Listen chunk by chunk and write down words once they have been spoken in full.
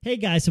Hey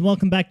guys, and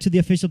welcome back to the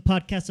official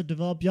podcast of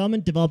Develop Your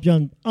Element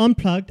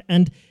Unplugged.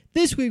 And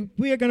this week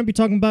we are going to be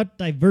talking about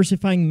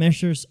diversifying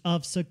measures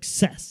of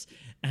success.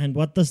 And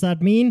what does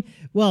that mean?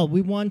 Well,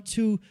 we want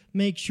to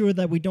make sure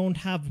that we don't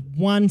have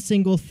one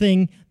single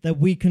thing that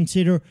we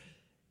consider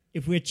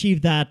if we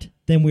achieve that,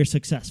 then we're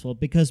successful.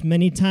 Because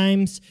many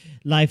times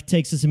life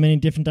takes us in many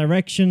different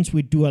directions.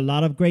 We do a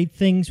lot of great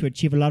things. We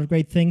achieve a lot of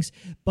great things,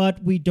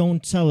 but we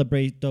don't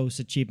celebrate those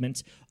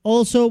achievements.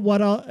 Also, what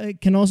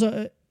can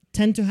also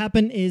tend to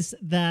happen is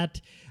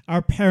that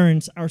our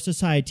parents, our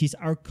societies,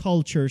 our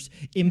cultures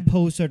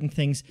impose certain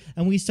things,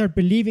 and we start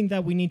believing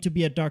that we need to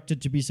be a doctor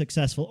to be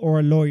successful,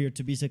 or a lawyer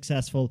to be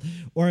successful,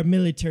 or a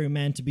military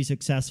man to be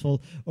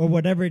successful, or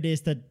whatever it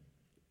is that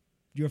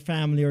your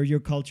family or your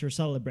culture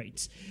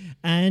celebrates.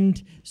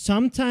 And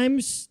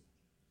sometimes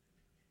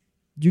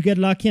you get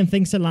lucky and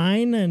things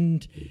align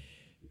and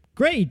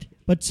great,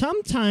 but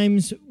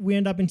sometimes we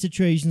end up in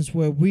situations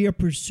where we are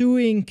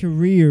pursuing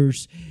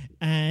careers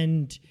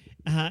and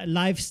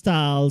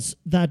lifestyles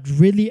that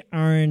really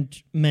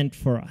aren't meant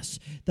for us,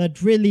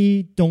 that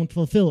really don't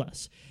fulfill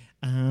us.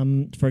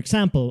 For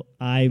example,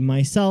 I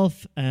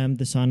myself am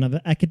the son of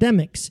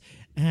academics,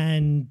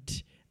 and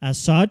as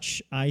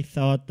such, I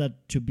thought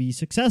that to be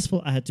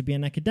successful, I had to be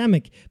an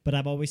academic, but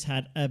I've always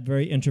had a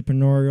very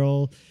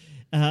entrepreneurial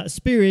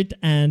spirit,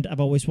 and I've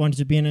always wanted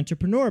to be an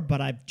entrepreneur,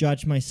 but I've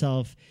judged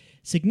myself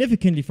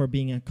significantly for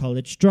being a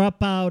college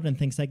dropout and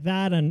things like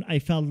that, and I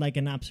felt like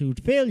an absolute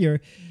failure.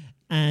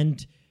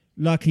 And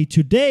luckily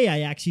today,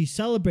 I actually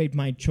celebrate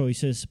my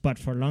choices, but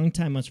for a long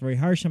time, I was very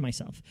harsh on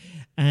myself.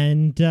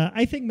 And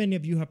I think many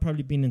of you have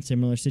probably been in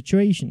similar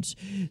situations.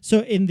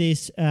 So in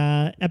this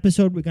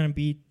episode, we're going to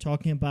be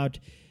talking about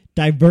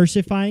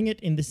diversifying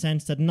it, in the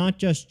sense that not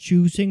just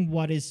choosing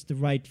what is the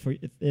right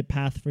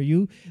path for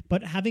you,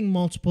 but having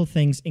multiple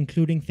things,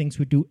 including things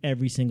we do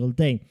every single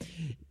day.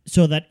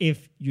 So that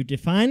if you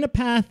define a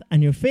path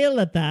and you fail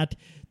at that,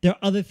 there are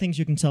other things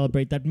you can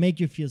celebrate that make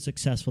you feel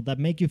successful, that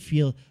make you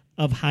feel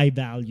of high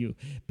value.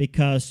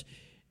 Because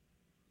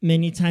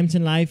many times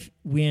in life,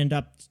 we end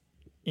up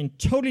in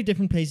totally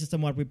different places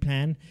than what we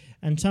plan.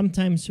 And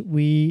sometimes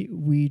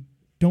we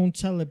don't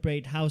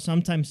celebrate how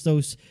sometimes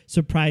those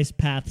surprise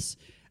paths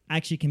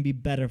actually can be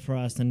better for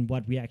us than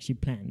what we actually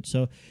planned.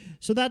 So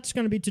that's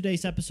going to be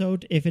today's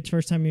episode. If it's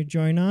first time you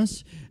join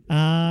us,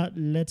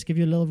 let's give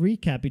you a little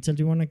recap. Itzel,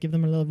 do you want to give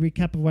them a little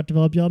recap of what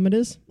Develop Your Element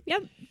is?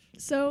 Yep.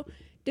 So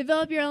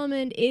Develop Your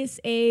Element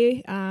is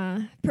a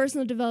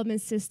personal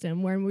development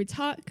system where we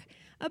talk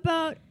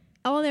about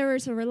all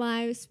areas of our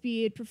lives,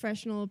 be it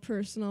professional,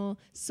 personal,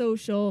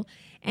 social,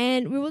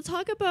 and we will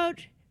talk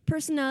about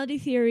personality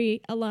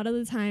theory a lot of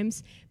the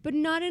times, but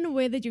not in a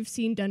way that you've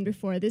seen done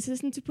before. This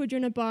isn't to put you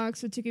in a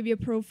box or to give you a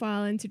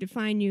profile and to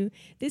define you.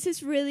 This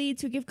is really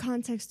to give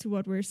context to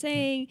what we're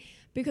saying,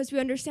 because we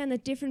understand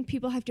that different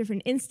people have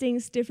different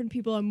instincts, different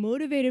people are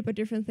motivated by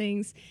different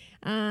things,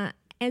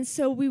 and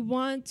so we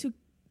want to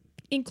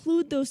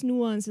include those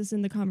nuances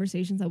in the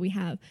conversations that we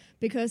have,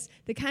 because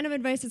the kind of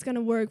advice that's going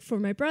to work for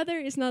my brother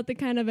is not the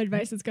kind of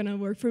advice that's going to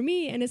work for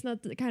me, and it's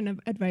not the kind of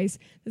advice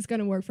that's going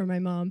to work for my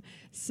mom.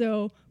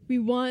 So we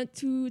want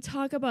to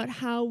talk about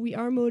how we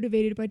are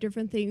motivated by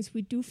different things,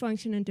 we do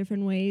function in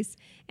different ways,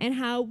 and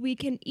how we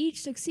can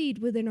each succeed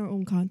within our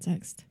own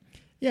context.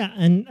 Yeah,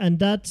 and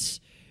that's,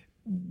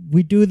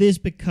 we do this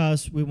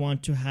because we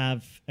want to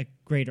have a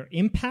greater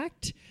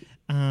impact.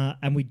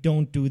 And we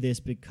don't do this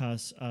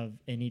because of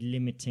any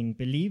limiting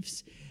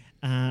beliefs.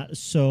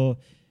 So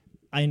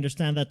I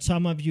understand that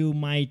some of you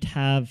might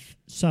have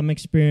some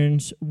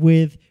experience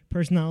with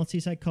personality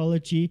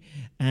psychology,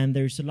 and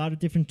there's a lot of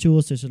different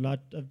tools. There's a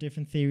lot of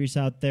different theories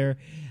out there.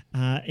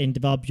 In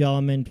Develop Your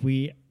Element,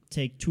 we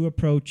take two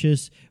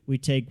approaches. We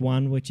take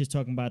one, which is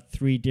talking about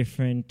three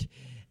different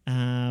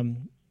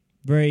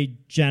very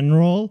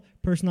general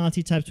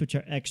personality types, which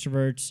are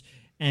extroverts,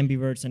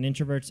 ambiverts, and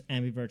introverts.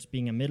 Ambiverts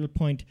being a middle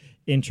point,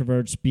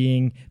 introverts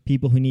being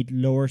people who need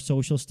lower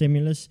social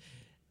stimulus.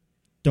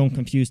 Don't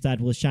confuse that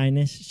with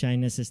shyness.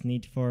 Shyness is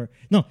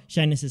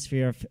shyness is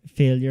fear of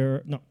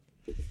failure. No.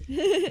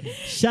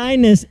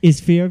 Shyness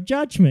is fear of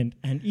judgment.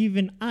 And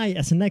even I,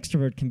 as an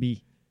extrovert, can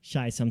be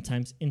shy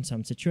sometimes in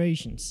some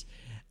situations.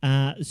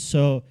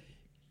 So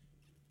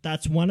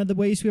that's one of the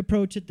ways we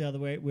approach it. The other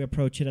way we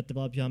approach it at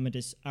Develop Your Element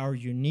is our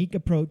unique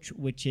approach,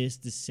 which is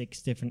the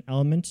 6 different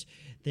elements.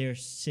 There are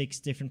 6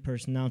 different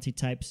personality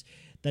types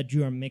that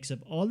you are a mix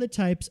of all the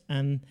types,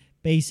 and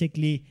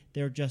basically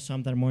there are just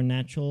some that are more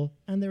natural,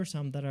 and there are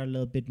some that are a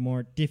little bit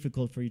more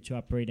difficult for you to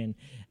operate in.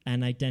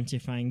 And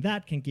identifying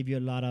that can give you a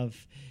lot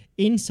of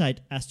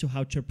insight as to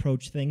how to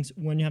approach things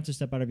when you have to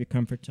step out of your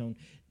comfort zone,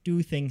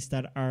 do things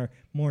that are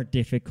more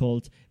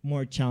difficult,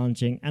 more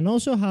challenging, and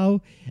also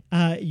how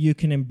you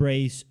can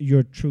embrace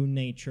your true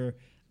nature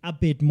a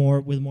bit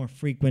more, with more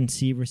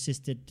frequency,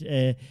 resist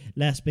it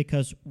less,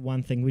 because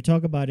one thing we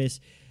talk about is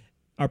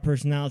our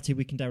personality.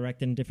 We can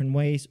direct in different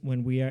ways.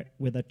 When we are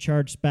with a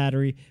charged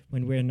battery,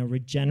 when we're in a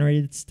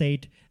regenerated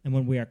state, and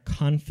when we are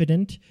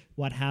confident,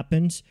 what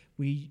happens?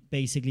 We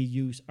basically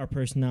use our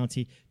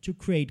personality to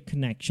create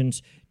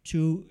connections,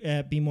 to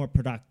be more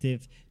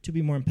productive, to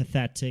be more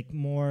empathetic,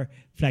 more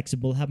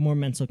flexible, have more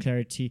mental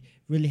clarity,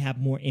 really have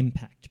more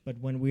impact. But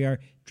when we are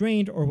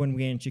drained or when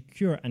we are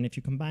insecure, and if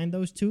you combine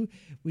those two,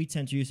 we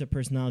tend to use our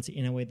personality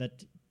in a way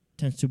that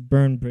tends to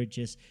burn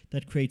bridges,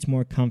 that creates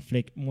more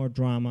conflict, more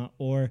drama,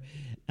 or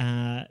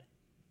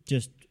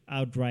just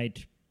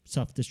outright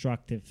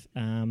self-destructive.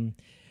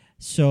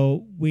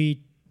 So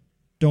we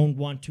don't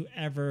want to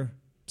ever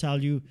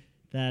tell you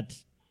that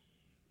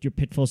your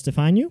pitfalls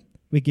define you.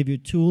 We give you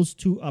tools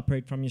to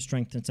operate from your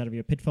strength instead of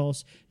your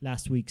pitfalls.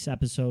 Last week's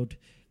episode,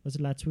 was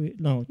it last week?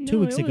 No, 2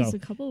 weeks ago. A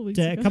couple of weeks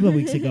ago. A couple of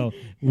weeks ago,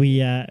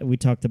 we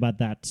talked about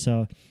that.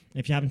 So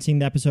if you haven't seen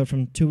the episode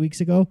from 2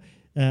 weeks ago,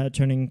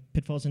 turning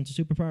pitfalls into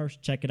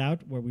superpowers, check it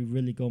out, where we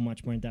really go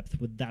much more in depth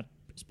with that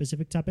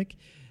specific topic.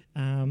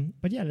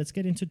 But yeah, let's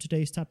get into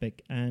today's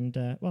topic. And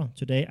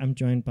today I'm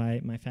joined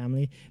by my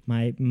family,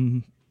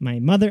 my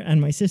mother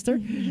and my sister,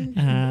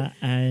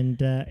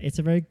 and it's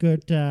a very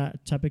good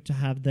topic to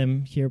have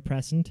them here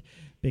present,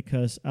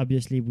 because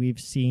obviously we've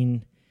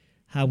seen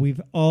how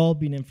we've all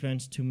been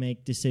influenced to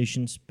make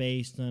decisions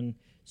based on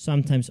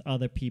sometimes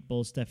other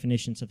people's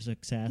definitions of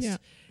success. Yeah.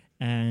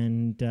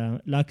 And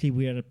luckily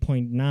we're at a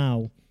point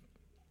now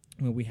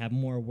where we have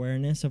more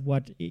awareness of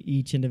what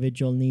each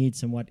individual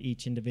needs and what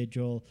each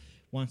individual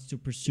wants to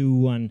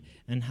pursue,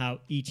 and how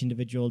each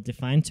individual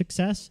defines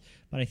success.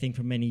 But I think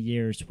for many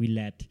years we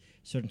let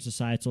certain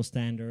societal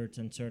standards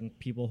and certain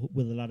people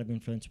with a lot of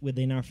influence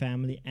within our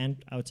family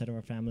and outside of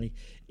our family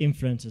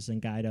influence us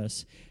and guide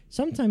us,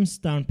 sometimes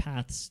down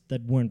paths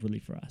that weren't really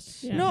for us.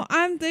 Yeah. No,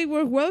 and they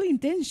were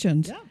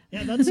well-intentioned.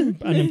 Yeah, that's an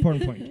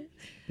important point,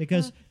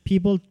 because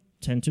people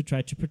tend to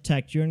try to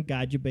protect you and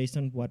guide you based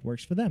on what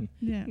works for them.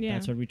 Yeah.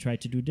 That's what we try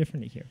to do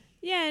differently here.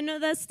 Yeah, no,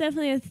 that's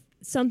definitely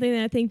something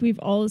that I think we've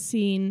all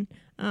seen.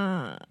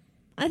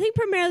 I think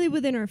primarily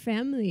within our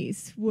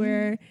families,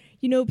 where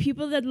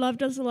people that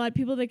loved us a lot,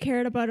 people that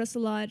cared about us a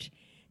lot,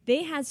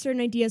 they had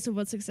certain ideas of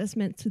what success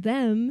meant to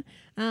them.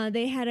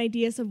 They had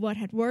ideas of what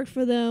had worked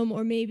for them,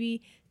 or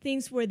maybe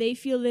things where they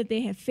feel that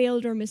they have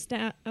failed or missed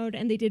out,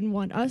 and they didn't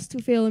want us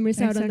to fail or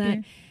miss out on that.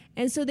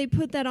 And so they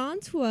put that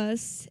onto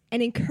us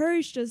and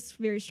encouraged us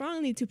very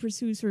strongly to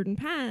pursue certain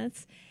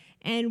paths.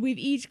 And we've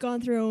each gone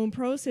through our own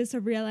process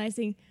of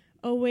realizing,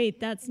 oh,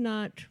 wait, that's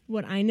not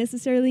what I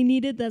necessarily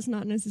needed. That's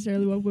not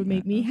necessarily what would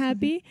make me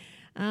happy.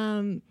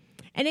 And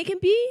it can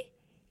be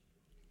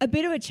a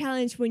bit of a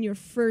challenge when you're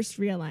first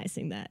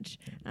realizing that,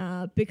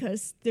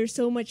 because there's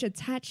so much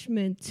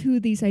attachment to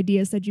these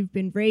ideas that you've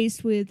been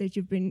raised with, that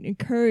you've been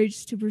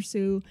encouraged to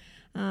pursue,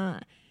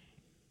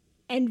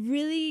 and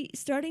really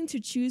starting to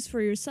choose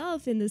for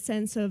yourself in the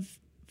sense of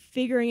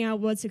figuring out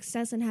what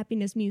success and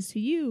happiness means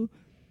to you.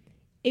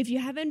 If you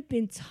haven't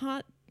been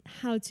taught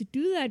how to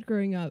do that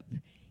growing up,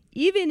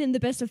 even in the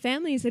best of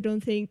families, I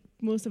don't think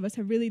most of us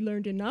have really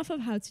learned enough of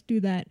how to do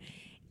that.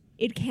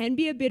 It can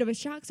be a bit of a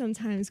shock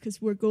sometimes,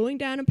 because we're going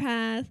down a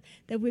path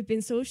that we've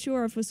been so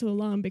sure of for so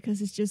long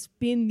because it's just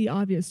been the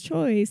obvious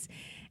choice.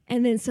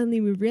 And then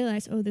suddenly we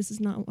realize, oh, this is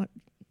not what,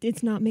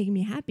 it's not making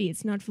me happy.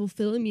 It's not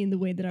fulfilling me in the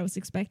way that I was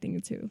expecting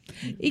it to.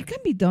 It can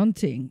be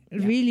daunting,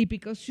 really,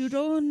 because you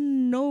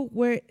don't know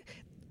where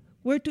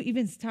to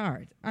even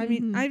start. I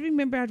mean, I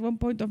remember at one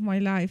point of my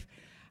life,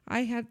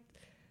 I had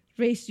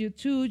raised you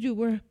two. You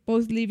were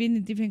both living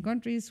in different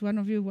countries. One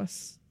of you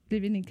was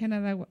living in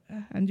Canada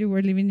and you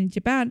were living in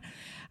Japan.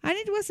 And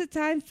it was a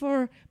time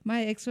for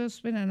my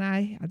ex-husband and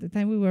I, at the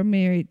time we were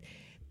married,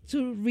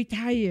 to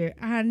retire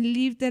and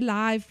live the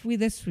life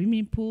with a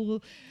swimming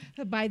pool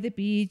by the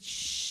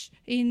beach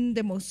in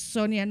the most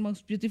sunny and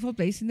most beautiful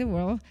place in the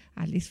world,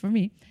 at least for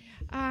me.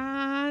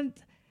 And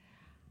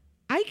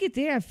I get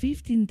there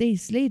 15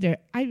 days later,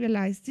 I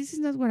realized this is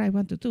not what I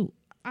want to do.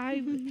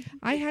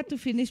 I had to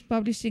finish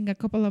publishing a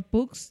couple of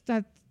books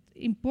that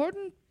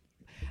important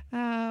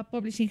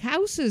publishing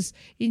houses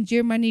in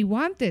Germany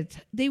wanted.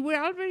 They were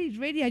already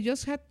ready. I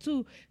just had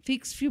to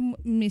fix few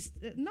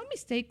no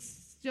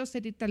mistakes, just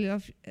editorial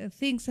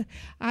things,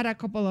 add a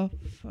couple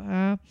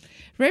of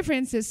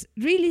references,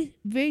 really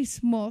very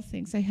small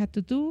things I had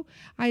to do.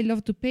 I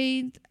love to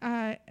paint.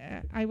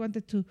 I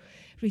wanted to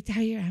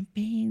retire and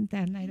paint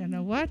and I don't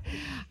know what.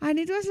 And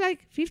it was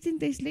like 15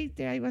 days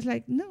later, I was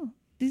like, no,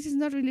 this is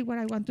not really what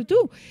I want to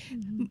do.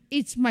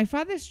 It's my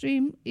father's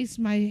dream. It's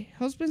my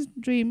husband's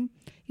dream.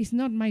 It's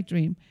not my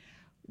dream.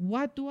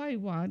 What do I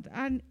want?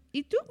 And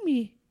it took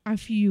me a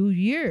few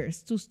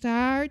years to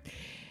start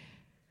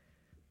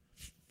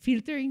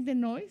filtering the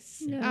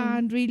noise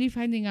and really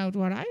finding out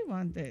what I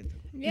wanted.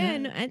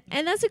 And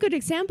that's a good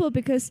example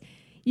because,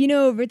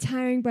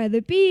 retiring by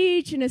the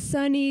beach in a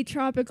sunny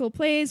tropical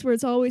place where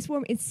it's always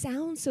warm, it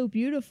sounds so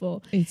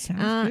beautiful. It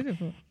sounds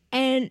beautiful.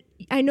 And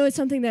I know it's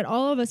something that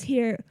all of us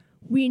here,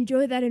 we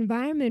enjoy that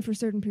environment for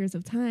certain periods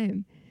of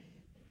time.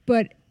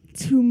 But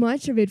too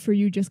much of it for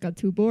you just got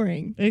too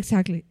boring.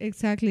 Exactly.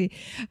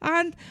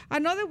 And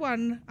another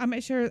one, a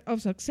measure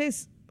of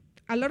success,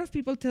 a lot of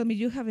people tell me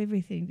you have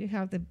everything. You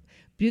have the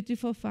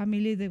beautiful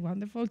family, the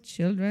wonderful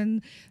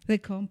children, the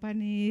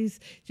companies,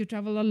 you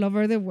travel all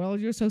over the world,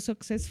 you're so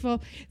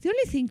successful. The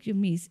only thing you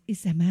miss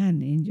is a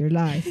man in your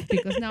life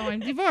because now I'm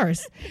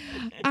divorced.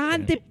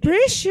 And the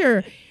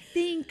pressure,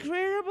 the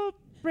incredible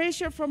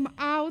pressure from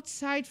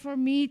outside for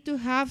me to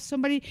have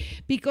somebody,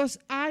 because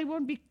I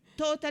won't be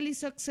totally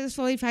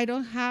successful if I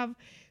don't have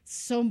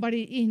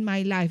somebody in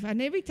my life.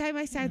 And every time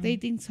I start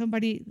dating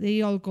somebody,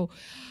 they all go,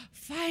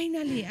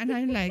 finally. And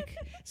I'm like,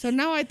 so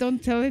now I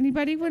don't tell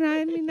anybody when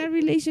I'm in a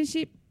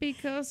relationship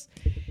because...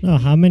 No,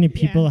 how many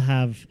people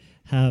have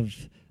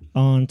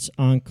aunts,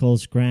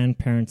 uncles,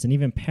 grandparents, and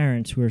even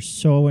parents who are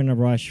so in a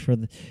rush for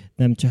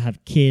them to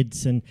have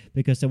kids, and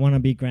because they want to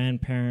be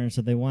grandparents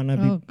or they want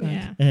to be...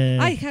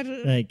 I had...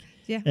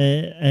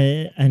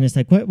 and it's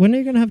like, when are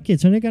you going to have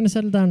kids? When are you going to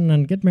settle down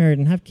and get married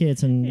and have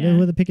kids and live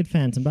with a picket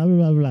fence and blah, blah,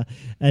 blah, blah.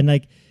 And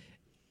like,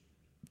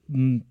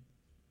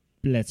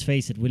 let's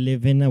face it, we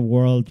live in a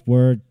world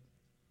where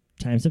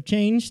times have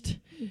changed.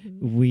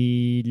 Mm-hmm.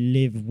 We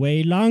live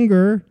way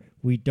longer.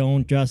 We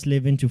don't just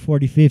live into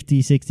 40,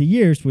 50, 60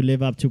 years. We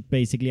live up to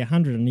basically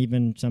 100, and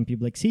even some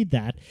people exceed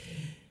that,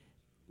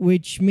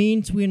 which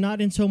means we're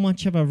not in so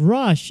much of a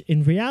rush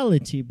in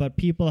reality, but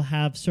people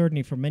have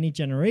certainly for many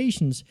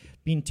generations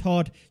been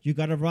taught, you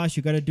got to rush,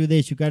 you got to do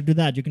this, you got to do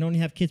that. You can only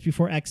have kids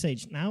before X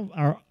age. Now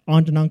our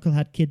aunt and uncle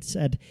had kids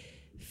at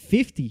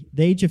 50,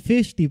 the age of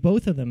 50,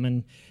 both of them,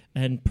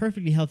 and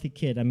perfectly healthy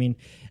kid. I mean,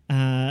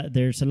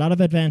 there's a lot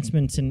of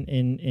advancements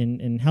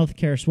in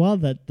healthcare as well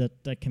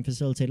that can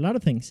facilitate a lot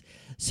of things.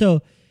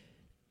 So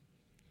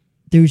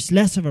there's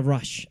less of a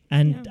rush.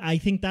 And I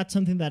think that's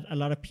something that a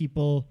lot of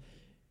people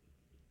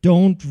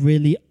don't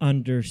really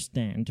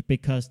understand,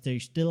 because they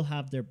still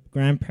have their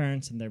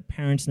grandparents and their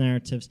parents'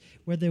 narratives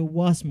where there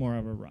was more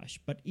of a rush.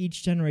 But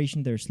each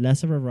generation, there's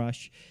less of a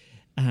rush.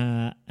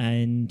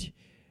 And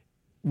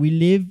we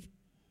live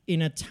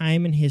in a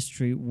time in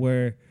history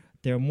where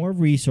there are more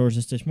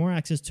resources, there's more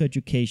access to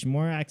education,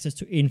 more access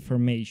to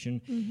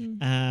information,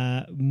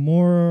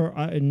 more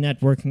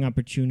networking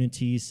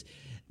opportunities.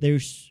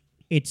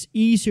 It's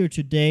easier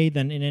today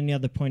than in any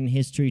other point in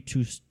history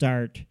to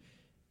start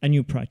a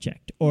new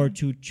project or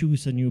to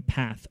choose a new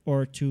path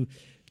or to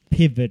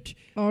pivot.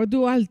 Or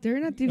do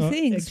alternative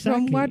things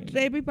from what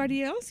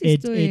everybody else is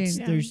doing.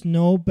 There's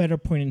no better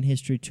point in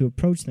history to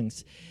approach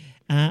things.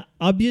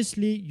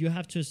 Obviously, you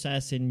have to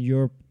assess in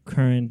your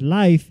current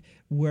life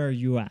where are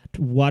you at,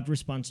 what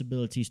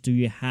responsibilities do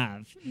you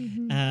have,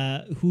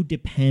 who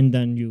depend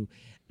on you.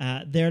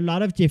 There are a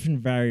lot of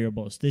different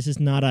variables. This is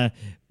not a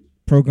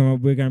program where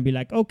we're going to be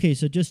like, okay,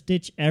 so just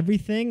ditch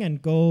everything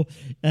and go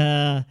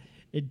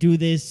do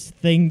this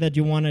thing that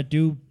you want to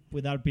do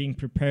without being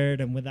prepared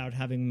and without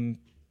having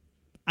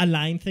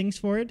aligned things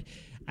for it.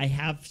 I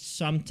have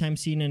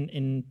sometimes seen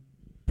in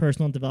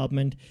personal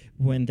development,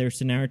 when there's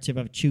a narrative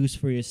of choose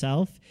for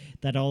yourself,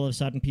 that all of a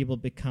sudden people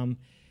become,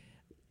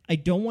 I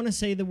don't want to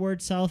say the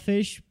word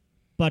selfish,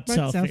 but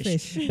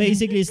selfish.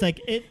 Basically, it's like,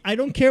 I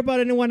don't care about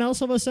anyone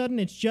else all of a sudden.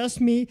 It's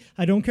just me.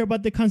 I don't care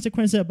about the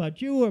consequences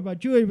about you or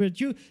about you or about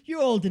you.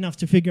 You're old enough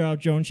to figure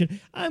out your own shit.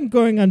 I'm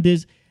going on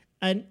this.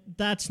 And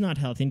that's not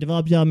healthy. In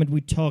Develop Development,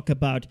 we talk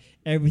about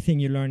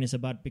everything you learn is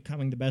about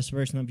becoming the best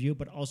version of you,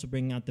 but also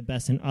bringing out the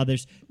best in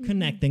others,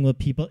 connecting with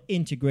people,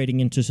 integrating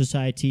into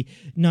society,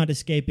 not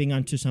escaping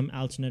onto some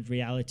alternate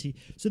reality.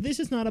 So this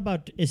is not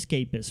about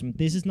escapism.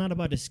 This is not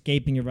about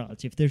escaping your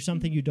reality. If there's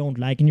something you don't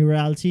like in your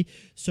reality,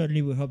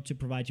 certainly we hope to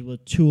provide you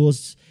with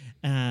tools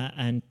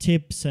and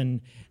tips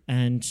and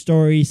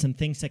stories and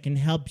things that can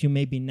help you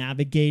maybe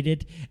navigate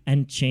it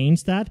and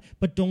change that,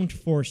 but don't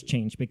force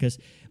change. Because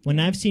when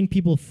I've seen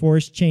people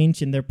force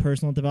change in their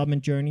personal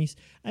development journeys,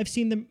 I've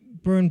seen them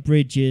burn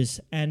bridges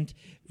and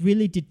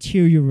really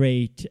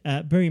deteriorate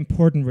very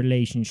important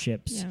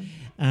relationships.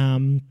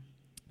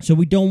 So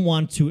we don't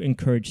want to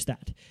encourage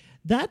that.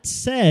 That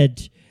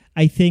said,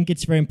 I think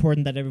it's very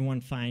important that everyone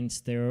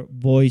finds their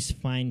voice,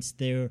 finds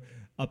their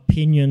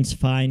opinions,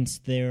 finds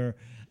their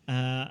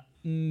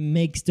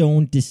makes their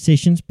own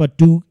decisions, but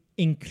do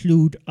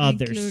include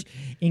others.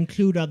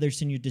 Include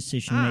others in your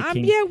decision making.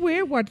 And be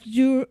aware what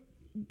you're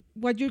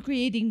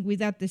creating with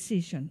that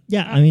decision.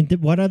 Yeah, I mean,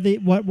 what are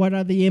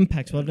the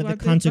impacts? What are the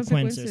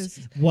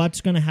consequences?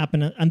 What's going to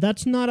happen? And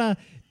that's not a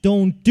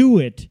don't do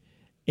it.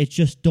 It's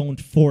just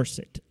don't force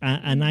it.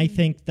 And I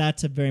think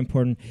that's a very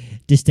important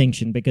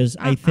distinction, because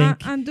I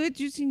think and do it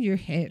using your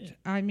head.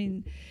 I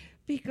mean,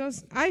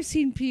 because I've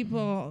seen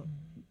people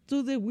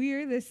do the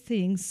weirdest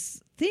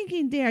things,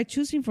 thinking they are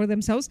choosing for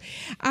themselves,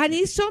 and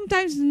it's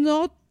sometimes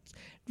not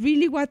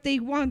really what they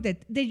wanted.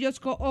 They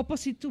just go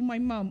opposite to my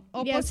mom,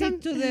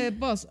 opposite to the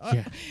boss,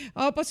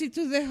 opposite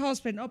to the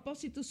husband,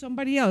 opposite to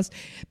somebody else,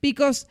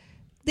 because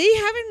they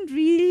haven't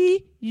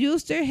really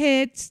used their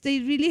heads. They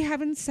really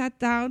haven't sat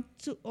down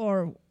to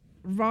or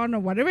run or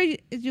whatever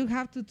you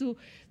have to do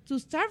to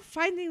start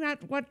finding out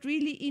what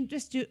really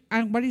interests you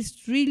and what is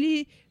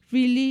really,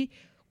 really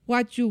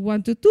what you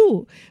want to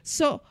do.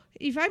 So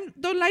if I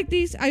don't like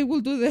this, I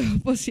will do the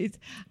opposite.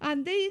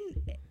 And then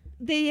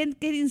they end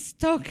getting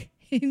stuck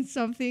in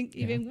something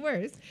even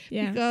worse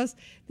because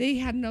they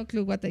had no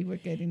clue what they were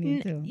getting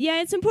into.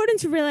 Yeah, it's important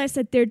to realize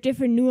that there are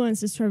different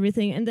nuances to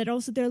everything, and that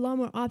also there are a lot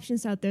more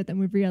options out there than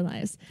we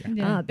realize.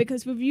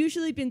 Because we've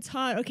usually been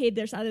taught, okay,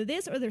 there's either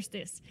this or there's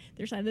this.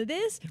 There's either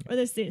this or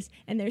there's this.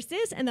 And there's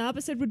this, and the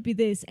opposite would be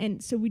this.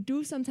 And so we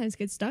do sometimes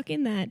get stuck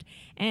in that.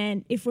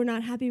 And if we're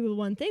not happy with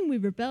one thing, we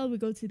rebel, we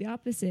go to the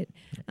opposite.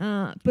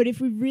 But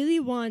if we really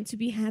want to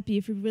be happy,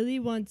 if we really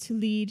want to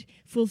lead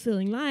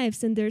fulfilling lives,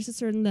 then there's a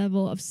certain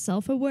level of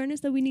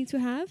self-awareness that we need to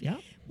have,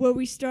 where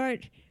we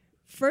start,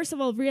 first of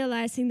all,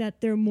 realizing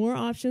that there are more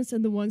options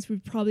than the ones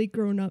we've probably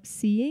grown up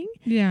seeing.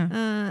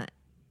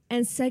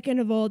 And second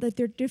of all, that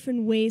there are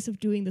different ways of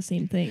doing the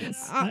same things.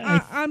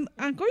 I'm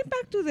going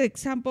back to the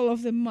example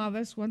of the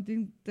mothers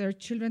wanting their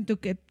children to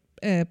get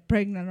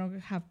pregnant or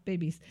have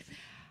babies.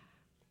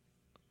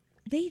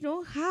 They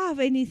don't have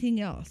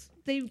anything else.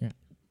 They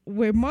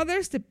were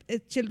mothers, the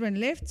children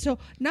left. So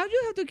now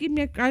you have to give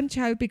me a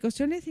grandchild because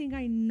the only thing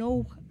I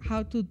know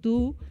how to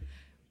do,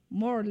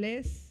 more or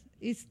less,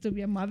 is to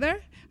be a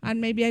mother. And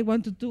maybe I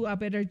want to do a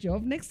better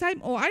job next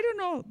time. Or I don't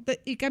know.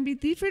 It can be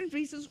different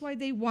reasons why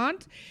they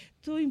want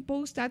to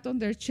impose that on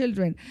their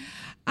children.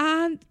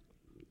 And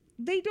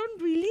they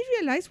don't really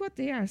realize what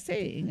they are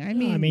saying.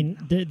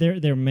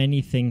 There are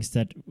many things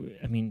that,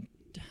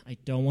 I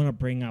don't want to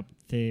bring up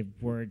the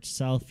word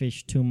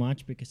selfish too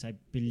much because I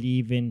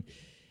believe in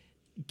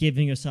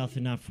giving yourself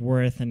enough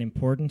worth and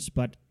importance,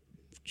 but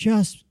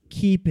just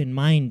keep in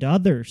mind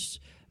others.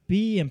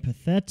 Be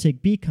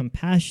empathetic, be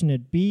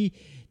compassionate,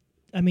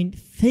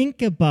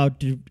 think about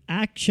the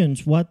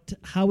actions,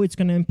 how it's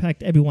going to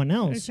impact everyone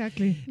else.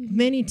 Exactly.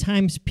 Many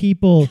times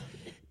people,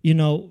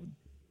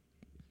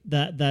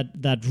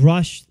 that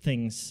rush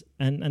things,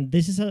 and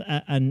this is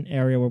an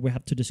area where we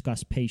have to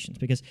discuss patience,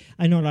 because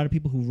I know a lot of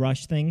people who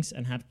rush things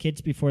and have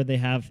kids before they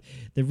have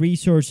the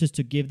resources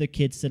to give their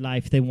kids the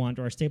life they want,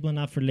 or a stable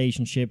enough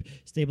relationship,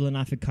 stable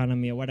enough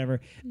economy, or whatever,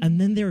 and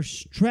then they're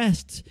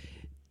stressed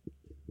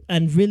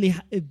and really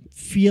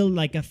feel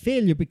like a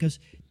failure because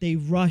they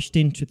rushed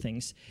into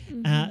things.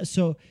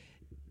 So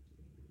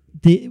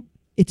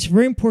it's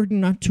very important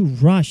not to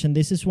rush. And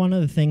this is one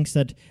of the things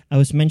that I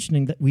was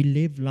mentioning, that we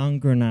live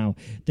longer now.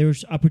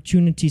 There's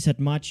opportunities at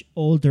much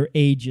older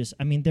ages.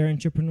 There are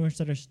entrepreneurs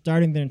that are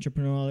starting their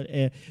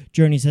entrepreneurial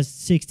journeys at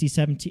 60,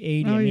 70,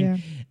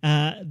 80.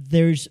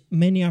 There's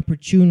many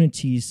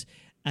opportunities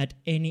at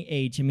any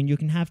age. You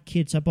can have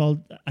kids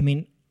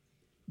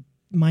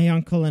my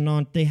uncle and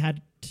aunt, they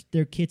had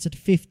their kids at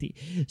 50.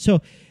 So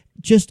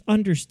just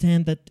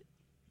understand that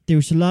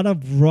there's a lot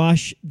of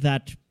rush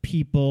that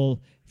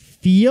people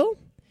feel.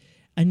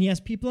 And yes,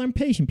 people are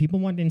impatient. People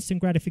want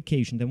instant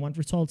gratification. They want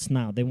results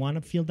now. They want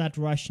to feel that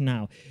rush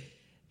now.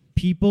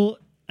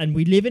 And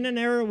we live in an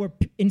era where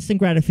instant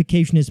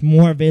gratification is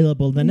more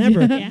available than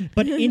ever.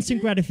 But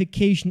instant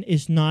gratification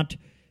is not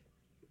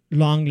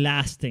long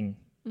lasting.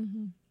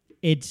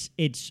 It's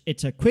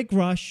a quick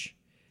rush.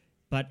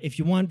 But if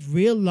you want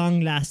real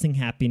long lasting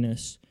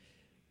happiness,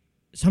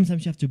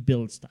 sometimes you have to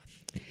build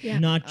stuff,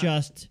 not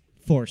just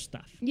force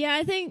stuff. Yeah,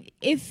 I think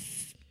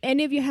if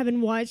any of you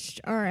haven't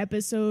watched our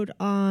episode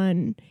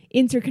on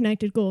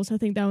interconnected goals, I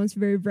think that one's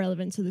very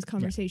relevant to this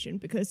conversation,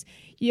 because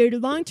your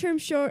long-term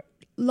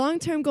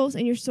goals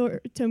and your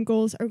short-term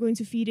goals are going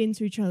to feed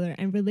into each other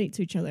and relate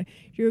to each other.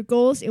 Your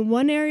goals in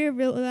one area of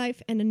real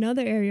life and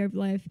another area of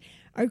life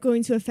are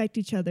going to affect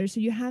each other. So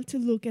you have to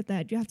look at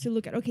that. You have to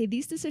look at, okay,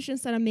 these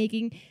decisions that I'm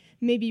making,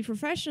 maybe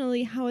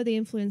professionally, how are they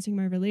influencing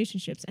my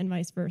relationships, and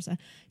vice versa.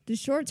 The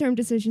short-term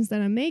decisions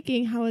that I'm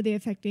making, how are they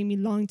affecting me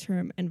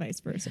long-term, and vice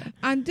versa.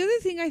 And the other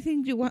thing I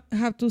think you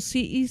have to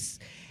see is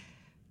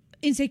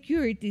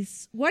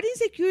insecurities. What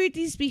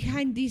insecurities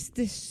behind this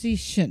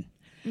decision?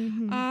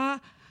 How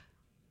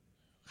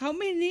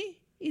many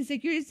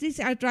insecurities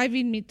are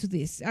driving me to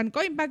this? And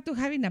going back to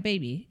having a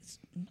baby,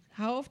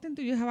 how often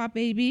do you have a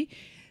baby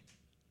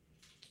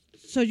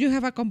so you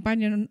have a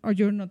companion or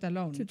you're not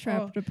alone? To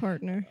trap the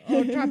partner.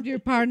 Or trap your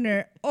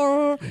partner.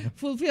 Or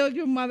fulfill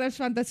your mother's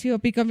fantasy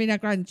of becoming a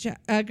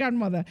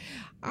grandmother.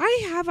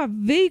 I have a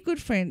very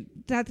good friend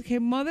that her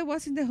mother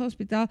was in the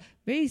hospital,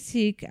 very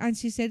sick, and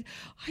she said,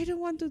 I don't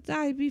want to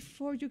die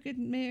before you get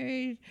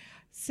married,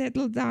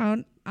 settle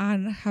down,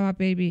 and have a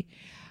baby.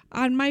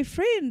 And my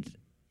friend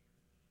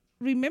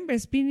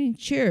remembers being in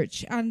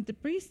church and the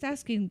priest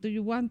asking, do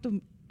you want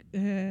to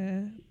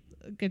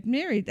get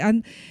married?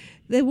 And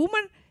the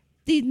woman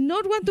did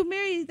not want to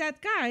marry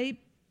that guy,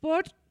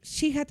 but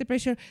she had the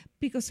pressure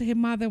because her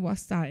mother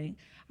was dying.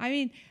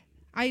 I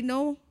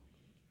know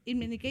in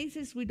many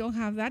cases we don't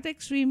have that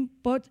extreme,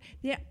 but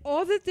there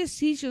are other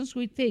decisions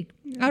we take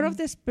out of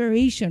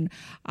desperation,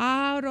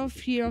 out of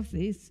fear of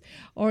this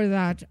or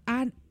that.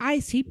 And I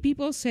see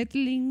people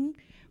settling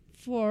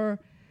for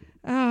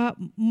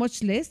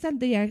much less than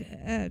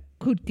they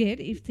could get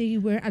if they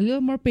were a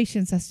little more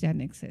patient, as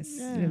Janek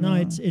says. No,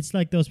 it's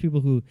like those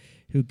people who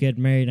get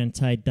married and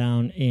tied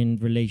down in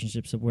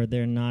relationships where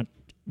they're not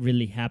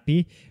really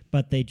happy,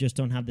 but they just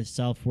don't have the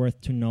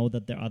self-worth to know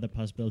that there are other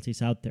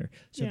possibilities out there.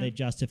 So they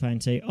justify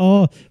and say,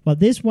 oh, well,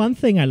 this one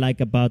thing I like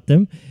about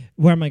them,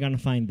 where am I going to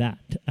find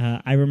that?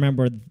 I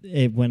remember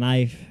when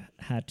I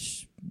had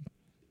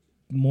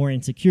more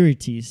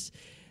insecurities,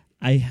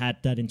 I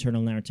had that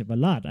internal narrative a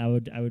lot. I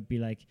would be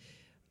like,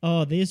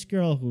 oh, this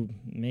girl who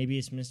maybe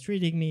is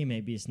mistreating me,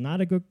 maybe is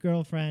not a good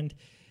girlfriend,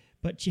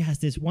 but she has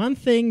this one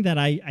thing that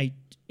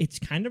it's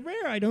kind of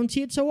rare. I don't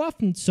see it so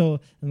often,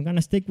 so I'm going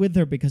to stick with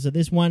her because of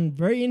this one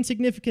very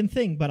insignificant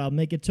thing, but I'll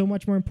make it so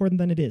much more important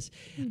than it is.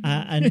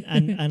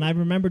 And I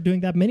remember doing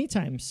that many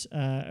times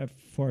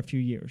for a few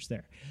years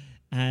there.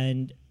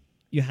 And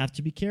you have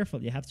to be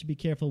careful. You have to be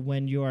careful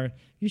when you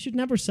should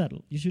never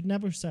settle. You should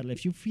never settle.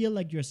 If you feel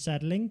like you're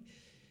settling,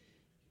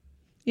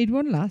 it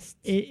won't last.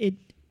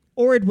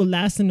 Or it will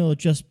last and it'll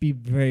just be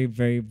very,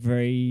 very,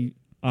 very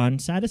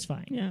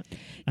unsatisfying. Yeah.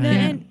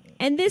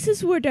 And this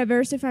is where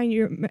diversifying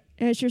your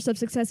measures of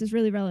success is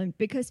really relevant,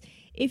 because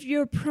if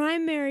your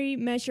primary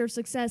measure of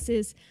success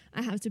is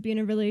I have to be in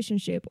a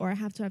relationship, or I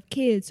have to have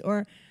kids,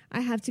 or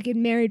I have to get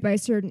married by a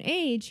certain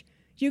age,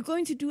 you're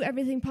going to do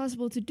everything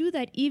possible to do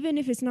that, even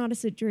if it's not a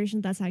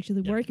situation that's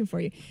actually working for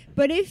you.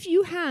 But if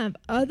you have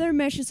other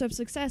measures of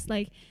success,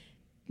 like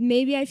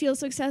maybe I feel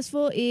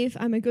successful if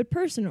I'm a good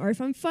person, or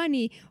if I'm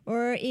funny,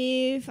 or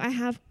if I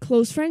have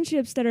close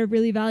friendships that are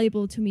really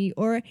valuable to me,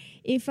 or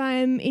if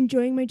I'm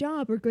enjoying my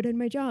job or good at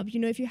my job.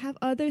 If you have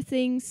other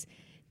things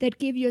that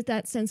give you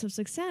that sense of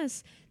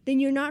success,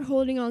 then you're not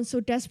holding on so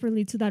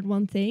desperately to that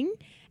one thing,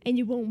 and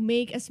you won't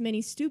make as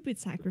many stupid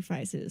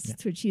sacrifices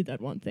to achieve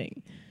that one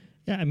thing.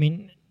 Yeah, I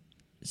mean,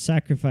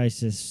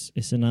 sacrifice is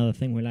another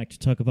thing we like to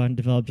talk about in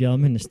Develop Your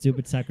Element. The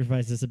stupid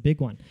sacrifice is a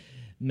big one.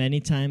 Many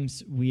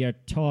times we are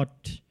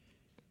taught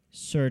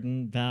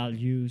certain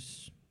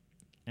values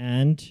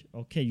and,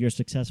 okay, you're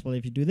successful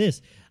if you do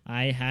this.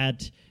 I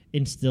had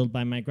instilled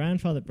by my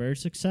grandfather, very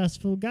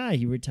successful guy.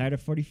 He retired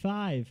at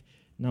 45.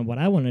 Not what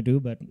I want to do,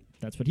 but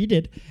that's what he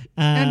did.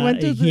 And went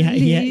to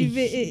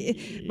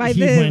he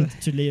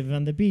went to live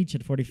on the beach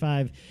at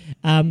 45.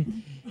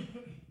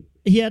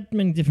 He had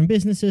many different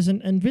businesses,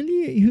 and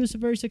really he was a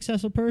very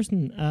successful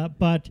person.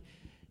 But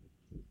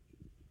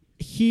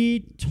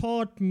he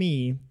taught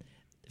me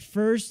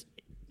first,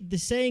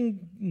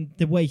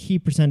 the way he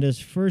presented is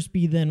first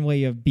be then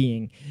way of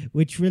being,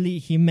 which really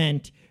he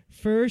meant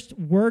first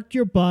work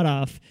your butt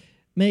off,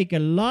 make a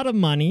lot of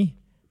money,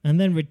 and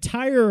then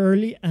retire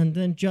early, and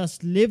then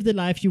just live the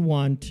life you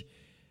want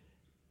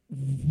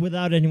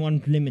without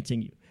anyone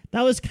limiting you.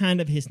 That was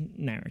kind of his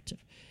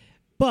narrative.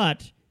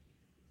 But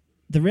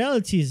the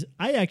reality is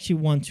I actually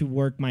want to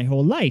work my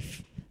whole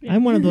life. Yeah.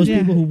 I'm one of those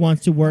people who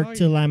wants to work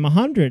till I'm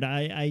 100.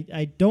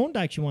 I don't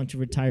actually want to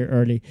retire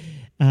early.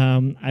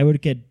 I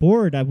would get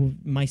bored.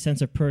 My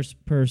sense of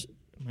purpose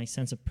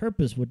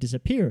would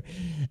disappear.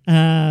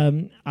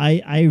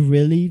 I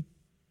really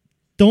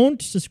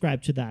don't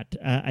subscribe to that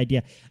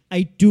idea.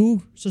 I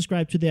do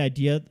subscribe to the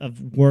idea of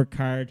work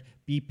hard,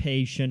 be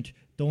patient,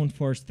 don't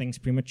force things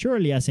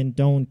prematurely. As in,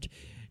 don't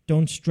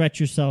stretch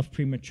yourself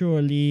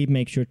prematurely.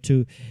 Make sure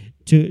to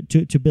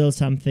build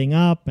something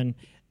up, and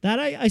that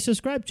I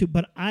subscribe to.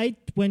 But I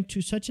went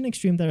to such an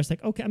extreme that I was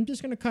like, okay, I'm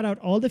just going to cut out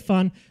all the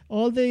fun,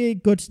 all the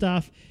good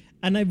stuff.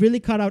 And I really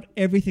cut out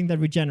everything that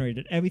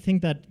regenerated, everything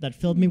that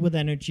filled me with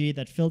energy,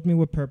 that filled me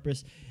with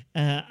purpose.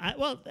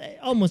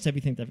 Almost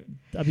everything. That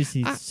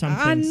obviously some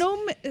things.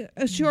 No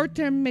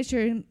short-term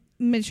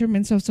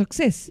measurements of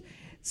success.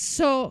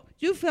 So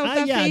you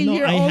felt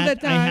failure all the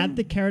time. I had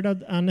the carrot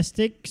on a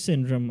stick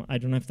syndrome. I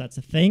don't know if that's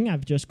a thing.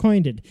 I've just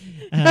coined it,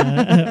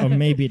 or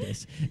maybe it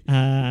is.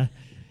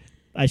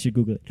 I should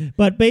Google it.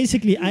 But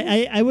basically,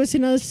 I was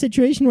in a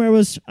situation where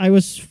I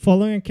was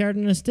following a carrot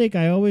on a stick.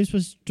 I always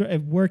was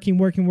working,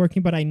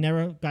 but I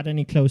never got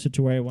any closer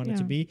to where I wanted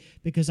to be,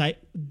 because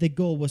the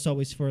goal was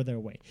always further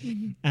away,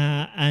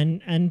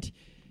 and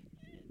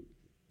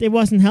it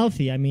wasn't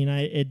healthy. I mean,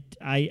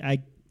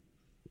 I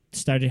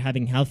started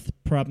having health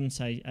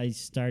problems. I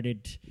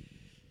started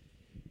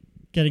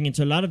getting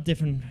into a lot of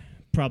different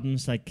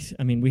problems. Like,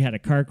 I mean, we had a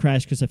car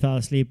crash because I fell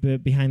asleep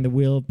behind the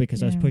wheel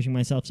because I was pushing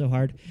myself so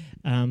hard.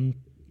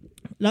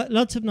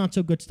 Lots of not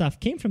so good stuff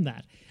came from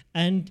that.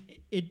 And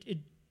it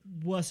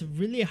was a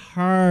really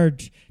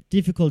hard,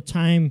 difficult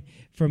time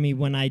for me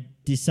when I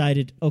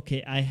decided,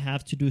 okay, I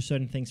have to do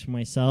certain things for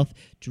myself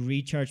to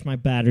recharge my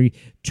battery,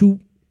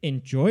 to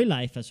enjoy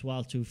life as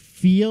well, to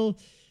feel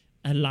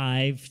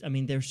alive. I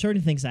mean, there are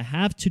certain things I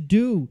have to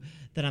do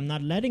that I'm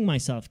not letting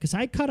myself, because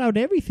I cut out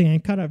everything. I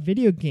cut out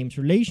video games,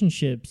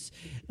 relationships,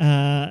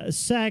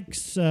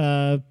 sex,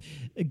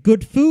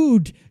 good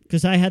food,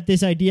 because I had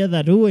this idea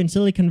that, in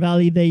Silicon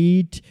Valley they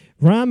eat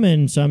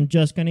ramen, so I'm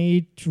just going to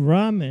eat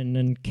ramen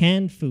and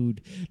canned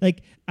food.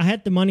 Like, I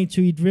had the money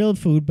to eat real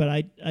food, but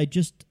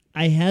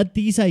I had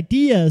these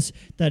ideas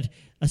that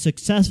a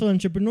successful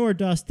entrepreneur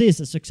does this,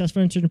 a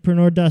successful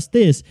entrepreneur does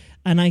this,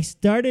 and I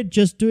started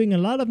just doing a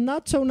lot of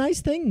not so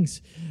nice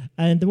things.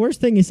 And the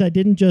worst thing is I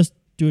didn't just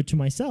do it to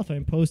myself. I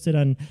imposed it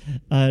on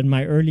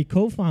my early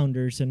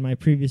co-founders in my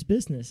previous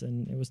business,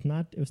 and it was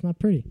not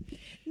pretty.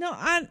 No,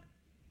 and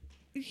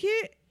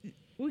here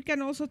we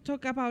can also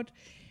talk about,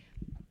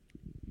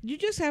 you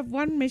just have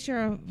one measure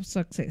of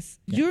success.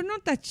 Yeah. You're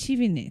not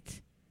achieving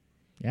it.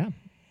 Yeah.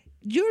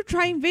 You're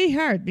trying very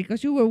hard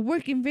because you were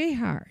working very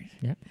hard.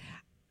 Yeah.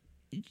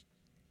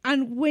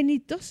 And when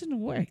it doesn't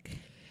work,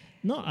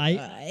 No,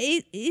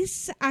 it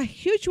is a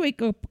huge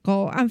wake-up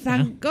call. And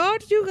thank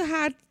God you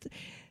had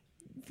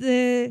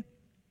the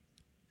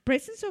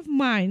presence of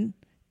mind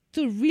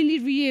to really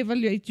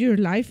reevaluate your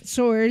life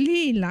so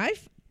early in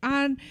life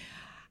and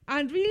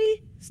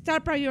really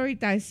start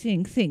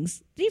prioritizing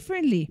things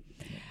differently.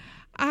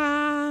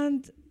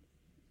 And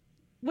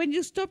when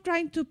you stop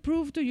trying to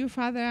prove to your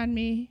father and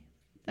me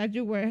that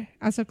you were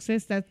a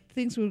success, that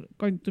things were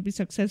going to be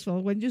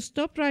successful, when you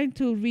stop trying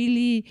to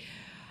really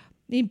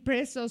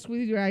impress us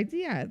with your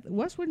idea,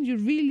 was when you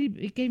really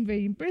became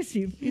very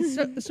impressive.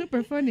 It's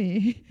super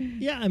funny.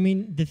 Yeah, I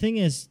mean, the thing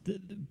is,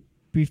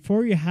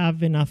 before you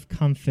have enough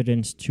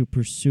confidence to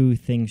pursue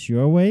things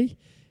your way,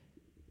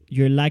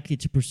 you're likely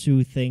to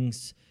pursue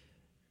things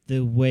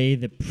the way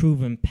the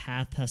proven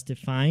path has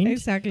defined.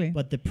 Exactly.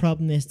 But the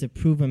problem is the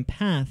proven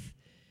path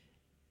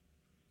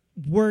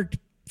worked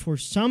for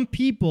some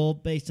people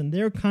based on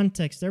their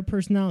context, their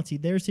personality,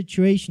 their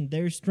situation,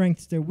 their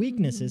strengths, their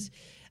weaknesses.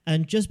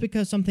 And just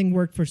because something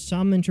worked for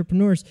some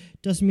entrepreneurs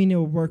doesn't mean it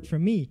will work for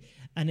me.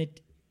 And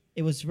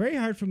it was very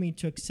hard for me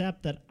to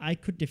accept that I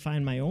could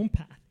define my own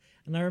path.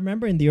 And I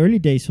remember in the early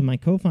days with my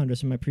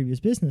co-founders in my previous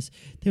business,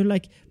 they were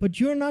like, but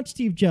you're not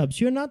Steve Jobs.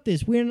 You're not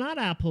this. We're not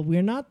Apple.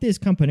 We're not this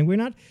company. We're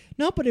not.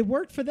 No, but it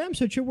worked for them,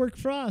 so it should work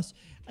for us.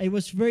 It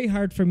was very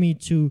hard for me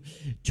to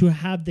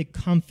have the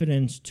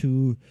confidence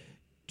to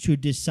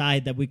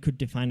decide that we could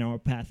define our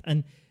path.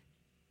 And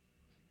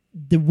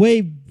the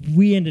way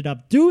we ended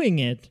up doing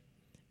it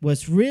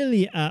was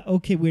really,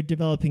 okay, we're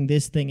developing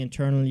this thing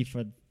internally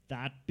for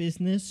that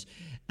business,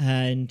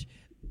 and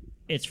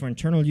it's for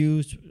internal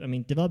use. I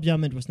mean, Develop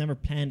Element was never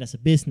planned as a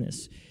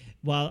business.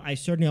 While I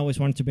certainly always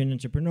wanted to be an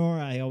entrepreneur,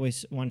 I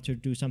always wanted to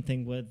do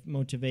something with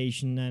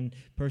motivation and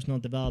personal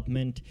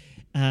development.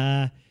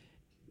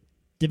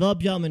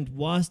 Develop Element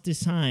was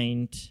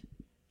designed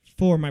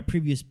for my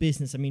previous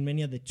business. I mean,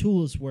 many of the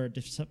tools were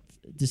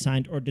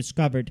designed or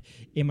discovered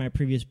in my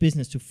previous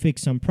business to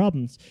fix some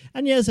problems.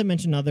 And yes, I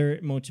mentioned other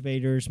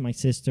motivators. My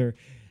sister,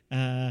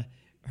 her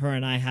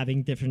and I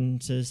having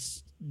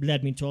differences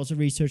led me to also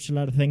research a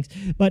lot of things.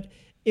 But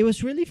it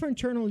was really for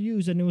internal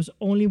use, and it was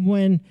only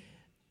when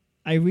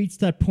I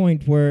reached that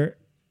point where,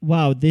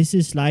 wow, this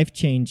is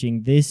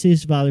life-changing, this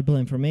is valuable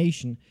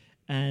information,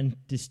 and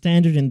the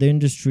standard in the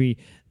industry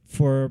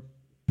for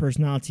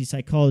personality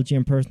psychology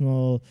and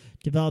personal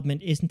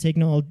development isn't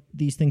taking all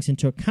these things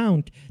into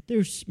account.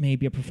 There's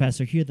maybe a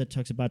professor here that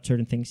talks about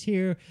certain things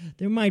here.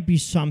 There might be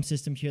some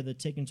system here that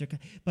take into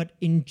account. But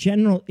in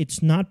general,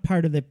 it's not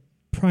part of the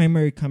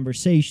primary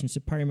conversations,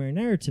 the primary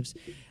narratives.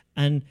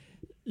 And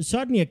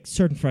suddenly a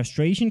certain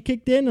frustration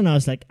kicked in, and I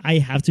was like, I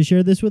have to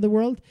share this with the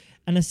world,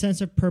 and a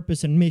sense of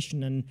purpose and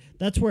mission. And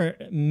that's where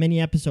many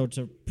episodes,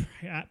 or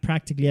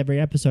practically every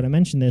episode I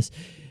mention this,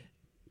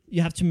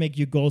 you have to make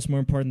your goals more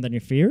important than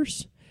your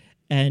fears.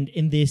 And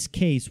in this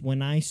case,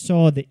 when I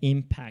saw the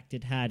impact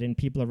it had in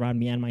people around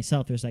me and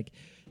myself, it was like,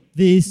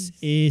 this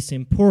is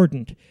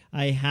important.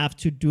 I have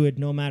to do it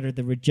no matter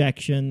the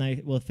rejection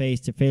I will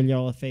face, the failure I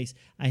will face.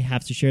 I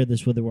have to share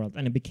this with the world.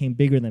 And it became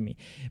bigger than me.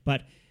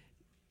 But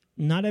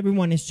not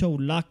everyone is so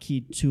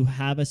lucky to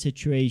have a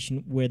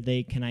situation where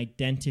they can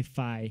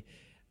identify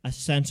a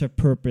sense of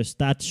purpose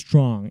that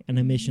strong and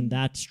a mission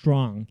that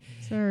strong.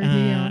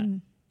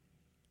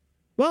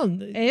 Well,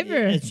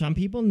 ever. Some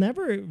people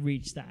never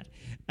reach that.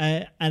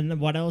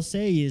 And what I'll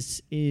say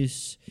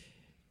is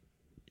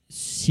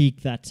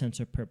seek that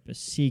sense of purpose.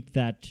 Seek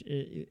that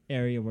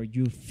area where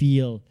you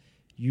feel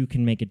you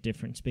can make a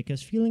difference.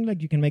 Because feeling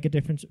like you can make a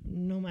difference,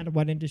 no matter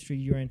what industry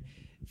you're in,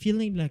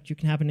 feeling like you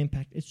can have an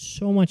impact is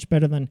so much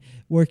better than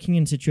working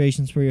in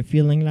situations where you're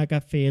feeling like a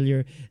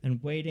failure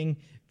and waiting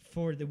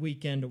for the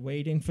weekend or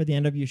waiting for the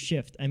end of your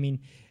shift. I mean,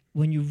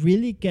 when you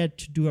really get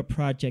to do a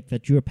project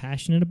that you're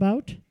passionate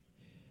about,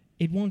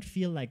 it won't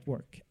feel like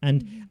work.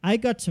 And I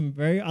got some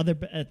very other,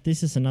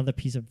 this is another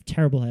piece of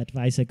terrible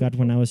advice I got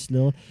when I was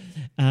little.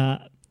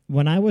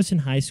 When I was in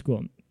high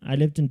school, I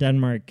lived in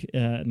Denmark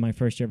my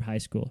first year of high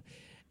school.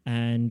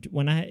 And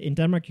in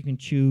Denmark, you can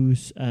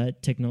choose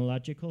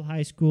technological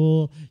high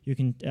school, you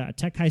can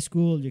tech high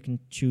school, you can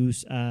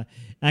choose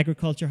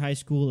agriculture high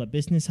school, a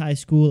business high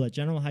school, a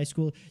general high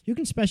school. You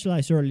can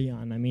specialize early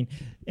on. I mean,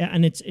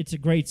 and it's a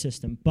great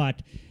system.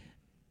 But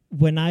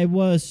when I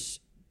was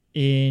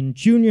in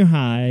junior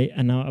high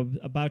and I was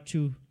about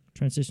to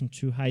transition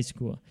to high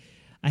school,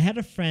 I had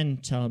a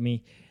friend tell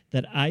me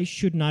that I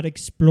should not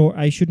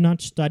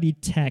study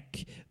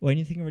tech or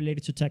anything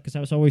related to tech, because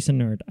I was always a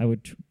nerd. I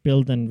would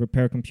build and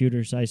repair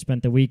computers. I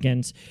spent the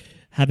weekends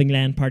having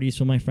LAN parties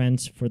with my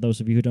friends. For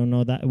those of you who don't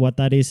know what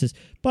that is a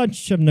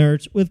bunch of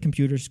nerds with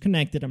computers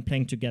connected and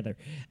playing together.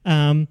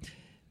 I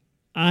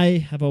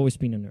have always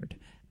been a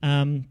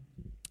nerd.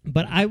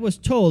 But I was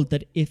told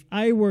that if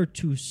I were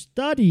to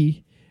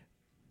study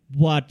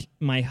what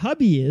my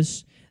hobby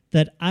is,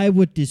 that I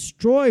would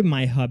destroy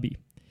my hobby.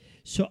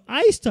 So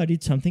I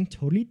studied something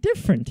totally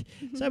different.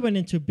 So I went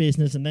into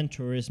business and then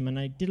tourism, and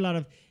I did a lot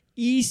of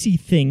easy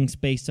things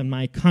based on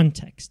my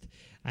context.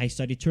 I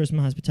studied tourism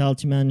and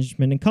hospitality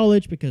management in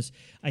college because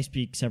I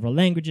speak several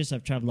languages.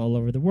 I've traveled all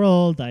over the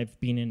world. I've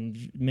been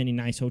in many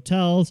nice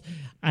hotels.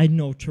 I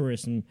know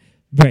tourism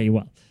very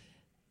well.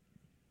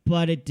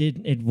 But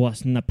it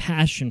wasn't a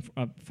passion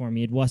for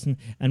me. It wasn't,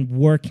 and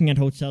working at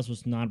hotels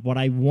was not what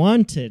I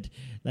wanted.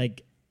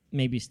 Like,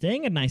 maybe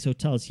staying at nice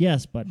hotels,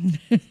 yes, but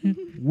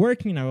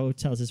working in our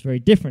hotels is very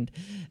different.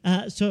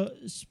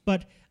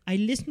 But I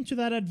listened to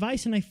that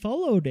advice and I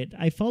followed it.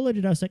 I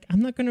was like,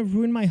 I'm not going to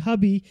ruin my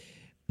hobby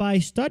by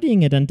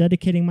studying it and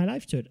dedicating my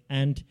life to it.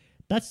 And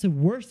that's the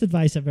worst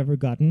advice I've ever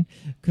gotten,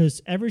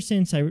 because ever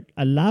since I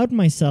allowed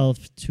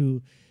myself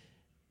to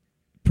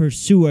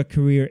pursue a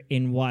career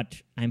in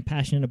what I'm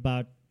passionate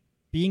about,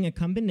 being a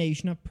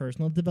combination of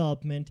personal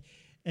development,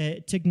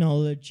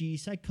 technology,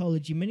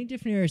 psychology, many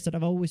different areas that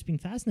I've always been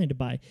fascinated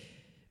by,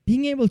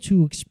 being able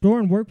to explore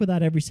and work with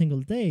that every single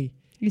day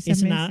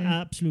is an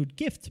absolute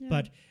gift. Yeah.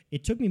 But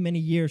it took me many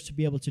years to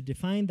be able to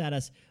define that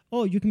as,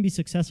 oh, you can be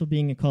successful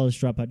being a college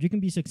dropout. You can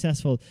be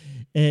successful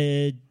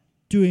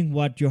doing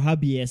what your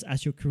hobby is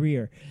as your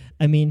career.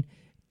 I mean,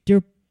 there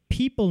are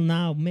people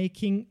now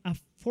making a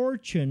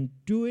fortune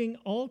doing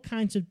all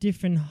kinds of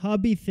different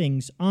hobby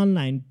things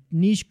online,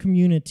 niche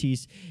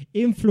communities,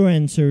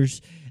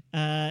 influencers,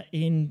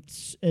 in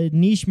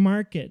niche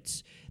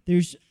markets.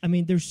 There's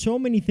so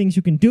many things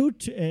you can do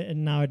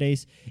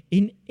nowadays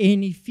in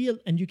any field,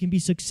 and you can be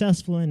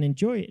successful and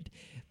enjoy it.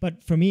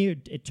 But for me,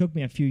 it took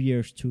me a few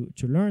years to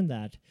learn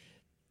that.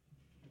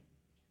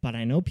 But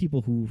I know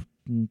people who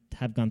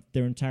have gone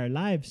their entire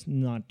lives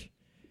not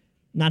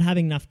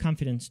having enough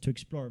confidence to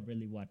explore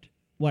really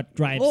what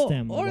drives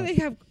them. Or they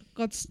have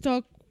got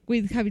stuck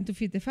with having to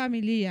feed the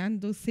family and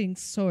do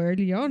things so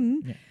early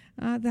on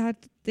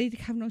that they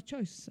have no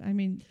choice. I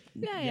mean...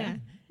 Yeah.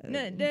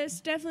 No,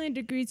 there's definitely a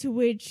degree to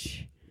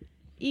which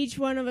each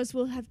one of us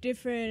will have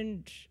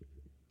different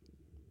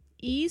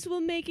ease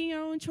while making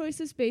our own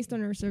choices based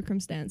on our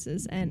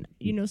circumstances. And,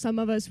 some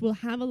of us will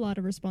have a lot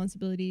of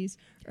responsibilities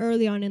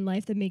early on in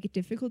life that make it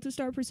difficult to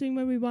start pursuing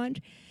what we want.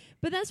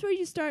 But that's where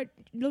you start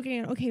looking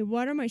at, okay,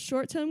 what are my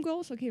short-term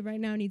goals? Okay, right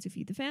now I need to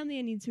feed the family,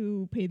 I need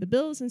to pay the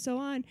bills and so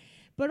on.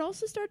 But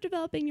also start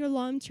developing your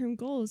long-term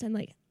goals and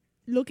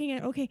looking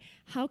at, okay,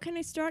 how can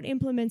I start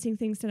implementing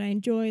things that I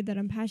enjoy, that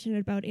I'm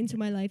passionate about into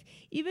my life,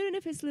 even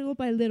if it's little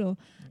by little.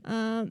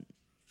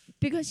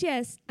 Because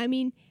yes,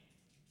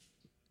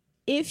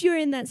 if you're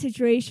in that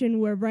situation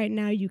where right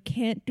now you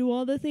can't do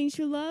all the things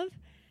you love,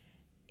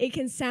 it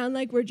can sound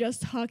like we're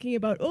just talking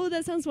about, oh,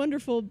 that sounds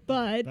wonderful,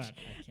 but I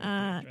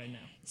can't do it right now.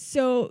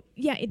 So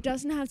yeah, it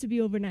doesn't have to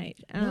be overnight.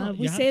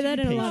 We say that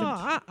in a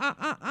lot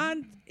of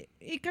and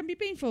it can be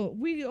painful.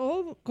 We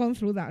all gone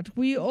through that.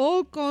 We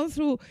all gone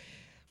through.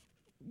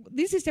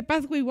 This is the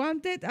path we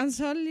wanted, and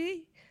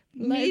suddenly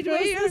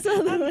midway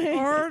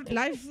or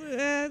life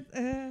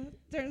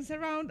turns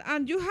around,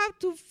 and you have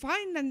to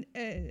find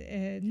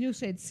new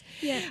sets.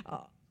 Yeah.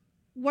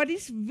 What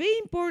is very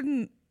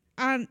important,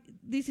 and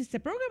this is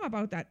the program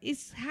about that,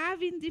 is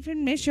having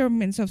different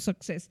measurements of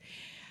success,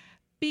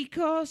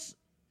 because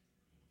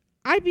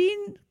I've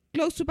been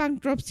close to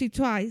bankruptcy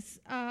twice.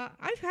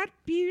 I've had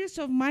periods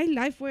of my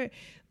life where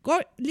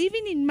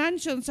living in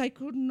mansions, I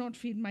could not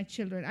feed my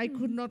children. I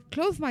could not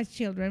clothe my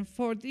children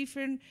for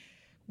different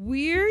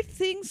weird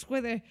things,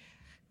 whether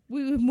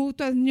we moved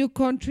to a new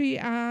country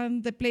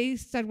and the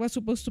place that was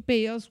supposed to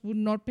pay us would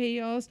not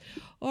pay us,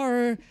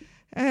 or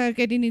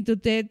getting into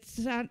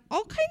debts, and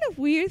all kind of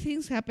weird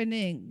things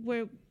happening.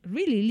 We're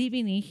really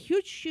living in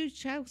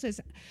huge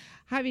houses,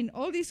 having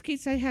all these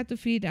kids I had to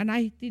feed, and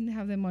I didn't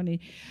have the money.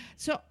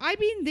 So I've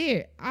been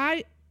there.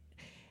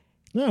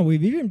 No,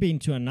 we've even been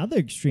to another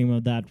extreme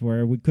of that,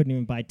 where we couldn't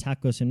even buy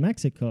tacos in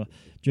Mexico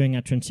during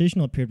a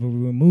transitional period where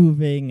we were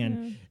moving,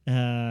 and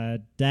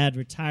Dad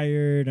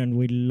retired, and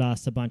we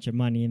lost a bunch of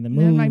money in the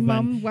move. My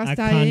mom was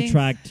dying.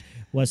 Contract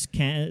was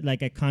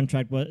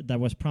that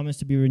was promised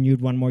to be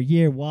renewed one more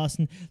year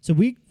wasn't. So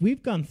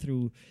we've gone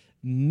through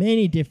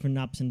many different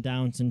ups and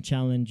downs and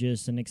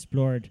challenges and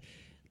explored.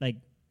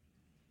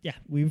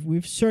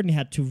 We've certainly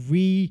had to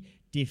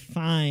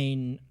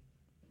redefine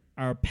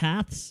our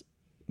paths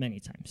many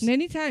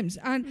times.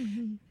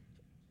 And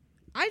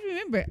I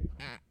remember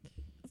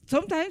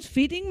sometimes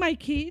feeding my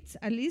kids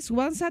at least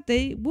once a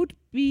day would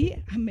be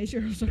a measure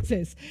of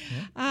success.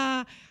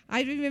 I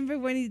remember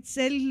when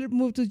Itzel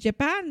moved to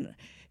Japan,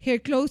 her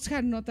clothes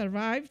had not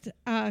arrived,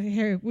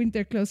 her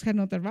winter clothes had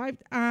not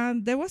arrived,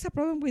 and there was a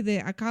problem with the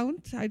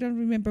account. I don't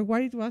remember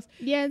what it was.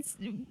 Yes,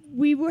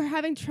 we were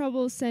having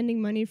trouble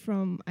sending money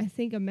from, I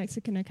think, a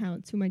Mexican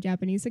account to my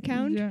Japanese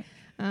account.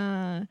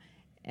 Yeah.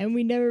 And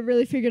we never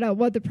really figured out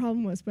what the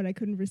problem was, but I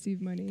couldn't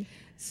receive money.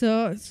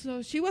 So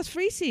she was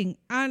freezing.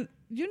 And,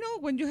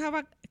 when you have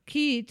a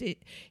kid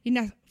in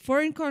a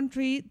foreign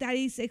country that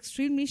is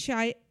extremely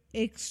shy,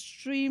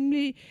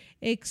 extremely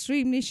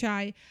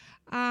shy,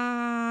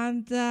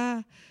 and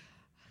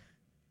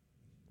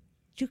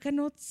you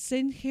cannot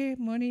send her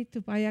money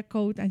to buy a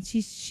coat, and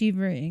she's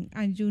shivering,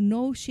 and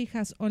she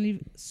has only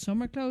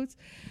summer clothes.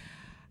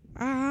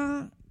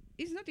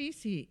 it's not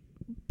easy,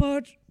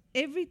 but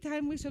every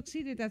time we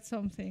succeeded at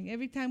something,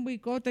 every time we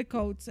got the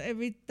coats,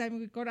 every time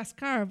we got a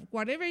scarf,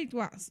 whatever it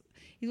was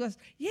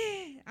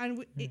yeah,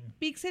 and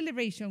big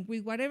celebration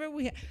with whatever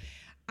we had.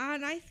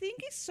 And I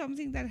think it's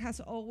something that has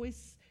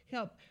always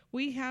helped.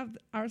 We have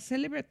our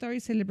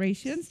celebratory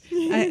celebrations,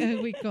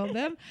 we call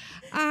them,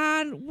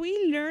 and we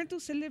learn to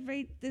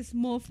celebrate the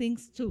small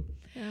things too.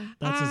 Yeah.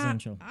 That's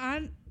essential.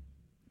 And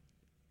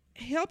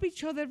help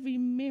each other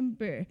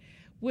remember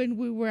when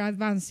we were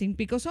advancing,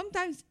 because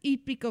sometimes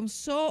it becomes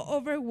so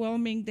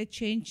overwhelming, the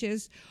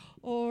changes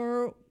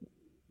or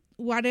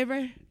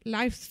whatever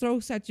life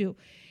throws at you,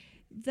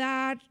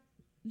 that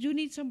you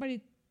need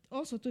somebody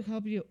also to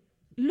help you.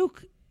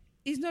 Look,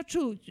 it's not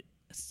true.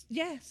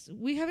 Yes,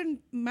 we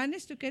haven't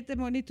managed to get the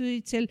money to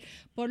Itzel,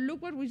 but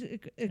look what we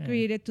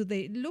created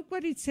today. Look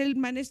what Itzel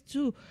managed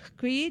to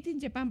create in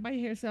Japan by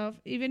herself,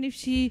 even if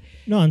she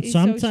No, and is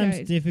sometimes so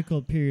shy.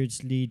 difficult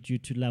periods lead you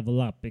to level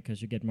up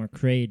because you get more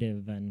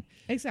creative. And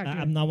Exactly.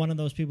 I'm not one of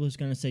those people who's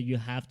going to say you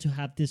have to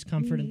have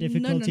discomfort and No, no,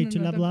 difficulty no, to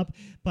no, level no. up,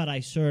 but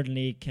I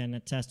certainly can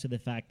attest to the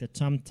fact that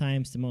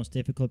sometimes the most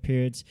difficult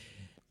periods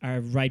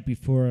are right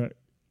before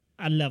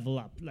a level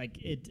up. Like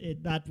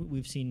it that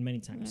we've seen many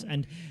times. Yeah.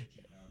 And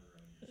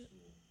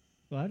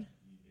what?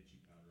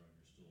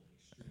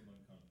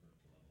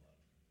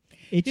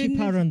 Itchy You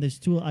powder need- on the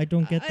stool. I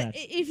don't get that.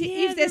 If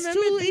Yeah, the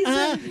stool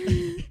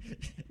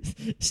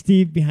is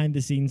Steve behind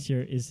the scenes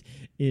here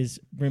is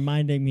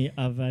reminding me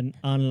of an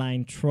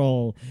online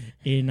troll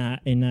in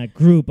a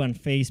group on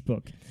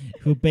Facebook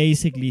who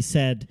basically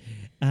said,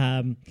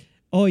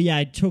 oh yeah,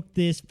 I took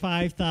this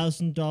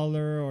 $5,000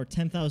 or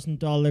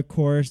 $10,000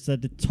 course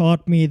that it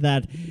taught me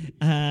that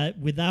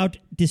without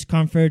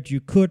discomfort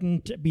you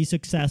couldn't be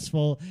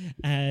successful,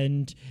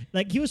 and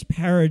like he was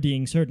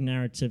parodying certain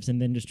narratives in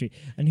the industry,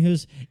 and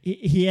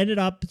he ended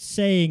up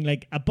saying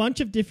like a bunch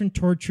of different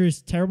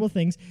torturous, terrible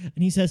things,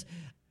 and he says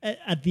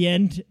at the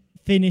end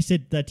finished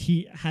it that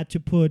he had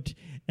to put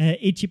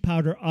itchy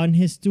powder on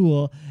his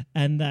stool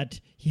and that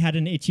he had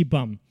an itchy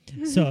bum.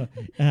 So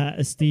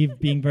Steve,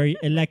 being very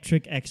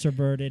electric,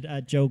 extroverted,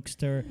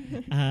 jokester,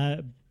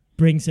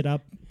 brings it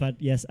up. But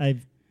yes, I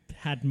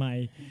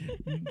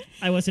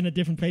was in a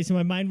different place in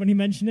my mind when he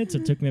mentioned it, so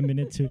it took me a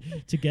minute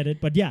to get it.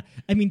 But yeah,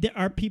 I mean, there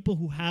are people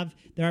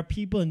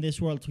in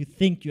this world who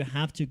think you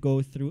have to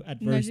go through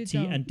adversity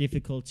and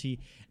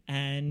difficulty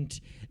and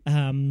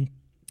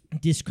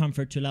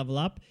discomfort to level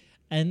up.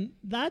 And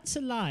that's a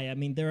lie. I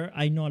mean,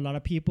 I know a lot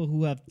of people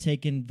who have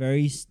taken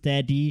very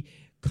steady,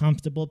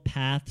 comfortable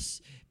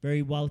paths,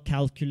 very well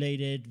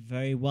calculated,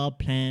 very well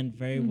planned,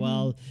 very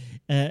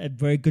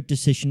very good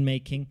decision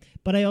making.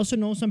 But I also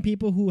know some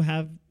people who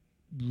have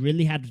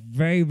really had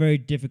very, very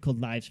difficult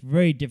lives,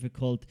 very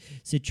difficult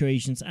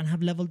situations, and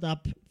have leveled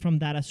up from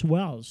that as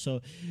well. So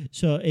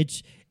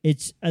it's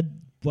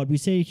what we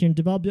say here in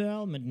Develop Your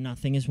Element,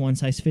 nothing is one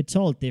size fits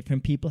all.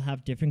 Different people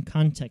have different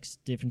contexts,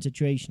 different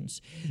situations.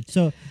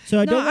 So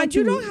I don't want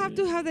you don't have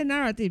to have the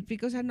narrative,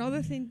 because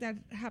another thing that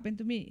happened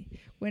to me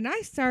when I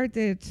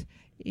started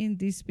in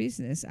this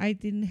business, I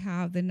didn't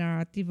have the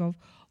narrative of,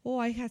 oh,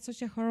 I had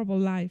such a horrible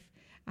life,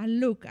 and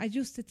look, I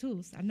used the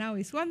tools, and now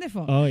it's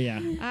wonderful. Oh yeah.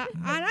 And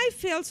I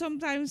felt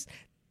sometimes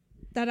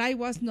that I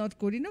was not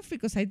good enough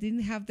because I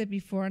didn't have the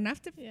before and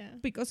after,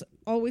 because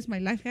always my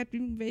life had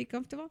been very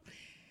comfortable.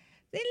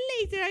 Then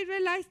later I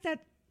realized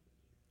that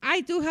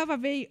I do have a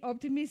very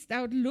optimistic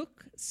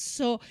outlook.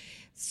 So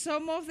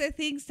some of the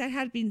things that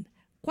had been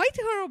quite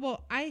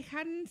horrible, I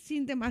hadn't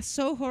seen them as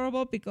so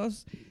horrible,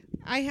 because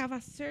I have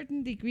a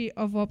certain degree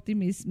of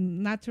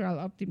optimism, natural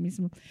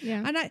optimism.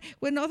 Yeah. And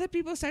when other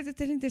people started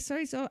telling the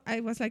stories, so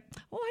I was like,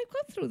 oh, I've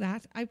gone through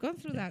that.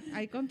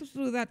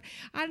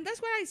 And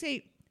that's why I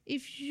say,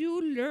 if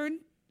you learn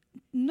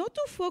not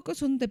to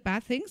focus on the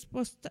bad things,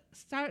 but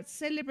start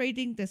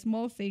celebrating the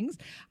small things.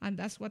 And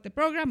that's what the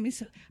program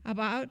is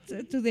about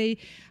today.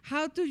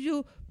 How do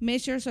you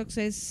measure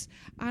success?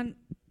 And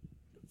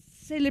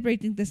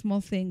celebrating the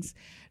small things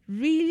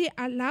really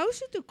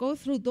allows you to go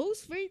through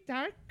those very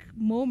dark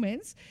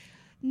moments,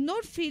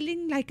 not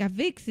feeling like a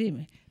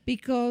victim,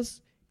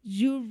 because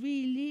you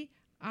really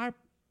are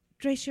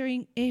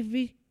treasuring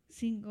every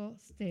single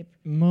step.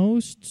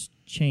 Most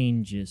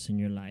changes in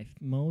your life,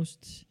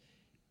 most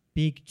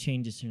big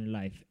changes in your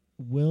life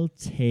will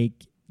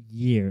take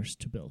years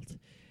to build.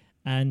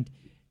 And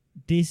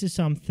this is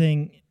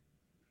something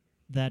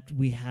that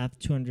we have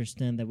to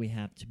understand, that we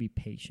have to be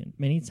patient.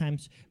 Many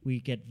times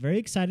we get very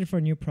excited for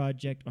a new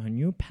project or a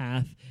new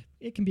path.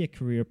 It can be a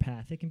career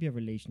path, it can be a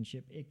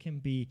relationship, it can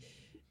be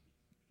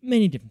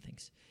many different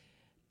things.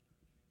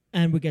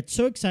 And we get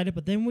so excited,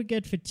 but then we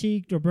get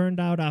fatigued or burned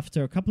out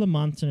after a couple of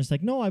months, and it's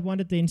like, no, I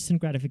wanted the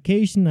instant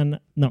gratification, and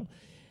no.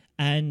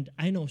 And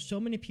I know so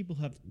many people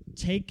who have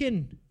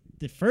taken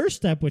the first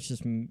step, which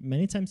is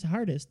many times the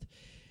hardest,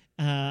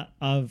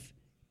 of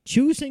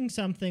choosing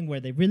something where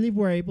they really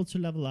were able to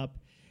level up,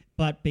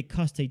 but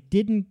because they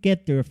didn't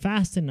get there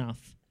fast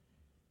enough,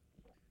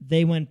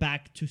 they went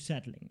back to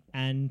settling.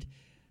 And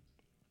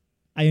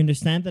I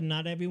understand that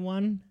not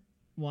everyone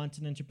want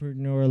an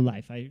entrepreneurial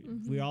life.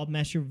 We all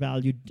measure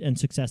value and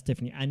success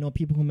differently. I know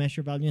people who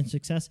measure value and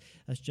success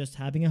as just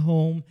having a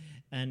home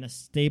and a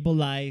stable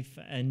life,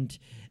 and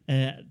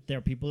there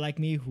are people like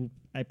me who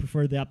I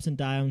prefer the ups and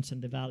downs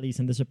and the valleys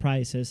and the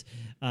surprises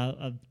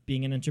of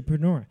being an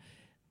entrepreneur.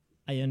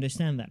 I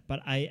understand that,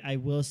 but I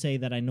will say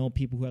that I know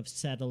people who have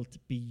settled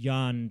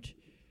beyond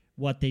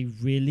what they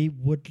really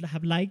would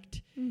have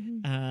liked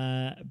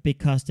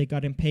because they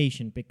got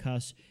impatient,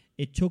 because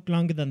it took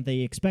longer than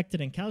they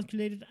expected and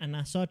calculated, and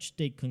as such,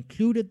 they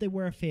concluded they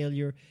were a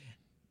failure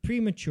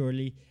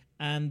prematurely,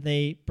 and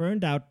they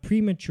burned out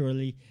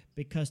prematurely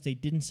because they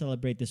didn't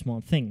celebrate the small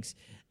things.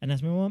 And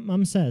as my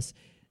mom says,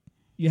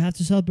 you have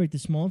to celebrate the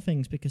small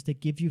things because they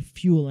give you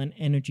fuel and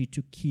energy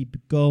to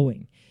keep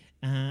going.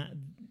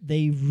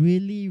 They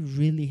really,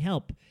 really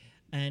help.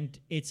 And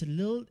it's a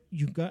little,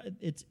 you got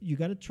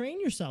to train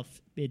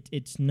yourself.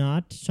 It's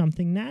not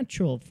something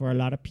natural for a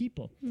lot of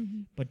people,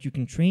 but you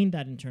can train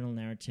that internal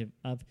narrative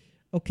of,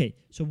 okay,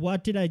 so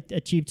what did I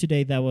achieve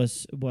today that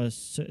was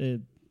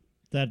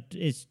that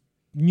is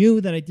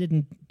new that I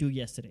didn't do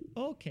yesterday?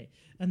 Okay,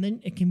 and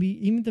then it can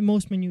be even the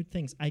most minute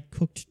things. I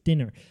cooked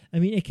dinner. I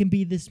mean, it can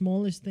be the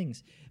smallest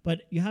things,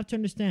 but you have to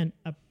understand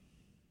a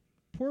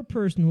poor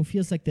person who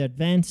feels like they're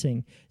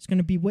advancing is going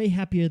to be way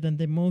happier than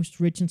the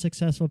most rich and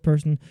successful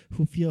person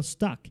who feels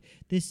stuck.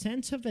 This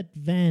sense of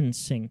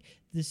advancing,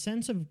 this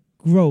sense of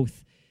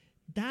growth,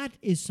 that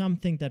is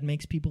something that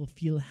makes people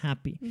feel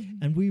happy.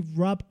 And we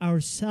rob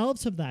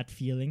ourselves of that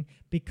feeling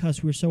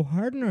because we're so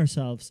hard on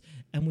ourselves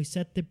and we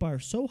set the bar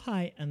so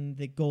high and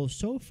the goal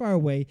so far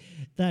away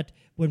that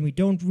when we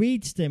don't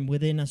reach them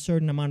within a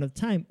certain amount of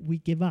time, we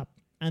give up.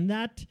 And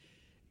that,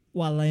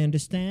 while I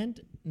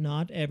understand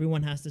not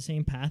everyone has the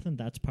same path, and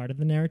that's part of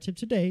the narrative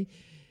today,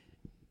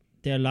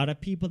 there are a lot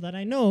of people that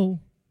I know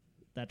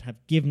that have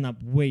given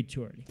up way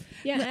too early.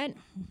 Yeah, and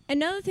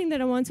another thing that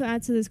I want to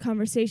add to this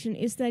conversation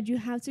is that you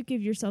have to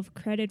give yourself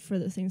credit for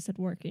the things that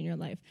work in your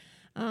life.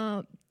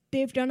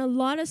 They've done a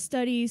lot of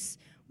studies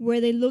where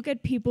they look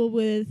at people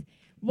with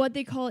what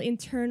they call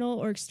internal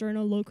or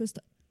external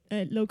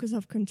locus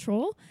of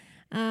control,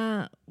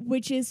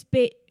 which is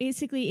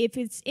basically if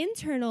it's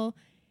internal,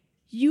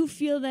 you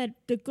feel that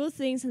the good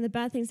things and the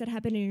bad things that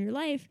happen in your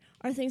life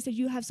are things that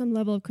you have some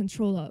level of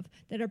control of,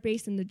 that are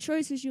based on the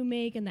choices you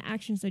make and the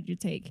actions that you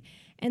take.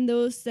 And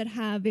those that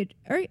have it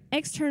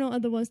external are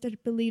the ones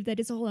that believe that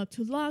it's all up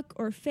to luck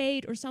or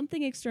fate or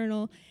something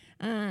external,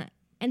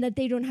 and that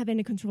they don't have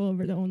any control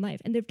over their own life.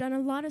 And they've done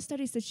a lot of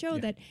studies that show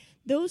that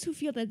those who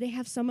feel that they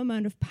have some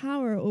amount of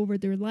power over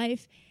their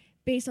life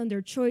based on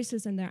their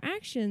choices and their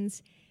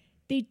actions,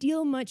 they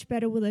deal much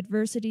better with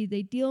adversity,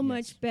 they deal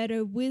much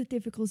better with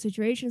difficult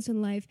situations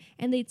in life,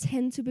 and they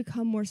tend to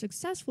become more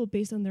successful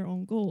based on their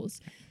own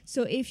goals.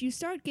 So if you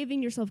start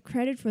giving yourself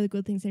credit for the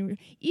good things, even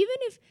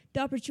if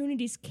the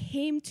opportunities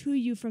came to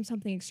you from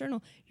something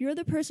external, you're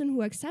the person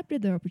who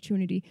accepted the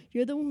opportunity.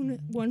 You're the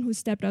one who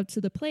stepped up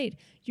to the plate.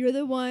 You're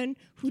the one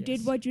who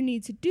did what you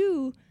need to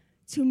do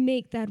to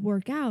make that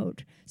work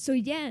out. So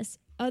yes,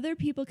 other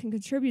people can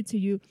contribute to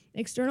you.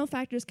 External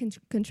factors can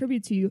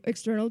contribute to you.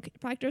 External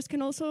factors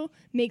can also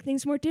make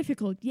things more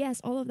difficult.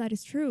 Yes, all of that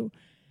is true.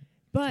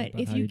 But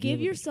if you give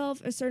yourself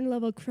a certain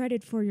level of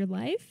credit for your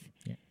life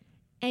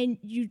and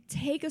you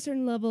take a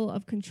certain level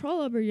of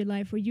control over your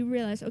life where you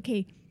realize,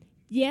 okay,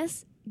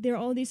 yes, there are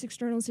all these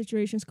external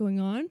situations going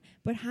on,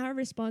 but how I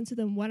respond to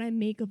them, what I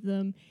make of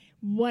them,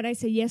 what I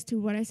say yes to,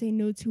 what I say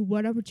no to,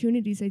 what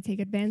opportunities I take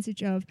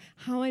advantage of,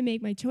 how I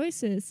make my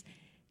choices,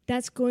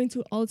 that's going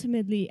to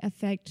ultimately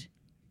affect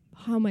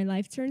how my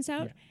life turns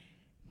out. Yeah.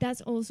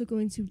 That's also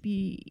going to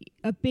be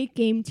a big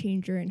game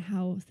changer in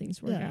how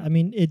things work out. I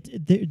mean,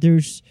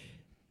 there's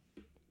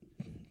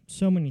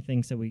so many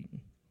things that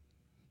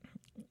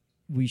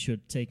we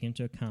should take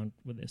into account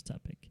with this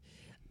topic.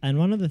 And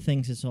one of the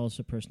things is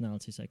also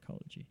personality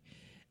psychology.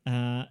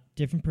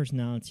 Different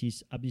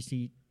personalities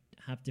obviously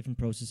have different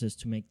processes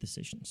to make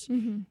decisions.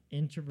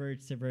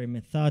 Introverts are very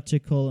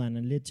methodical,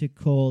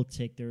 analytical,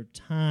 take their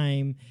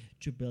time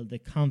to build the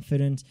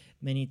confidence.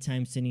 Many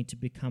times they need to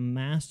become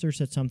masters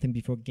at something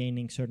before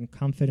gaining certain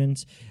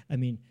confidence. I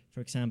mean,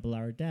 for example,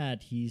 our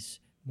dad, he's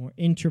more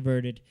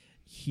introverted.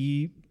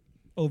 He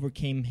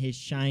overcame his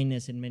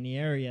shyness in many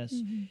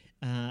areas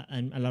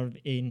and a lot of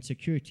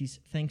insecurities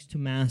thanks to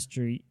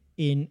mastery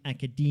in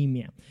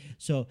academia.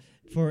 So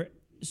for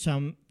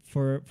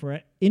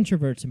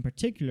introverts in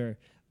particular,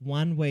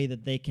 one way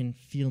that they can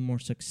feel more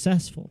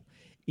successful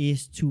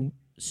is to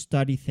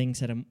study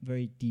things at a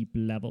very deep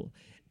level.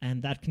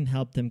 And that can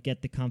help them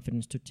get the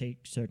confidence to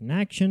take certain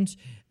actions,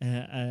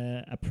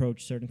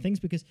 approach certain things.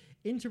 Because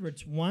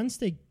introverts, once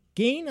they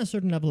gain a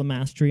certain level of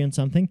mastery on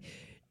something,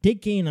 they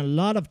gain a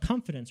lot of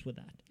confidence with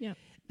that.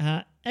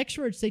 Yeah.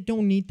 Extroverts, they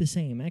don't need the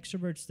same.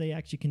 Extroverts, they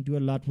actually can do a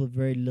lot with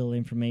very little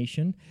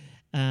information.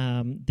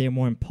 They're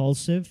more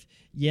impulsive.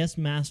 Yes,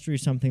 mastery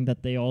is something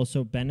that they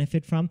also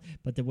benefit from,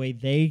 but the way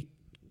they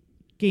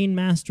gain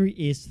mastery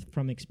is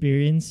from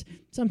experience,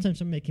 sometimes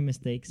from making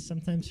mistakes,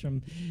 sometimes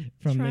from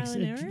trial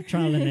and error.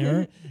 Trial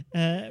and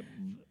error.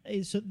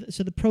 so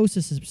the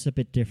process is a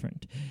bit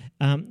different,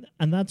 and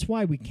that's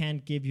why we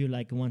can't give you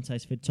like a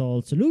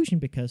one-size-fits-all solution,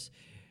 because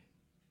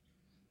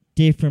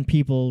different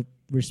people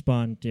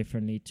respond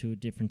differently to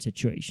different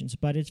situations.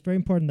 But it's very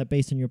important that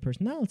based on your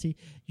personality,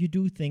 you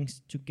do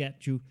things to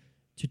get you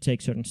to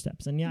take certain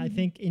steps. And I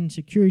think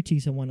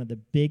insecurities are one of the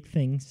big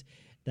things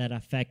that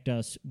affect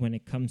us when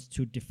it comes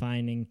to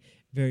defining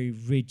very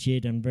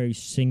rigid and very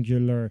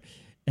singular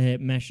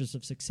measures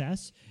of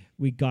success.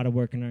 We got to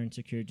work on our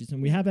insecurities,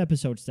 and we have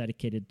episodes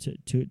dedicated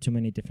to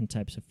many different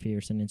types of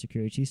fears and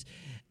insecurities.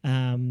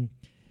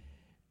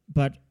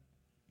 But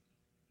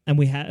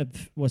we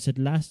have, was it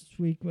last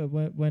week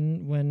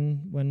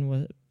when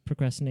was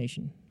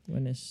procrastination?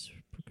 When is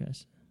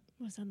procrastination?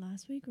 Was that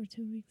last week or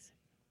 2 weeks?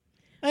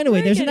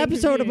 Anyway, there's an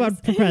episode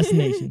about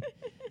procrastination.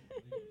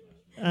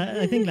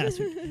 I think last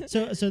week.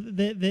 So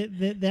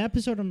the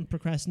episode on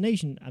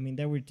procrastination, I mean,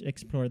 there we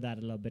explore that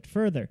a little bit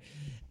further,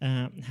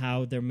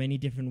 how there are many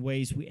different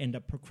ways we end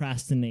up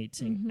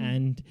procrastinating,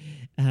 and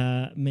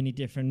many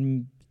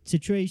different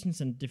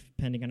situations, and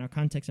depending on our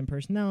context and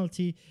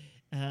personality,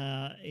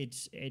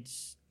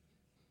 it's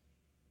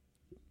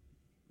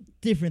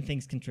different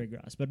things can trigger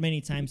us. But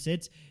many times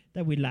it's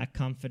that we lack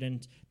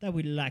confidence, that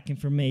we lack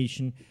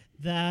information,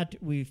 that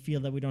we feel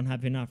that we don't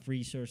have enough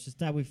resources,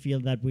 that we feel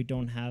that we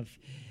don't have,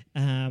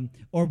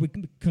 or we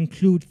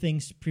conclude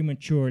things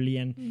prematurely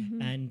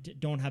and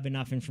don't have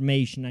enough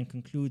information and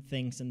conclude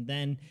things, and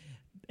then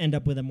end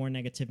up with a more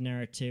negative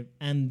narrative,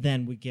 and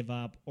then we give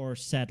up or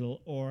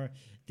settle or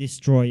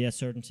destroy a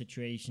certain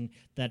situation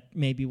that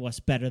maybe was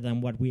better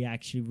than what we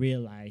actually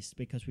realized,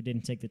 because we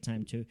didn't take the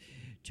time to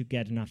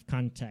get enough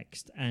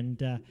context.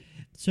 And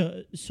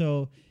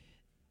so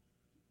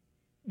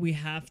we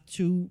have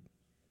to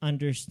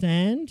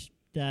understand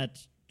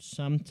that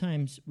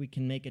sometimes we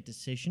can make a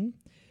decision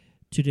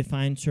to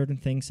define certain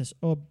things as,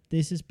 oh,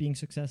 this is being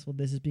successful,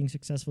 this is being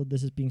successful,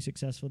 this is being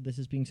successful, this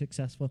is being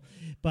successful.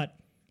 But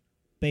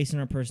based on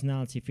our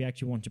personality, if we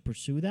actually want to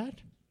pursue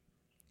that,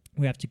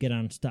 we have to get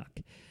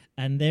unstuck.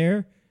 And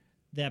there,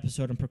 the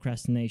episode on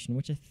procrastination,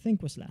 which I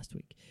think was last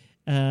week,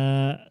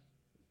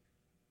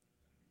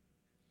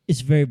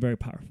 is very, very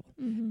powerful.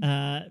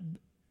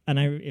 And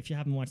if you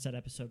haven't watched that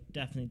episode,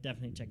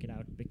 definitely check it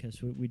out,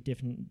 because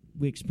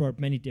we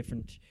explored many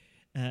different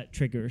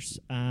triggers.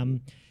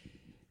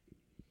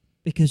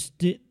 Because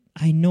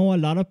I know a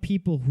lot of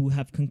people who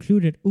have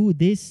concluded, "Ooh,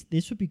 this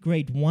would be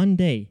great one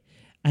day,"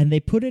 and they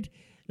put it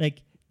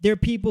like, there are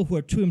people who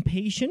are too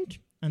impatient,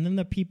 and then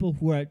there are people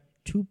who are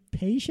too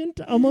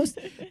patient, almost.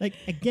 Like,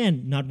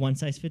 again, not one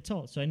size fits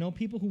all. So I know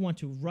people who want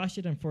to rush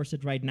it and force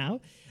it right now,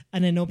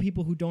 and I know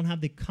people who don't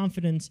have the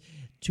confidence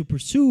to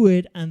pursue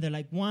it, and they're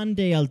like, one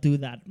day I'll do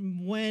that,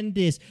 when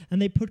this, and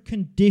they put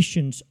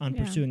conditions on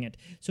pursuing it.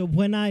 So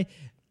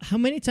how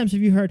many times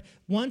have you heard,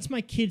 once my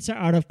kids are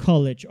out of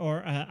college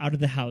or out of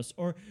the house,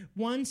 or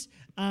once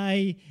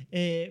I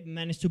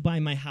manage to buy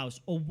my house,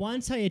 or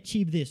once I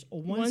achieve this,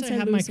 or once I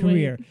have my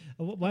career,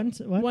 or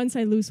once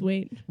I lose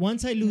weight.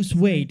 Once I lose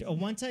weight, or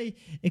once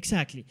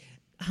exactly.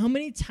 How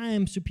many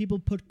times do people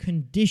put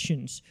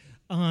conditions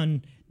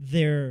on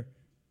their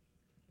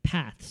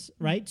paths,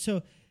 right?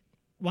 So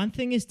one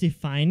thing is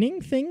defining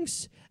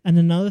things, and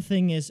another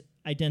thing is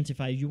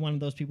identify. You're one of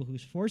those people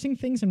who's forcing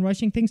things and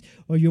rushing things,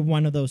 or you're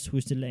one of those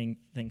who's delaying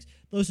things.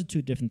 Those are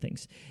two different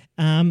things.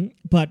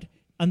 But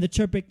on the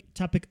topic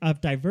of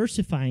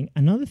diversifying,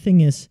 another thing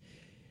is,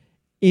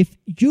 if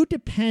you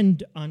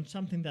depend on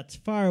something that's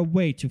far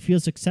away to feel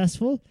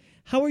successful,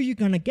 how are you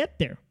going to get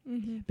there?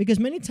 Because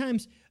many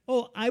times,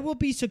 I will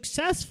be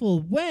successful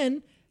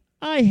when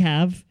I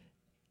have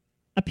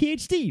a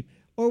PhD,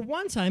 or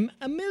once I'm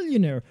a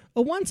millionaire,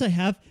 or once I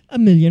have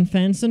 1 million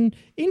fans on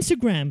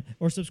Instagram,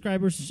 or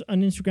subscribers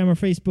on Instagram or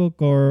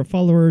Facebook, or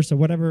followers, or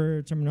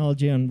whatever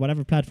terminology on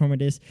whatever platform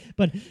it is.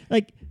 But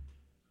like,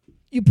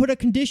 you put a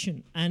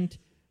condition, and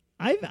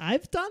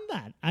I've done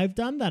that. I've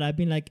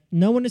been like,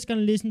 no one is going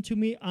to listen to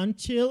me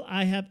until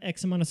I have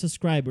X amount of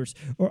subscribers,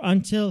 or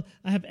until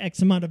I have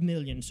X amount of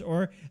millions,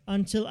 or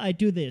until I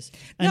do this.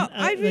 And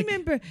I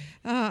remember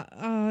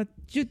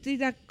you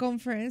did a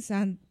conference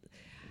and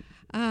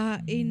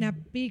in a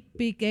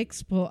big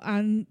expo,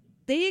 and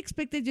they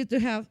expected you to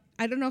have,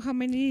 I don't know how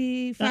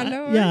many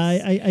followers.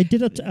 I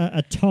did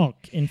a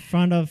talk in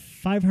front of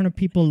 500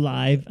 people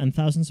live and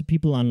thousands of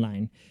people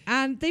online.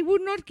 And they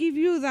would not give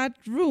you that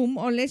room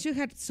unless you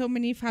had so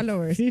many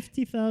followers.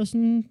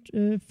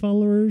 50,000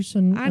 followers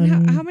and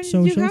how many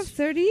socials. did you have?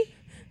 30?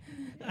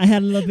 I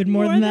had a little bit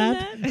more than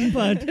that.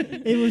 But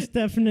it was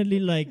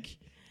definitely like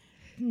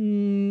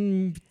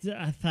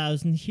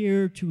 1,000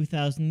 here,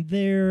 2,000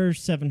 there,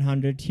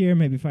 700 here,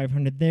 maybe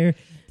 500 there,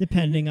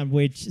 depending on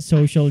which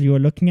social you are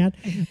looking at.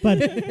 But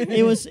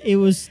it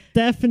was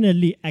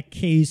definitely a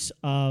case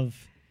of,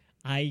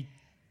 I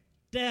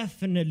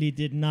definitely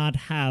did not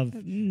have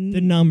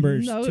the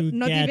numbers to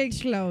not get even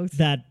close.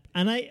 That.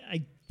 And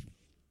I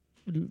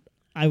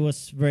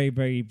was very,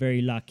 very,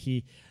 very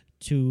lucky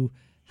to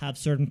have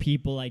certain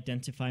people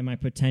identify my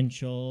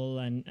potential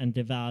and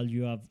the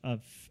value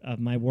of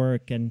my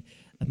work and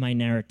of my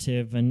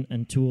narrative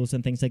and tools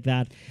and things like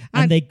that.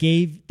 And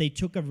they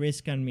took a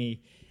risk on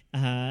me,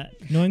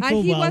 knowing full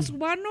and he well was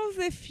one of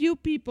the few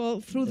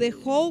people through the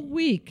whole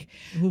week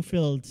who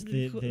filled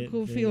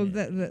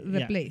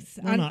the place.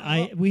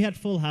 We had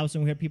full house,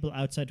 and we had people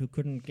outside who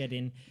couldn't get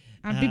in.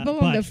 And people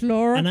on the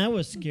floor. And I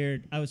was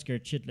scared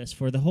shitless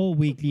for the whole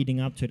week leading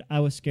up to it. I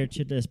was scared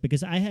shitless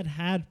because I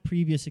had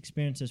previous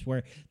experiences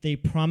where they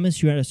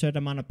promise you a certain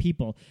amount of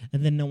people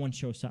and then no one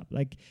shows up.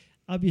 Like,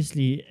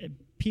 obviously,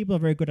 people are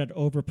very good at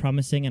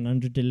over-promising and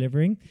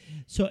under-delivering.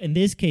 So in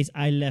this case,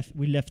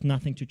 we left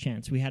nothing to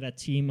chance. We had a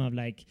team of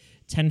like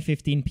 10,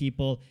 15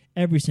 people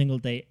every single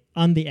day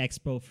on the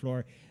expo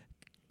floor,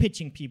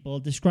 pitching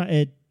people,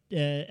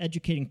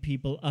 educating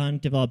people on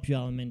Develop Your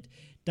Element,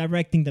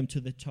 directing them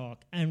to the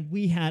talk. And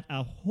we had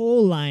a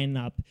whole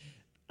lineup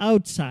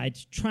outside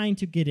trying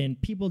to get in.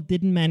 People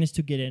didn't manage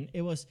to get in.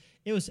 It was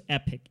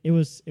epic. It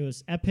was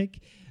epic,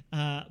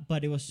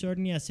 but it was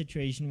certainly a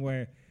situation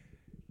where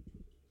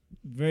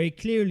very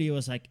clearly it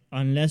was like,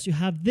 unless you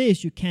have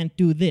this, you can't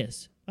do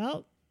this.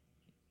 Well,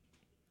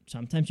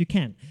 sometimes you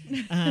can.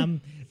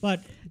 But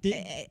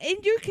in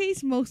your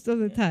case, most of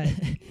the time.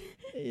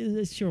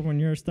 Sure, when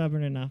you're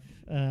stubborn enough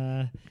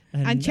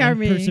and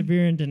charming, and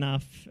perseverant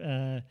enough,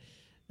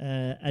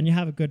 and you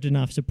have a good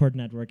enough support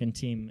network and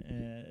team,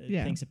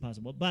 things are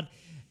possible. But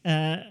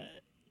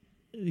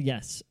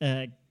yes,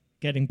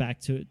 getting back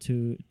to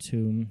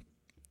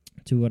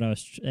what I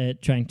was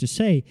trying to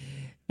say.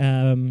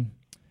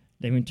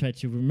 Let me try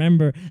to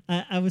remember.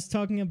 I was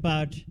talking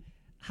about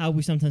how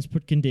we sometimes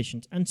put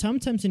conditions, and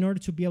sometimes in order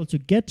to be able to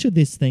get to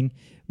this thing,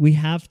 we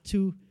have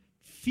to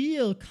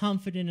feel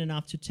confident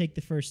enough to take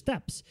the first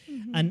steps.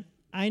 Mm-hmm. And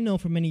I know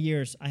for many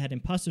years I had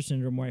imposter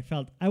syndrome where I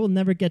felt I will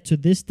never get to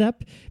this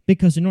step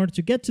because in order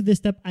to get to this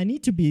step, I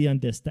need to be on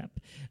this step.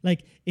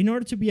 Like, in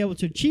order to be able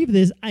to achieve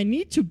this, I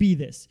need to be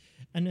this.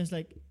 And it's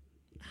like,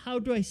 how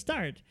do I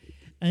start?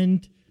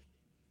 And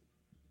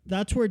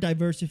that's where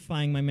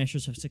diversifying my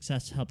measures of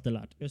success helped a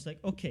lot. It was like,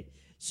 okay,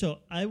 so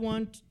I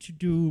want to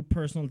do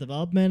personal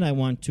development. I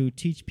want to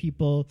teach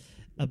people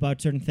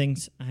about certain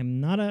things. I'm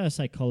not a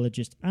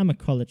psychologist. I'm a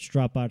college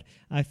dropout.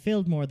 I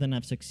failed more than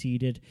I've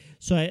succeeded.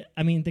 So,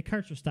 I mean, the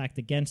cards were stacked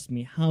against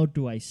me. How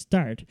do I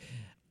start?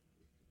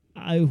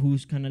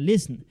 Who's going to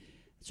listen?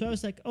 So I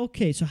was like,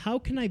 okay, so how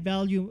can I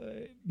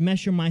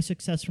measure my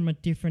success from a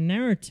different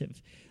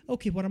narrative?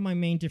 Okay, what are my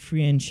main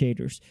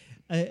differentiators?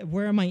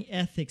 Where are my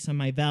ethics and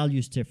my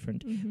values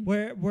different?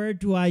 Mm-hmm. Where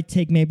do I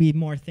take maybe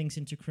more things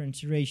into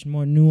consideration,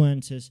 more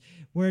nuances?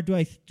 Where do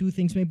I do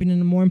things maybe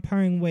in a more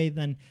empowering way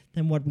than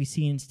what we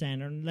see in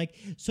standard? Like,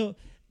 so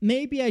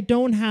maybe I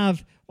don't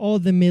have all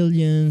the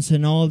millions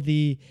and all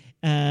the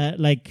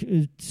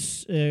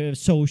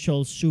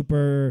social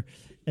super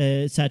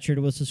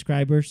saturated with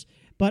subscribers,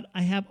 but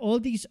I have all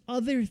these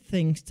other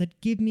things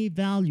that give me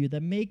value,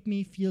 that make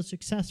me feel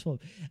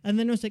successful. And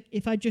then it was like,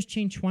 if I just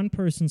change one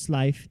person's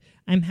life,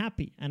 I'm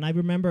happy. And I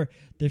remember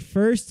the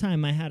first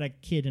time I had a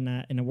kid in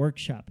a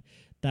workshop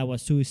that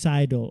was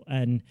suicidal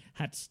and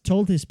had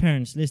told his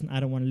parents, listen, I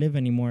don't want to live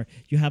anymore.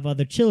 You have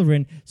other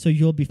children, so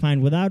you'll be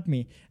fine without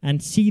me.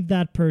 And see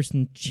that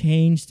person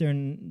change their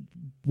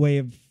way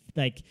of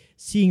like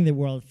seeing the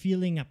world,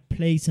 feeling a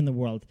place in the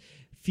world,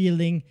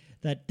 feeling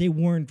that they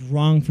weren't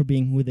wrong for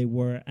being who they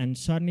were, and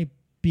suddenly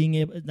being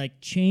able,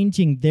 like,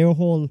 changing their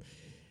whole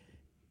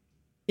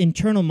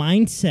internal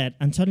mindset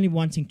and suddenly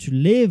wanting to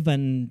live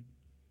and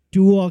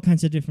do all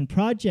kinds of different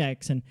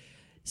projects and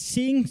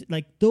seeing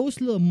like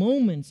those little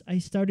moments, I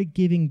started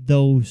giving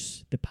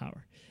those the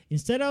power.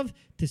 Instead of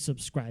the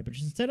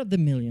subscribers, instead of the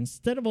millions,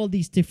 instead of all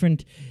these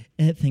different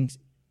things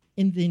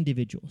in the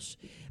individuals.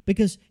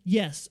 Because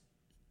yes,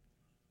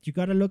 you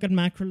got to look at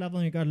macro level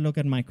and you got to look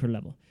at micro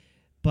level.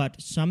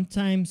 But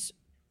sometimes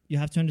you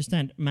have to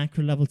understand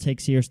macro level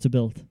takes years to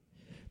build,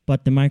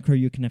 but the micro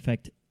you can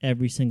affect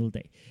every single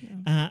day.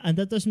 Yeah. And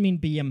that doesn't mean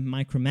be a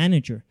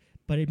micromanager,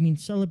 but it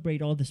means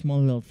celebrate all the small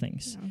little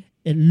things. Yeah.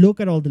 And look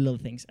at all the little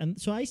things. And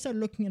so I started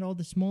looking at all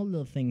the small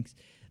little things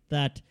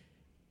that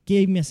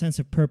gave me a sense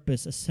of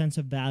purpose, a sense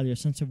of value, a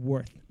sense of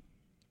worth.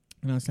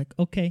 And I was like,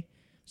 okay,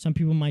 some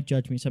people might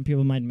judge me. Some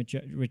people might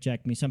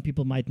reject me. Some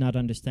people might not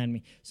understand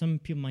me. Some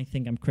people might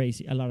think I'm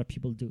crazy. A lot of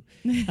people do.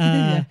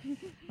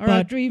 Or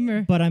a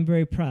dreamer. But I'm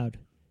very proud.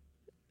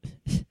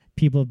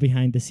 People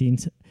behind the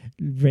scenes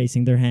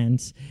raising their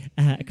hands,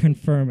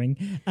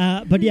 confirming.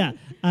 But yeah,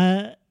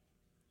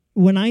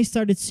 when I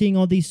started seeing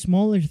all these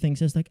smaller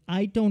things, I was like,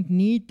 I don't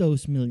need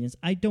those millions.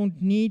 I don't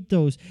need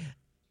those.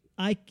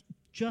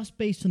 Just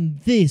based on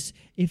this,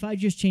 if I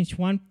just change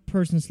one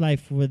person's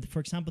life with,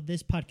 for example,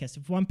 this podcast,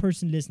 if one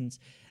person listens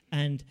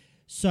and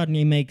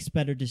suddenly makes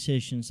better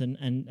decisions and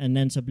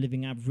ends up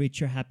living a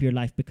richer, happier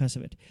life because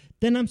of it,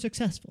 then I'm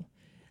successful.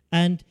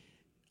 And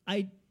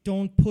I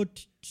don't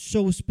put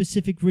so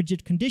specific,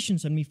 rigid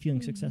conditions on me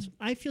feeling successful.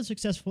 I feel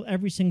successful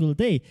every single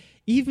day,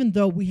 even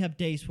though we have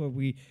days where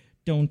we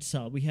don't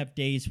sell. We have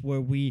days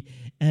where we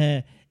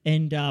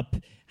end up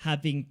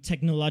having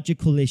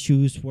technological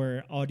issues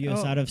where audio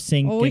is out of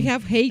sync. Oh, we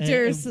have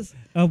haters.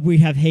 We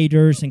have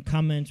haters and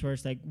comments where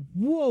it's like,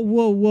 whoa,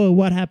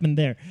 what happened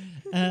there?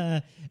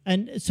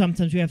 And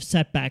sometimes we have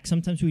setbacks.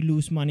 Sometimes we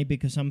lose money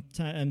because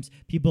sometimes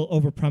people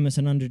overpromise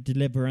and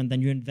underdeliver, and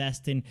then you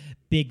invest in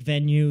big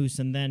venues,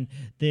 and then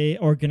the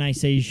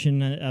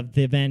organization of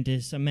the event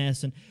is a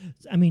mess. And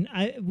I mean,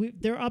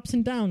 there are ups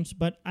and downs,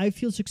 but I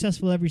feel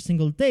successful every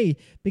single day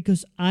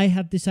because I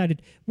have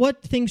decided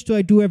what things do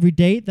I do every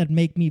day that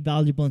make me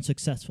valuable and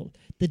successful,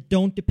 that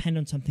don't depend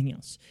on something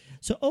else.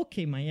 So,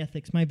 okay, my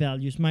ethics, my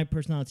values, my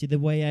personality, the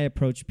way I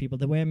approach people,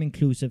 the way I'm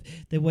inclusive,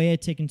 the way I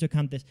take into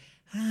account this.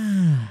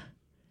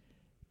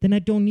 Then I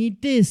don't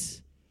need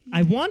this.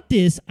 I want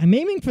this. I'm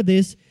aiming for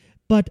this,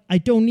 but I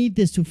don't need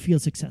this to feel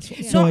successful.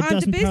 Yeah. So it and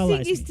doesn't the best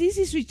paralyze thing is me. this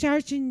is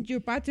recharging your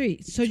battery,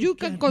 so you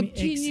can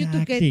continue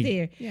to get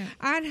there. Yeah.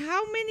 And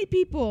how many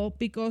people,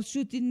 because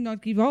you did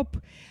not give up,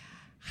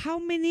 how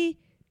many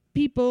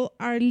people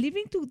are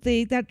living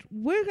today that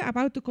were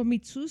about to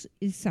commit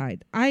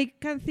suicide? I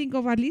can think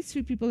of at least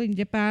 3 people in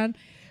Japan,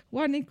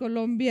 1 in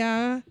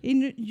Colombia,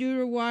 in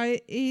Uruguay,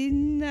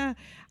 in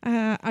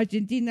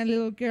Argentina, a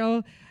little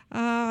girl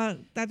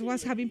that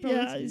was having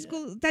problems in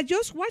school, that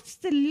just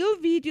watched the little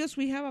videos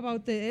we have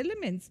about the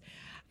elements,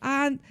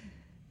 and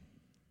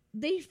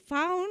they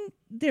found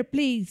their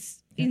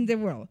place in the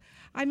world.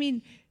 I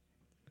mean,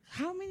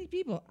 how many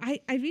people?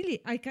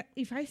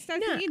 If I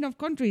start thinking of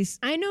countries.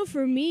 I know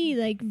for me,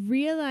 like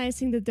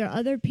realizing that there are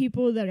other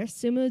people that are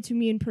similar to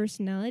me in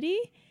personality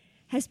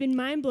has been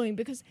mind-blowing,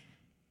 because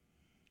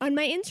on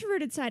my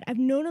introverted side, I've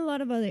known a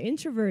lot of other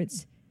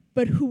introverts,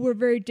 but who were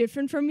very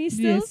different from me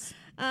still. Yes.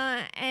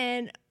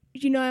 And,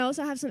 you know, I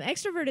also have some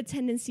extroverted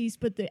tendencies,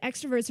 but the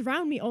extroverts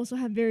around me also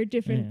have very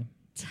different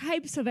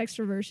types of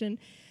extroversion.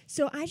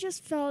 So I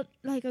just felt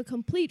like a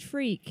complete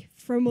freak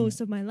for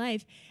most of my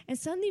life. And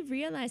suddenly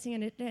realizing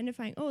and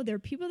identifying, there are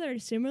people that are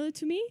similar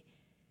to me,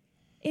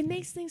 it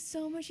makes things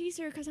so much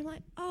easier, because I'm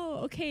like,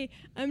 okay,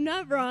 I'm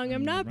not wrong,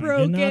 I'm not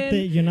broken.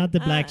 You're not the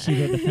black sheep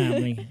of the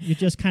family. You're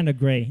just kind of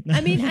gray.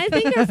 I mean, I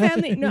think our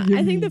family,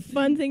 I think the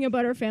fun thing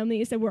about our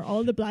family is that we're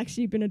all the black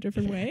sheep in a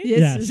different way.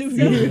 Yes.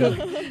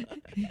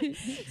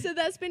 So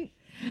that's been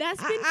fun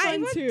I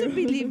want too. to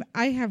believe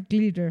I have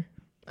glitter.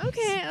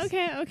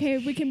 Okay.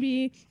 We can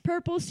be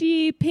purple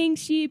sheep, pink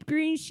sheep,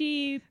 green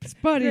sheep,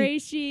 gray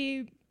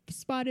sheep,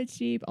 spotted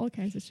sheep, all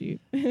kinds of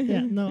sheep. I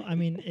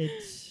mean,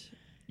 it's,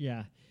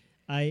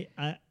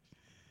 I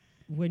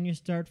when you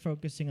start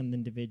focusing on the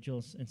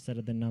individuals instead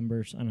of the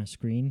numbers on a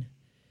screen,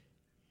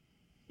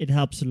 it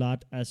helps a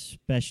lot,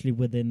 especially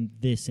within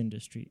this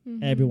industry.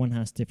 Mm-hmm. Everyone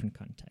has different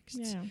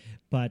contexts. Yeah.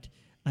 But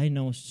I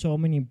know so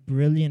many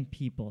brilliant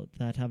people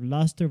that have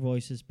lost their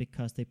voices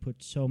because they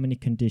put so many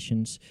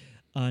conditions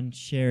on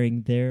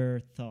sharing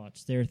their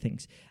thoughts, their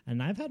things.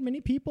 And I've had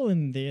many people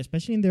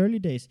especially in the early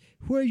days,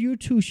 who are you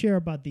to share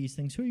about these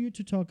things? Who are you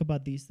to talk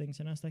about these things?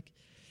 And I was like,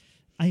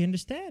 I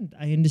understand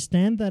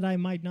that I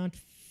might not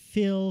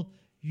fill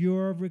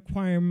your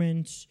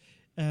requirements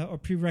or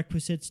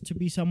prerequisites to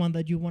be someone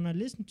that you want to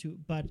listen to,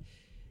 but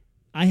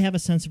I have a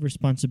sense of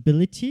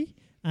responsibility,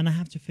 and I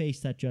have to face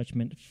that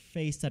judgment,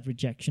 face that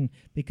rejection,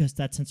 because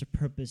that sense of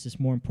purpose is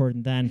more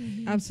important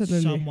than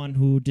Absolutely. someone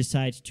who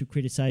decides to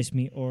criticize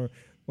me or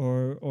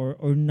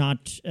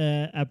not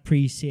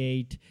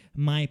appreciate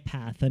my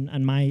path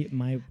and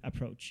my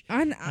approach.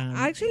 And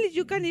actually,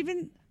 you can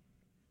even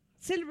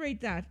celebrate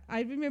that.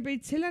 I remember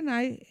Itzel and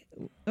I,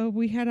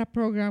 we had a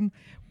program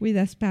with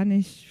a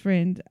Spanish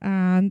friend,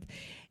 and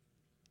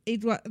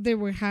there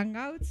were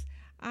hangouts.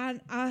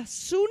 And as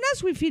soon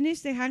as we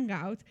finished the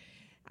hangout,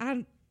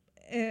 and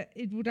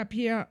it would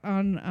appear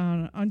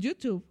on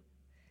YouTube,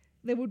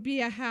 there would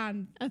be a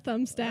hand, A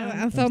thumbs down.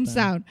 a thumbs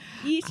down,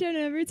 Each and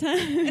every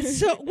time.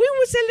 So we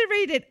would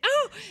celebrate it.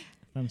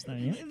 Thumbs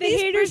down, yeah. The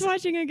haters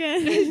watching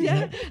again.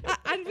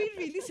 And we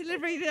really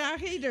celebrated our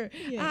hater.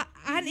 Yeah.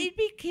 And it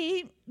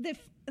became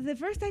the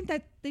first time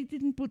that they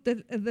didn't put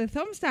the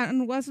thumbs down,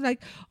 and was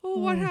like,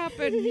 what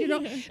happened?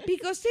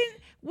 Because then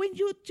when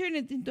you turn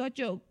it into a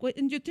joke,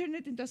 when you turn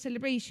it into a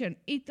celebration,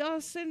 it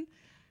doesn't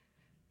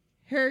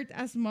hurt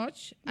as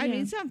much. I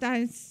mean,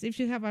 sometimes if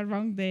you have a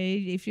wrong day,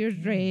 if you're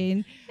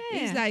drained,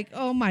 it's like,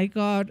 oh my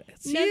God.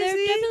 No, there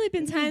have definitely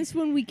been times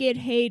when we get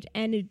hate,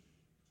 and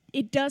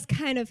it does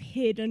kind of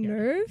hit a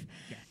nerve.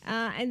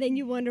 And then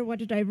you wonder, what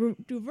did I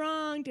do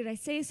wrong? Did I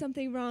say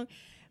something wrong?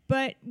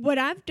 But what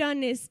I've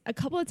done is a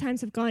couple of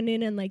times I've gone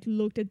in and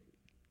looked at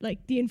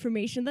the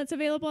information that's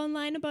available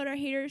online about our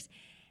haters.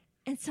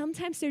 And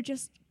sometimes they're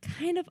just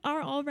kind of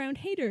our all-round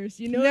haters,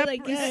 I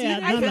think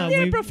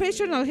they're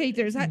professional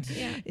haters.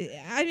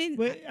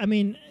 I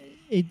mean,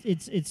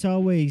 it's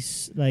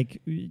always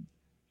like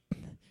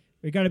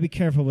we got to be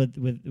careful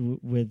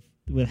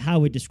with how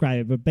we describe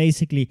it. But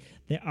basically,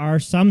 there are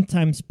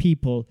sometimes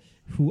people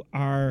who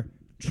are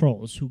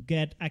trolls, who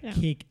get a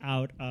kick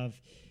out of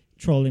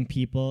trolling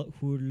people,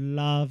 who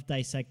love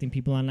dissecting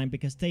people online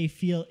because they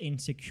feel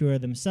insecure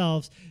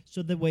themselves.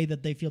 So the way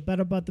that they feel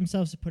better about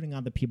themselves is putting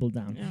other people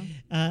down.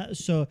 And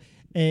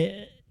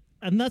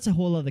that's a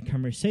whole other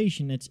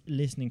conversation. It's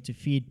listening to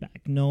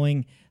feedback,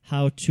 knowing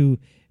how to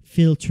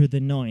filter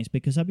the noise,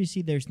 because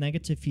obviously there's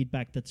negative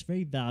feedback that's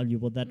very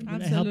valuable, that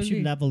helps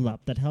you level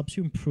up, that helps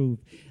you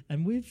improve.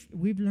 And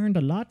we've learned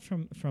a lot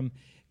from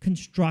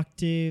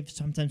constructive,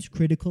 sometimes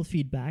critical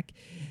feedback.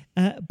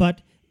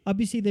 But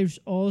obviously there's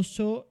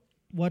also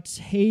what's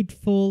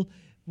hateful,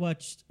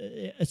 what's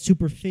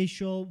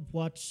superficial,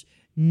 what's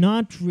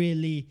not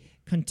really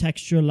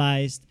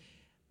contextualized,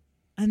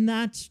 and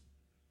that's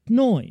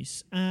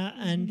noise.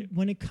 And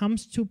when it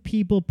comes to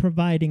people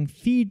providing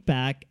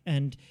feedback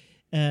and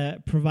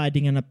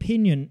providing an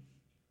opinion,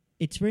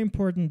 it's very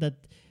important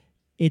that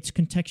it's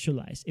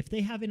contextualized. If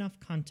they have enough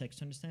context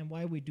to understand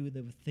why we do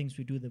the things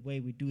we do the way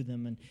we do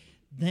them, and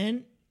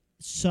then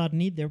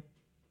suddenly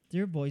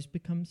their voice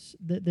becomes,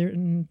 their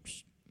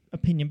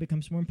opinion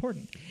becomes more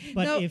important.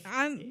 But no,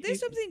 there's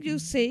something you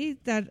say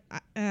that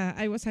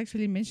I was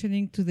actually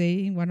mentioning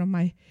today in one of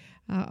my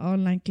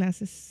online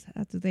classes.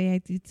 Today I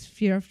did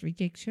fear of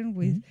rejection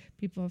with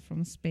people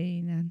from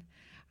Spain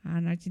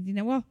and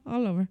Argentina, well,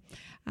 all over.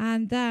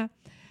 And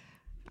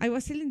I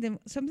was telling them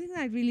something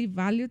I really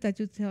value that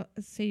you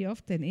say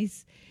often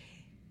is,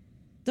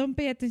 don't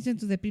pay attention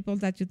to the people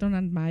that you don't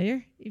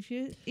admire.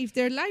 If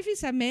their life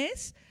is a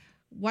mess,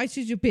 why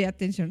should you pay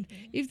attention?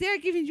 If they are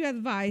giving you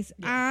advice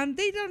and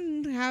they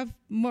don't have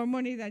more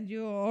money than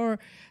you, or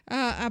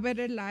a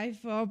better life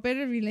or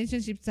better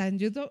relationships than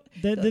you,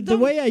 the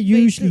way I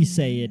usually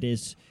say it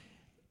is,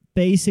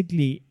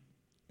 basically,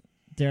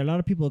 there are a lot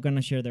of people who are going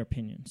to share their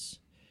opinions.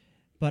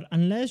 But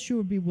unless you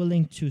will be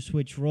willing to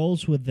switch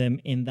roles with them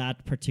in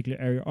that particular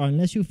area, or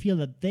unless you feel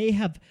that they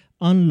have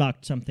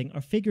unlocked something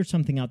or figured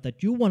something out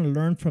that you want to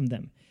learn from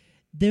them,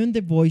 then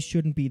the voice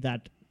shouldn't be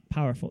that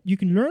powerful. You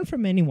can learn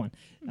from anyone.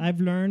 I've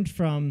learned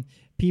from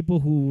people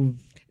who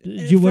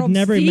you would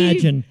never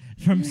imagine.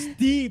 From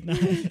Steve.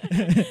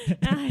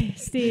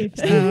 Steve.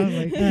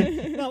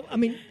 No, I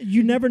mean,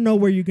 you never know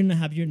where you're going to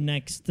have your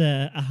next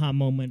aha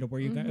moment, or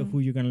where who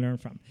you're going to learn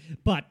from.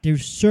 But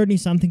there's certainly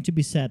something to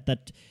be said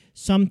that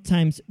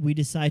sometimes we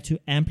decide to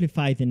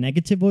amplify the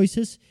negative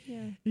voices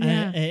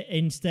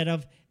instead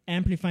of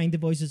amplifying the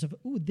voices of,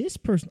 ooh, this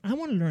person, I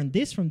want to learn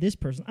this from this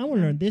person. I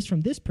want to learn this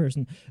from this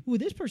person. Ooh,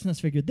 this person has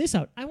figured this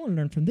out. I want to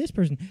learn from this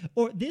person.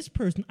 Or this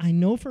person, I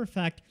know for a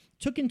fact,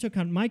 took into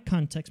account my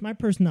context, my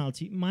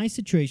personality, my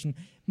situation,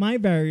 my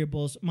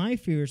variables, my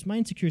fears, my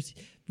insecurities,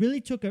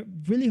 really took a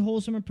really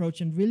wholesome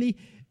approach and really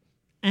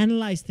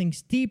analyze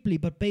things deeply,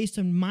 but based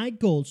on my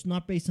goals,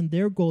 not based on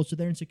their goals or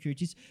their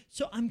insecurities.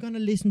 So I'm going to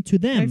listen to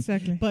them.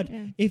 Exactly. But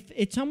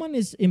if someone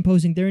is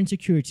imposing their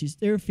insecurities,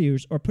 their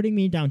fears, or putting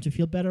me down to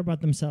feel better about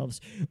themselves,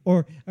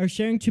 or are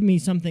sharing to me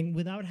something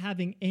without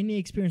having any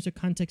experience or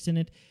context in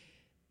it,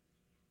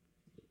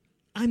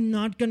 I'm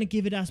not going to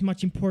give it as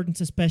much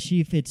importance,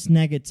 especially if it's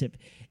negative.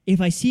 If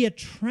I see a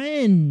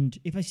trend,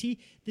 if I see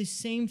the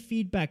same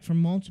feedback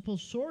from multiple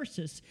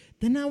sources,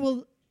 then I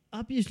will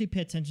obviously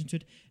pay attention to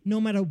it,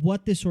 no matter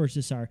what the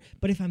sources are.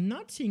 But if I'm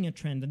not seeing a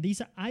trend and these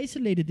are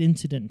isolated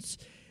incidents,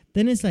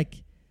 then it's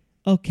like,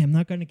 okay, I'm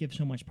not going to give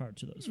so much power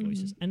to those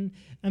voices. And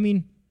I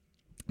mean,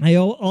 I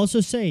also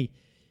say,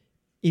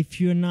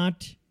 if you're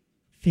not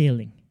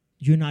failing,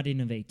 you're not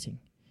innovating.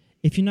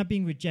 If you're not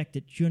being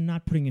rejected, you're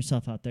not putting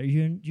yourself out there.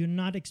 You're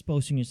not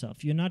exposing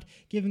yourself. You're not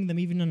giving them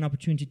even an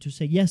opportunity to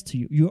say yes to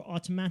you. You're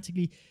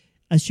automatically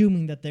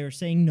assuming that they're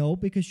saying no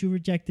because you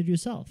rejected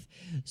yourself.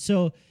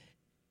 So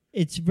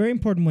it's very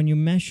important when you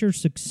measure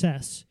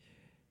success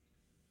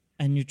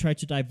and you try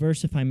to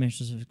diversify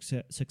measures of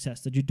success,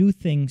 that you do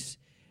things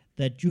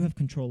that you have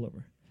control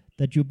over.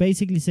 That you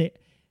basically say,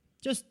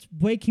 just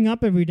waking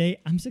up every day,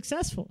 I'm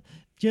successful.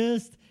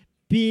 Just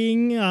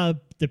being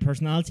the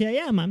personality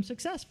I am, I'm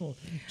successful.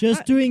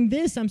 Just doing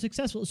this, I'm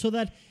successful. So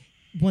that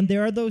when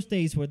there are those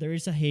days where there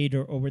is a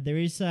hater, or where there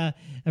is a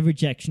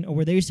rejection, or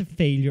where there is a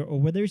failure, or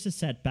where there is a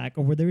setback,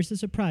 or where there is a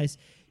surprise,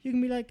 you can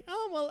be like,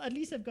 oh, well, at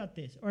least I've got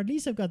this, or at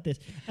least I've got this.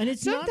 And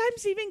it's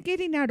sometimes even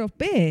getting out of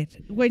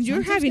bed when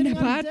you're having a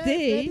bad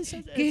day,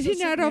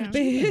 getting out of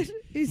bed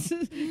is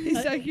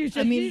a huge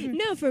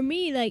achievement. No, for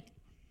me, like,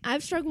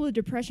 I've struggled with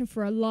depression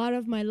for a lot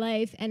of my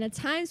life, and at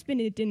times been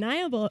in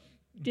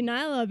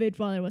denial of it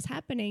while it was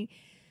happening.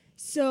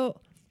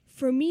 So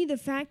for me, the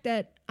fact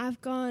that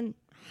I've gone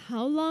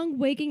how long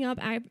waking up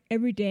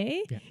every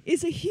day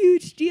is a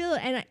huge deal.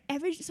 And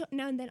every so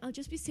now and then I'll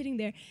just be sitting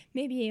there.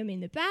 Maybe I'm in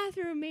the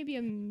bathroom, maybe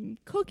I'm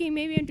cooking,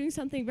 maybe I'm doing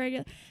something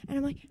regular. And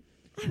I'm like,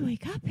 I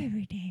wake up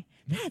every day.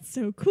 That's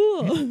so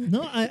cool.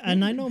 No, I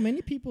know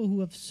many people who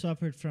have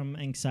suffered from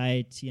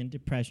anxiety and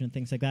depression and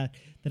things like that,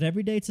 that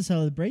every day it's a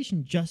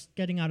celebration just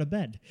getting out of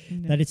bed.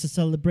 No. That it's a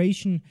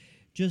celebration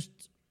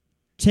just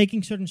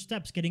taking certain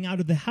steps, getting out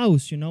of the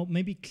house,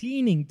 maybe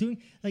cleaning,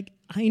 doing, like,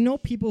 I know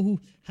people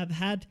who have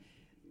had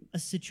a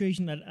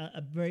situation at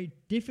a very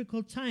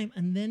difficult time,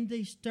 and then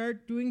they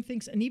start doing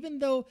things. And even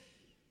though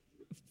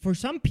for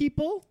some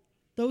people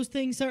those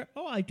things are,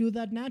 oh, I do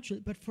that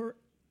naturally. But for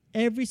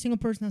every single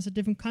person has a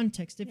different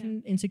context,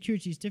 different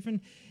insecurities,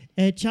 different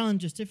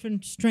challenges,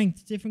 different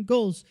strengths, different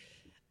goals.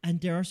 And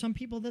there are some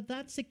people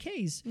that's the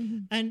case.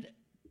 And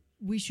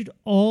we should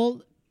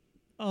all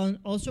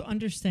also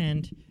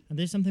understand, and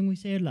there's something we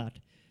say a lot,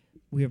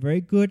 we are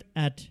very good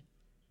at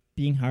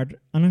being hard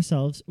on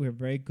ourselves. We're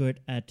very good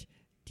at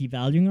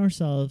devaluing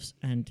ourselves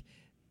and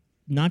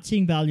not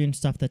seeing value in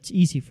stuff that's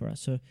easy for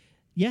us. So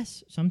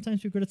yes,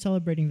 sometimes we're good at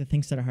celebrating the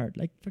things that are hard.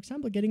 Like, for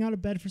example, getting out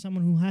of bed for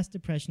someone who has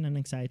depression and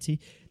anxiety.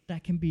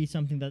 That can be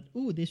something that,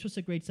 ooh, this was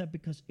a great step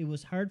because it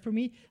was hard for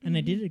me and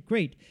I did it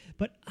great.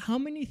 But how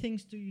many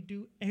things do you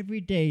do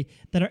every day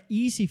that are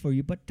easy for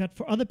you, but that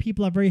for other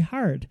people are very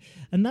hard?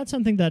 And that's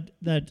something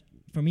that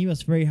for me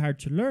was very hard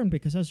to learn,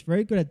 because I was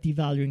very good at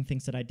devaluing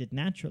things that I did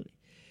naturally.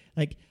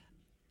 Like,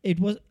 it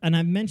was, and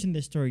I've mentioned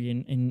this story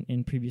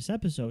in previous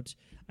episodes.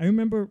 I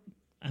remember,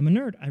 I'm a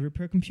nerd. I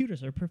repair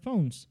computers, I repair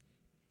phones.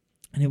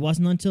 And it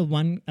wasn't until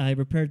I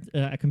repaired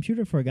a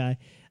computer for a guy,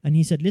 and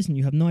he said, listen,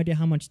 you have no idea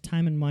how much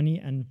time and money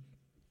and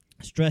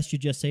stress you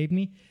just saved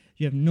me.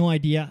 You have no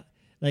idea,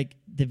 like,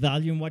 the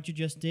value in what you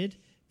just did.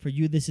 For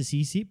you, this is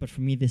easy, but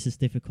for me, this is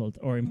difficult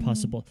or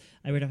impossible.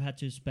 I would have had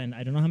to spend,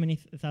 I don't know how many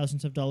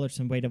thousands of dollars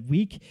and wait a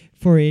week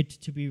for it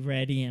to be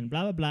ready and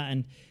blah, blah, blah.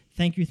 And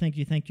thank you.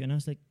 And I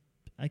was like,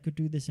 I could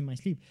do this in my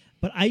sleep.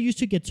 But I used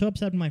to get so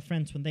upset with my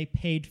friends when they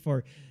paid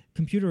for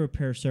computer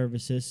repair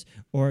services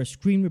or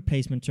screen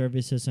replacement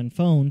services and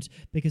phones,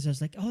 because I was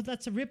like, oh,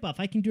 that's a ripoff.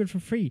 I can do it for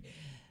free.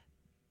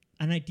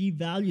 And I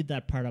devalued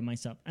that part of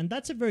myself. And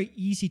that's a very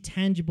easy,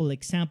 tangible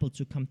example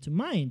to come to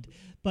mind.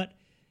 But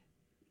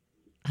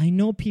I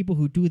know people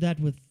who do that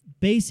with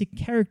basic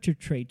character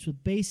traits,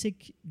 with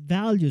basic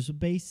values, with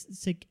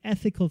basic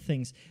ethical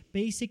things,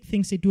 basic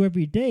things they do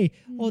every day.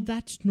 Oh,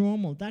 that's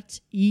normal. That's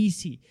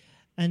easy.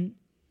 And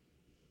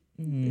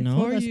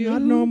no, that's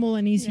not normal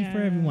and easy for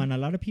everyone. A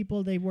lot of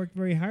people, they work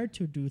very hard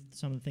to do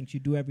some of the things you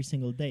do every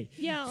single day.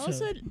 Yeah, so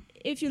also,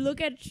 if you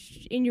look at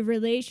in your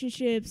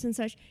relationships and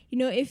such,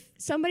 if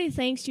somebody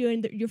thanks you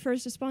and your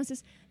first response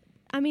is,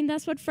 I mean,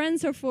 that's what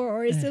friends are for,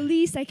 or it's the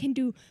least I can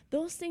do.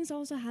 Those things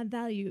also have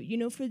value.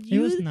 For you,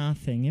 it was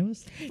nothing. It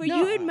was for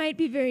you. It might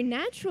be very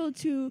natural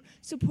to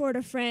support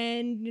a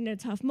friend in a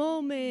tough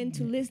moment,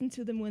 to listen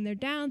to them when they're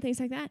down, things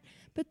like that.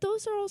 But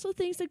those are also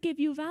things that give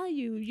you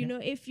value. You know,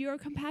 if you're a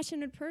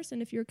compassionate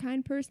person, if you're a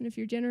kind person, if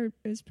you're a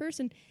generous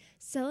person,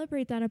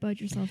 celebrate that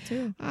about yourself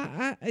too.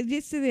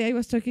 Yesterday, I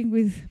was talking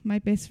with my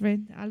best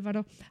friend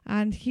Alvaro,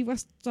 and he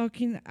was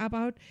talking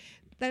about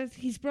that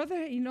his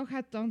brother-in-law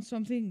had done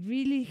something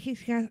really, he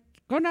had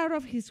gone out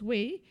of his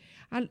way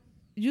and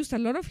used a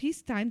lot of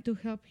his time to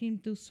help him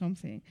do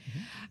something.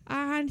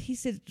 And he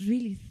said,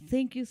 really,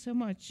 thank you so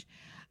much.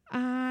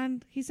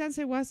 And his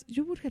answer was,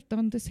 you would have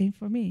done the same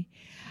for me.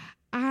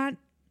 And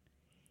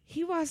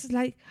he was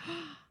like,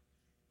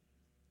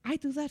 I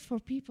do that for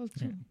people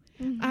too.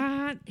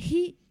 And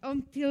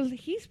until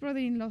his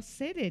brother-in-law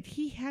said it,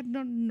 he had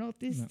not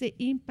noticed the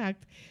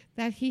impact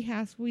that he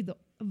has with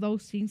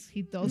those things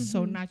he does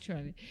so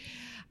naturally.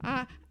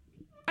 Another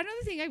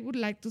thing I would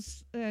like to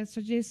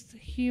suggest,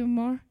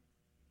 humor.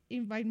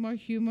 Invite more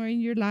humor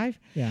in your life.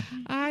 Yeah,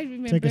 I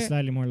remember. Take a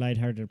slightly more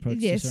lighthearted approach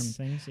to certain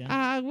things.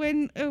 Yeah.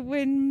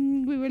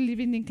 When we were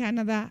living in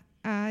Canada,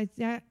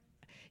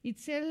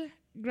 Itzel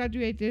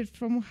graduated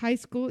from high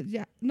school.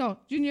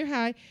 Junior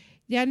high.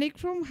 Yannick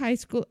from high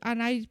school,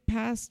 and I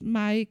passed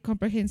my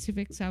comprehensive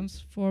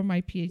exams for my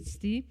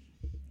PhD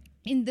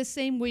in the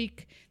same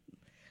week.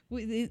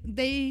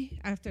 Day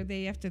after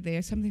day,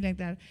 or something like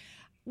that.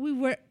 We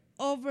were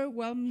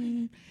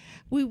overwhelmed.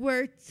 We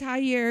were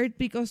tired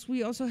because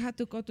we also had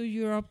to go to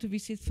Europe to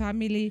visit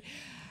family.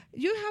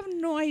 You have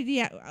no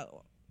idea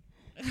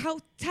how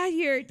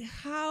tired,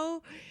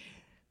 how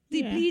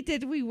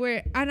depleted we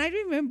were. And I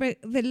remember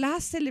the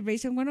last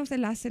celebration, one of the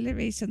last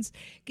celebrations,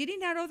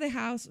 getting out of the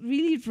house,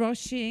 really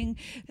rushing,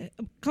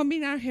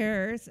 combing our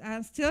hairs,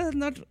 and still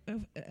not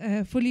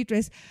fully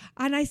dressed.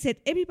 And I said,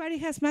 everybody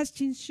has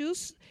matching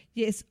shoes?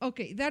 Yes,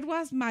 okay. That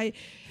was my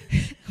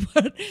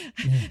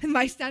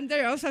my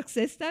standard of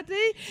success that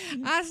day.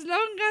 As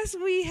long as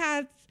we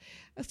had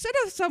sort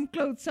of some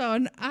clothes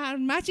on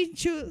and matching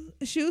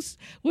shoes,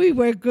 we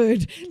were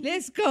good.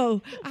 Let's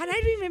go. And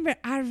I remember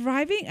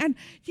arriving and,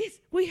 yes,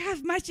 we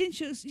have matching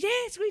shoes.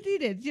 Yes, we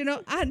did it,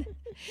 and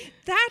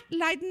that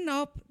lightened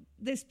up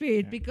the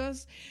spirit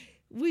because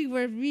we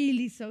were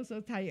really so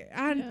tired.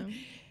 And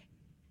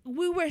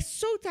we were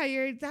so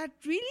tired that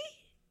really,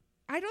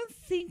 I don't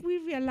think we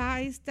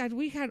realized that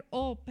we had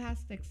all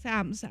passed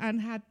exams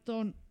and had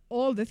done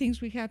all the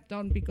things we had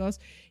done because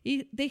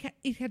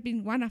it had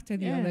been one after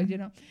the other,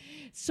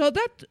 So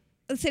that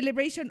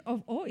celebration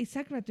of, it's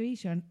a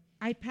graduation.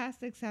 I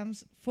passed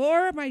exams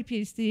for my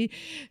PhD.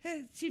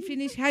 She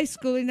finished high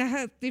school in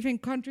a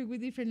different country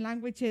with different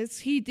languages.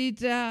 He did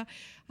junior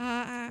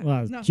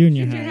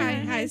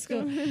high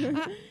school.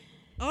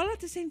 All at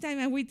the same time,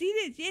 and we did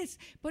it, yes.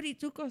 But it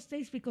took us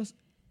days because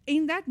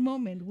in that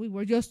moment, we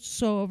were just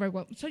so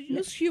overwhelmed. So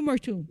use humor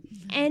too.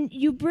 And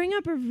you bring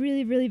up a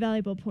really, really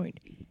valuable point.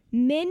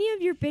 many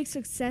of your big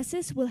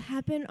successes will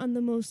happen on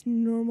the most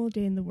normal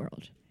day in the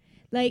world.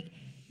 Like,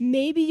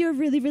 maybe you're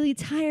really, really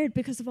tired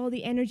because of all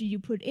the energy you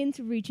put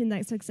into reaching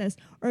that success.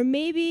 Or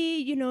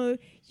maybe,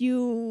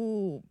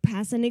 you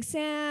pass an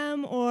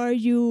exam, or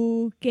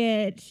you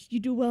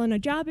do well in a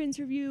job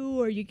interview,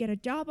 or you get a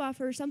job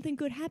offer, something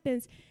good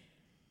happens.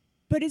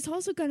 But it's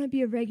also going to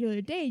be a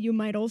regular day. You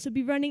might also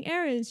be running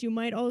errands. You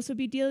might also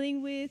be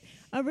dealing with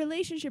a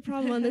relationship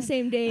problem on the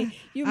same day.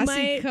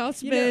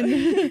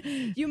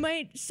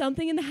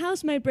 Something in the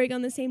house might break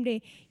on the same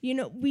day.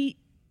 We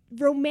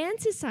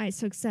romanticize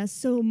success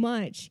so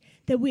much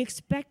that we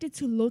expect it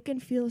to look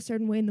and feel a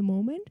certain way in the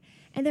moment.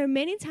 And there are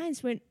many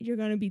times when you're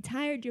going to be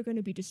tired, you're going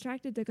to be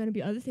distracted, there are going to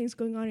be other things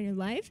going on in your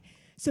life.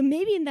 So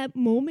maybe in that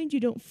moment you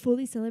don't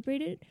fully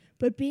celebrate it,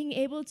 but being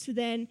able to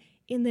then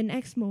in the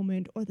next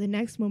moment or the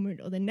next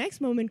moment or the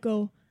next moment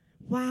go,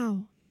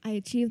 wow, I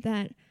achieved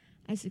that,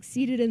 I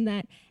succeeded in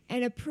that,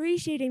 and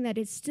appreciating that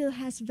it still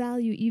has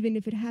value even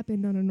if it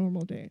happened on a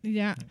normal day.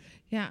 Yeah.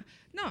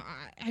 No,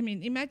 I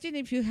mean, imagine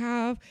if you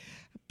have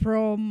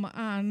prom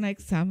and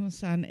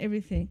exams and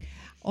everything.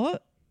 All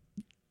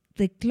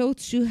the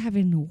clothes you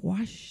haven't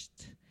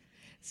washed.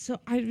 So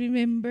I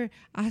remember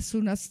as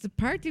soon as the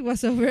party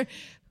was over,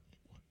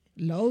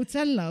 loads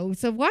and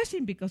loads of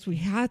washing because we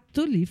had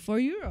to leave for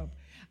Europe.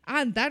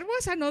 And that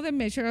was another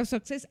measure of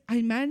success.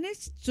 I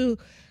managed to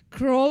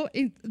crawl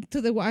into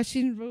the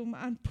washing room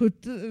and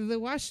put the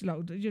wash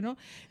load,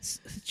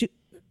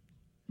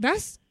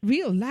 That's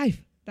real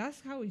life.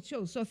 That's how it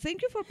shows. So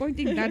thank you for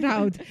pointing that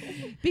out.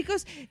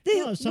 Because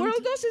the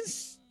world doesn't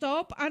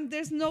stop and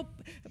there's no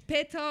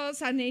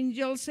petals and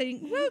angels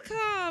saying,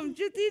 welcome,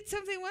 you did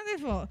something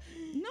wonderful.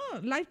 No,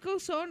 life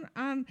goes on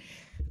and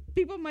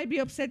people might be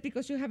upset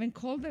because you haven't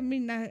called them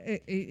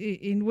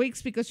in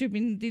weeks because you've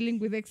been dealing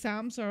with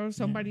exams or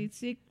somebody's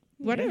sick,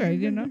 whatever,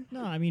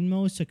 No, I mean,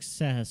 most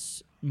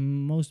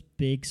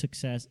big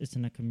success is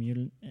an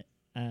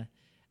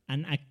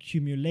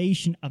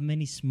accumulation of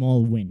many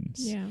small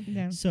wins.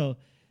 Yeah. So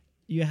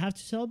you have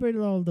to celebrate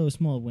all those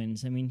small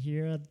wins. I mean,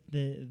 here at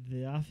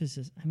the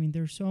offices, I mean,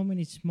 there are so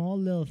many small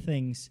little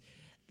things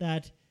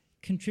that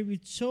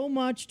contribute so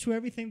much to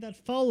everything that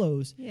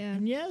follows. Yeah.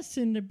 And yes,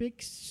 in the big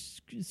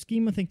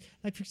scheme of things,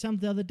 like for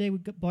example, the other day we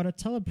bought a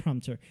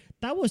teleprompter.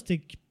 That was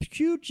the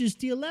hugest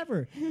deal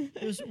ever.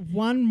 There's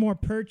one more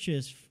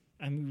purchase.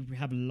 I mean, we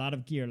have a lot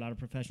of gear, a lot of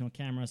professional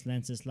cameras,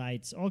 lenses,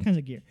 lights, all kinds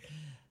of gear.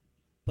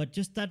 But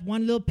just that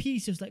one little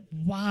piece, it was like,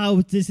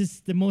 wow, this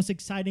is the most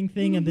exciting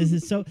thing, and this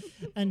is so.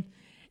 And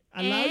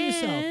allow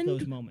yourself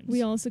those moments.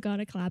 We also got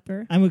a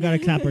clapper. And we got a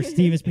clapper.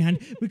 Steve is behind.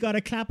 We got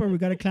a clapper.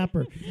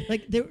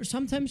 Like, there are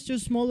sometimes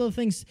just small little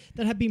things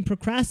that have been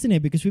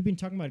procrastinated because we've been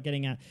talking about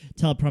getting a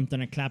teleprompter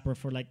and a clapper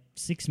for like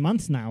 6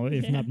 months now,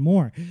 if not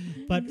more.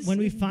 But when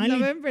we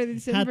finally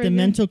had the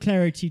mental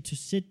clarity to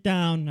sit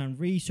down and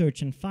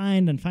research and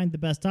find the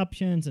best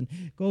options and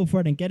go for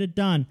it and get it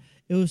done,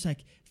 it was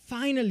like,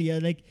 finally,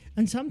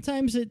 and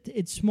sometimes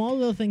it's small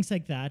little things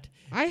like that.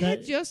 I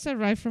had just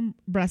arrived from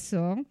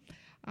Brazil.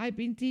 I've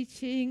been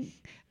teaching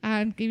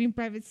and giving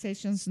private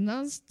sessions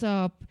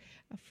nonstop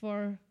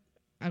for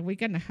a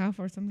week and a half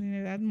or something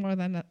like that, more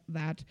than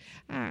that,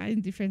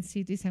 in different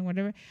cities and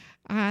whatever.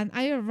 And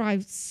I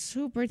arrived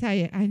super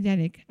tired. And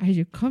Yannick, are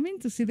you coming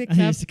to see the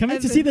club? Coming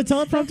to see the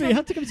teleprompter? You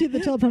have to come see the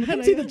teleprompter.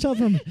 Come see the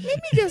teleprompter. Let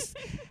me just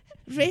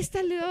rest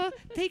a little,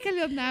 take a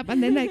little nap,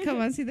 and then I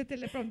come and see the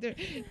teleprompter.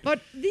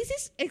 But this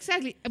is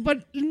exactly,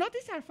 but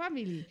notice our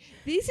family.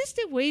 This is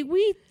the way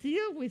we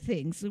deal with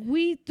things.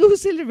 We do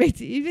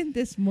celebrate even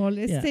the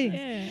smallest things.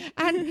 Yeah.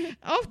 And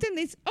often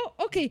it's,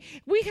 okay,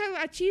 we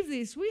have achieved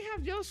this. We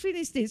have just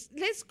finished this.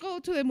 Let's go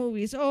to the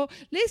movies. Or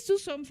let's do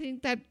something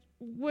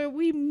where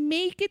we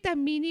make it a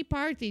mini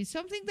party,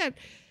 something that,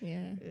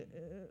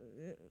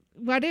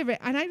 whatever.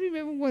 And I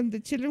remember when the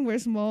children were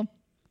small,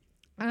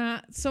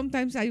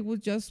 sometimes I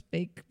would just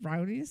bake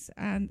brownies,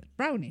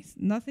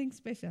 nothing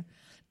special.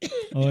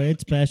 Oh,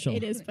 it's special.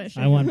 It is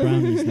special. I want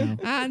brownies now.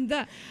 And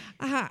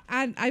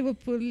I would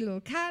put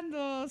little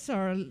candles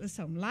or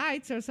some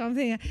lights or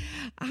something,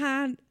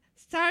 and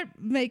start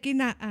making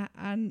a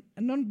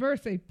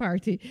non-birthday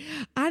party.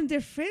 And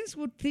their friends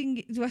would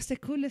think it was the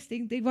coolest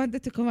thing. They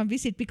wanted to come and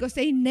visit because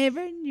they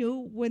never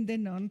knew when the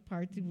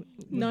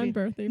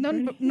non-birthday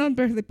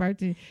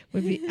party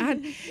would be.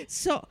 And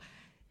so,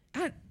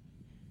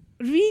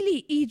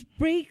 really, it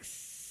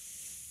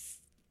breaks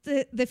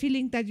the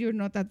feeling that you're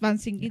not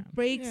advancing. It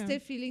breaks the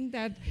feeling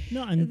that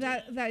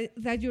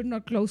you're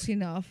not close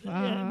enough.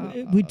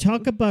 We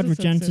talk about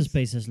regenerative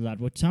spaces a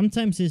lot, which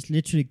sometimes is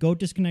literally go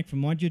disconnect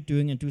from what you're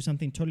doing and do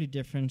something totally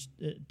different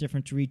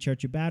to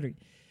recharge your battery.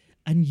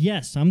 And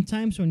yes,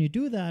 sometimes when you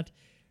do that,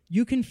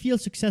 you can feel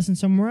success in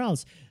somewhere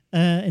else,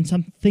 in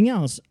something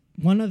else.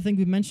 One of the things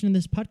we mentioned in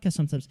this podcast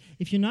sometimes,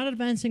 if you're not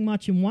advancing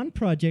much in one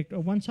project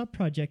or one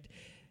sub-project,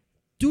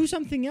 do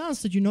something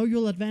else that you know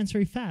you'll advance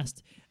very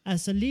fast.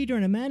 as a leader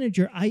and a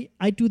manager,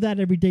 I do that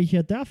every day here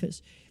at the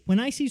office. When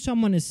I see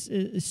someone is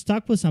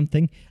stuck with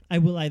something, I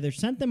will either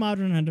send them out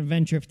on an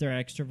adventure if they're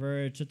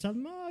extroverts, or tell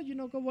them,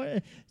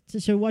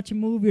 go watch a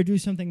movie or do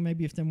something.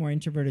 Maybe if they're more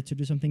introverted, to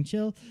do something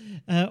chill,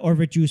 or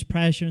reduce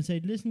pressure and say,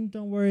 listen,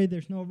 don't worry,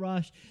 there's no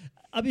rush.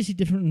 Obviously,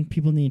 different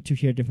people need to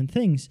hear different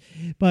things,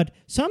 but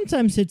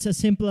sometimes it's as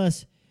simple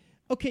as,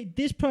 okay,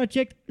 this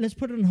project, let's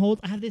put it on hold.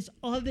 I have this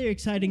other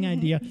exciting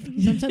idea.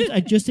 Sometimes I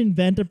just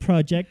invent a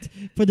project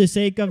for the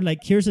sake of, like,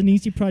 here's an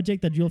easy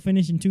project that you'll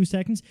finish in 2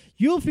 seconds.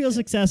 You'll feel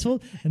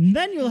successful, and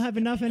then you'll have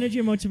enough energy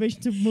and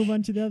motivation to move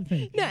on to the other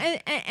thing. No,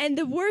 and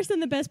the worst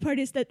and the best part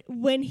is that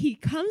when he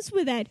comes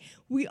with that,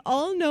 we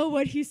all know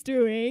what he's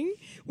doing.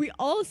 We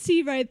all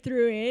see right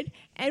through it,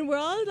 and we're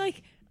all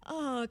like,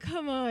 oh,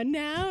 come on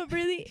now,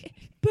 really?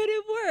 But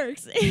it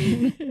works.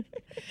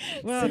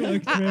 Well,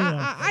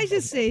 I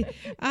just say,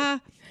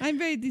 I'm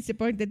very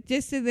disappointed.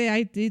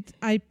 Yesterday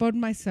I bought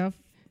myself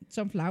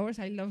some flowers.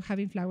 I love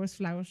having flowers.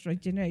 Flowers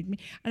regenerate me.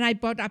 And I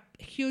bought a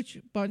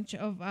huge bunch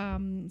of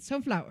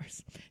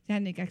sunflowers.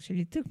 Yannick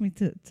actually took me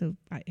to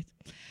buy it.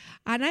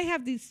 And I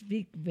have this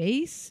big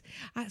vase.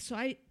 So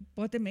I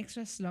bought them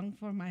extra long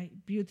for my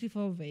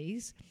beautiful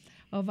vase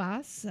of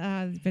us,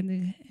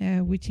 depending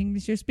which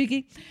English you're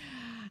speaking.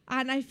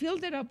 And I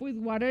filled it up with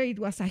water. It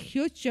was a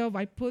huge job.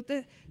 I put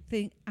the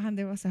thing, and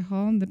there was a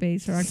hole in the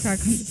base, or a crack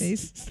on the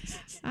base.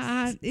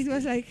 And it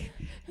was like,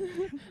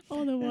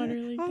 all the water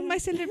leaked out. My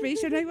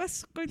celebration. I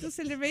was going to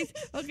celebrate.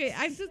 Okay,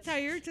 I'm too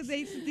tired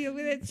today to deal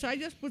with it. So I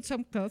just put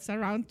some clothes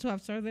around to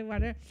absorb the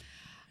water.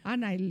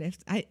 And I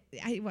left. I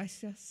was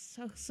just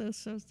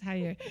so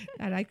tired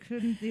that I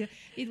couldn't deal.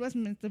 It was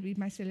meant to be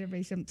my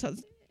celebration. So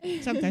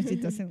sometimes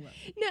it doesn't work.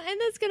 No, and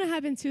that's going to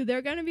happen too. There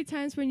are going to be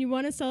times when you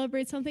want to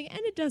celebrate something and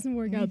it doesn't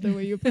work out the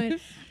way you planned.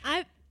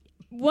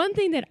 One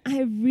thing that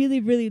I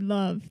really, really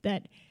love,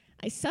 that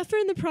I suffer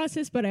in the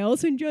process, but I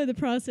also enjoy the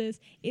process,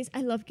 is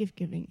I love gift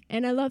giving.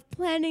 And I love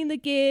planning the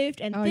gift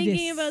and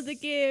thinking about the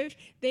gift.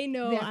 They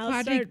know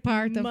I'll start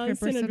part of her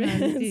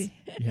personality.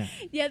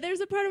 Yeah,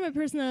 there's a part of my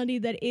personality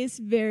that is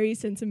very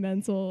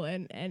sentimental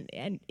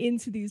and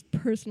into these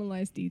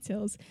personalized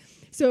details.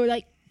 So,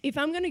 like, if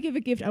I'm going to give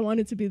a gift, I want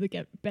it to be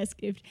the best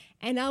gift.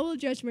 And I will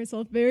judge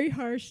myself very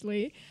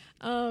harshly.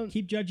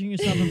 Keep judging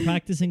yourself and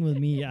practicing with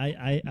me.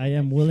 I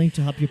am willing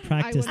to help you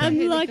practice. I'm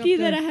lucky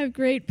that I have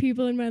great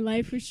people in my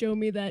life who show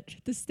me that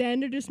the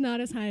standard is not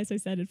as high as I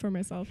set it for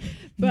myself.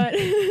 But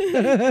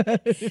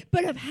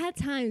but I've had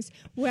times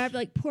where I've,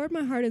 like, poured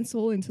my heart and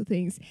soul into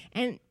things.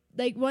 And,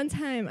 like, one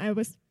time I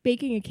was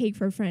baking a cake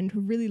for a friend who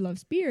really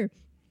loves beer.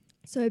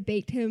 So I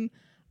baked him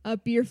a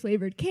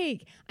beer-flavored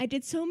cake. I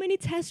did so many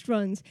test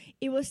runs.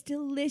 It was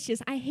delicious.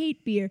 I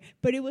hate beer,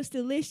 but it was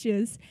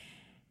delicious.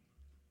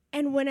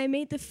 And when I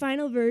made the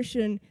final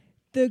version,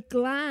 the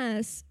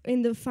glass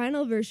in the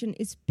final version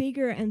is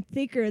bigger and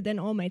thicker than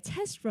all my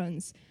test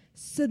runs.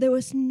 So there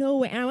was no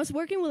way. And I was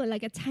working with,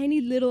 like, a tiny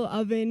little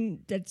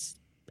oven that's,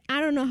 I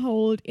don't know how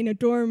old, in a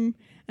dorm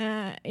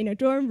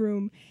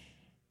room.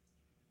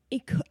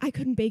 I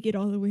couldn't bake it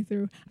all the way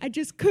through. I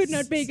just could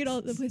not bake it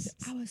all the way through.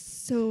 I was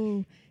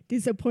so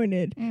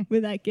disappointed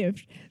with that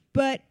gift.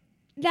 But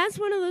that's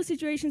one of those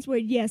situations where,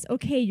 yes,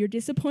 okay, you're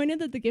disappointed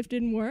that the gift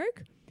didn't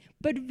work,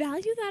 but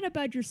value that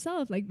about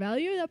yourself. Like,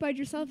 value that about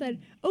yourself, that,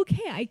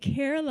 okay, I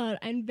care a lot,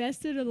 I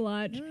invested a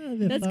lot.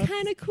 That's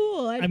kind of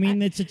cool. I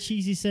mean, it's a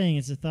cheesy saying,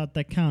 it's a thought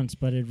that counts,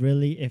 but it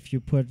really, if you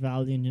put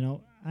value in,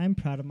 I'm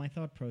proud of my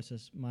thought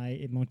process,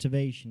 my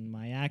motivation,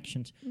 my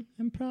actions.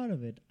 I'm proud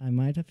of it. I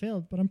might have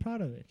failed, but I'm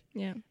proud of it.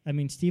 Yeah. I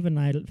mean, Steve and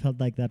I felt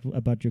like that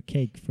about your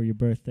cake for your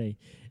birthday.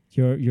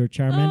 Your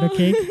Charmander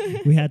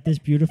cake. We had this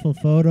beautiful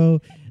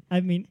photo.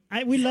 I mean,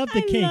 we loved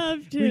the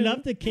cake. We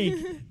loved the cake.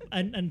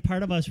 And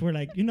part of us were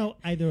like,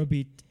 either it would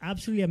be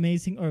absolutely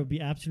amazing or it would be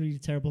absolutely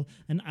terrible.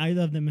 And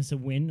either of them is a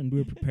win, and we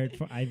were prepared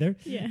for either.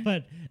 Yeah.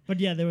 But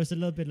yeah, there was a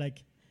little bit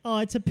like, oh,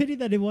 it's a pity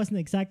that it wasn't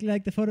exactly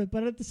like the photo,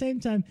 but at the same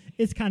time,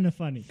 it's kind of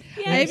funny.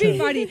 Yeah,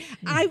 everybody.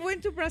 I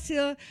went to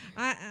Brazil.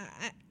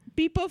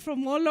 People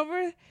from all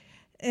over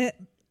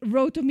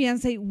wrote to me and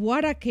say,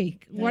 "What a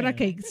cake! What a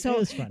cake!"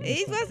 So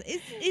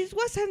it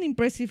was an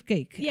impressive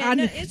cake. Yeah, and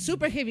it's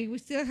super heavy. We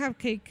still have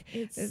cake.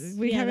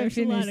 We haven't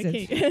finished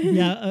it.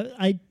 Yeah,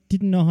 I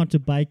didn't know how to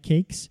buy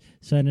cakes,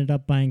 so I ended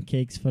up buying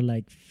cakes for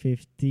like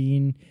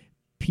 15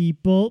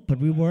 people, but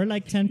we were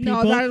like 10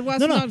 people. No, that was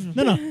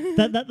no.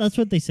 That's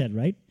what they said,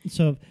 right?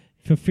 So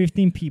for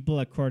 15 people,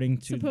 according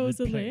to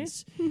supposedly the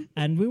place,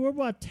 and we were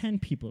about 10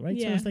 people, right?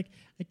 Yeah. So it's like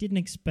I didn't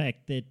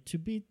expect it to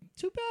be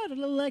too bad, a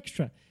little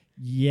extra.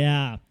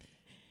 Yeah,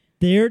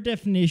 their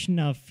definition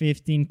of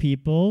 15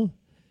 people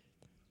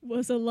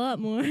was a lot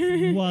more.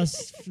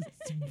 was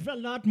a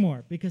lot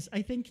more, because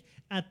I think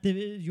at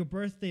your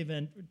birthday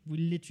event, we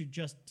literally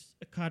just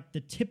caught the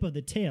tip of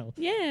the tail.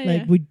 Yeah,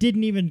 like we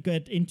didn't even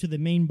get into the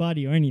main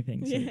body or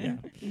anything. So,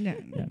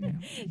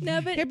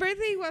 No, but her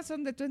birthday was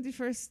on the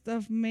 21st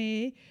of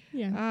May.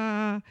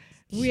 Yeah.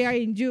 We are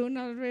in June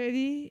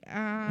already,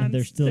 and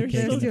there's still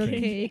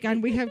cake,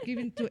 and we have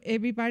given to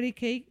everybody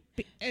cake,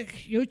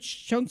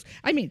 huge chunks.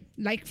 I mean,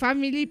 like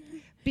family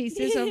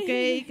pieces of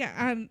cake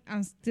and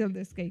still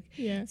this cake.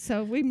 Yeah.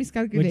 So we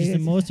miscalculated. Which is the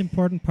most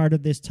important part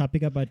of this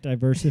topic about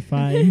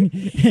diversifying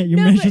your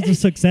measures of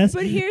success.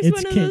 But here's It's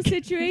one of cake. those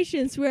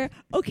situations where,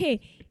 okay,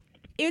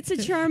 it's a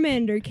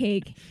Charmander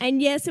cake,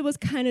 and yes, it was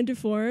kind of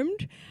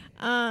deformed.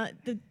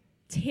 The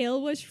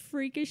tail was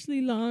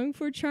freakishly long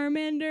for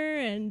Charmander,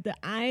 and the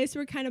eyes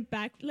were kind of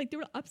back, like they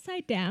were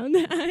upside down,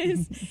 the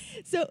eyes.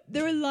 So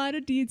there were a lot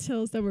of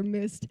details that were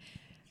missed.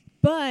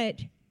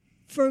 But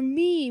for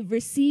me,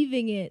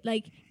 receiving it,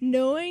 like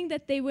knowing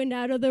that they went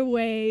out of their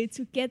way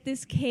to get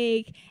this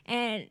cake,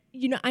 and,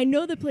 you know, I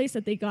know the place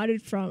that they got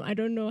it from. I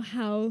don't know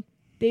how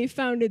they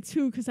found it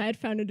too, because I had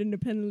found it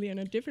independently on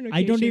a different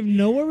occasion. I don't even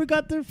know where we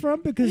got there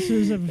from, because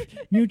there's a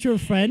mutual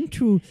friend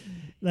who,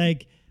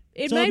 like,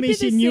 It told might me be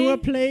she the knew a same-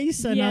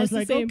 place, and Yeah, I was it's the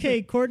like, same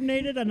okay,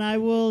 coordinate it, and I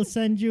will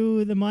send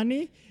you the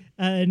money,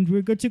 and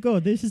we're good to go.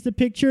 This is the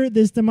picture,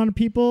 this is the amount of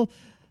people.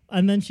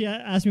 And then she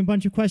asked me a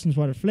bunch of questions: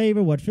 what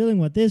flavor, what filling,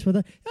 what this, what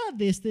that.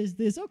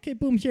 This. Okay,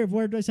 boom, here.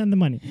 Where do I send the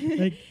money?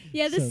 Like,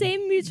 Yeah, the so-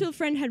 same mutual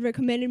friend had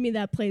recommended me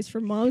that place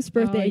for Mom's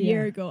birthday Oh, a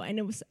year yeah. ago, and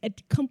it was a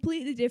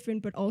completely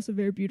different but also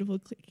very beautiful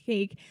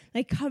cake,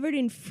 like covered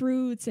in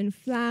fruits and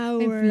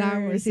flowers. And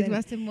flowers. It and-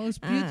 was the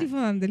most beautiful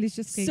and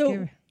delicious cake so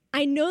ever.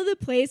 I know the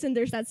place, and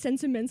there's that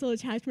sentimental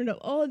attachment of,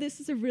 oh, this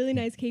is a really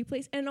nice cake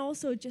place, and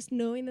also just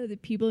knowing that the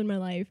people in my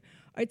life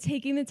are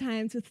taking the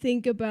time to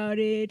think about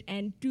it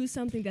and do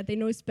something that they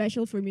know is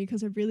special for me,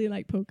 because I really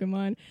like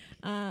Pokemon.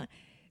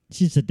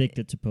 she's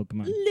addicted to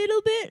Pokemon.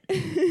 Little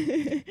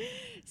bit.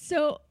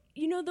 So,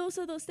 you know, those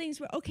are those things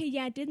where, okay,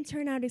 yeah, it didn't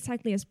turn out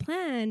exactly as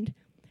planned,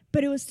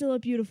 but it was still a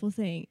beautiful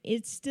thing.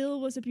 It still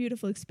was a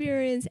beautiful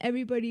experience.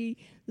 Everybody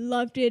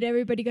loved it.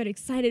 Everybody got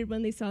excited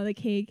when they saw the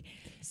cake.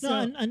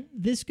 So, No, and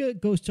this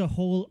goes to a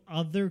whole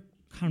other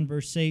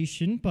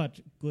conversation, but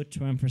good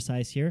to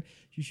emphasize here.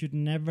 You should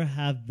never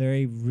have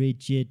very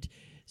rigid,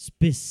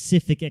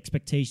 specific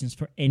expectations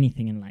for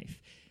anything in life.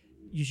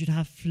 You should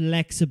have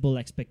flexible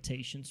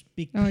expectations,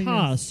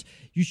 because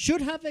you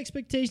should have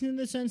expectations in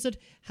the sense that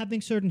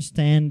having certain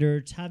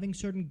standards, having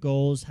certain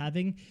goals,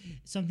 having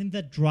something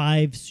that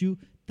drives you,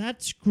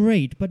 that's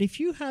great. But if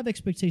you have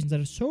expectations that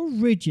are so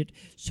rigid,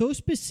 so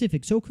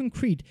specific, so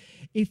concrete,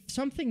 if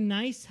something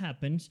nice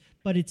happens,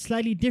 but it's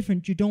slightly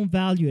different, you don't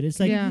value it. It's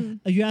like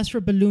you asked for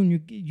a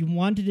balloon, you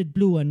wanted it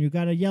blue and you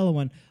got a yellow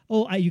one.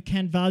 Oh, you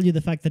can't value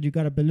the fact that you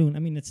got a balloon. I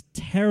mean, it's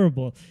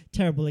terrible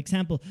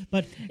example,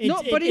 but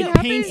it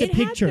paints a It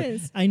picture.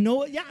 happens. I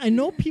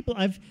know people.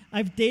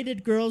 I've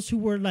dated girls who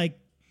were like,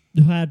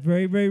 who had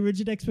very, very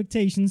rigid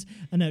expectations,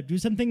 and I'd do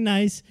something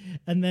nice,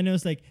 and then it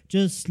was like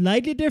just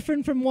slightly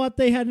different from what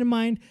they had in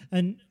mind,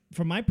 and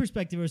from my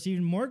perspective, it was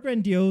even more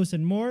grandiose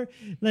and more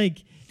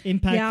like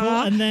impactful.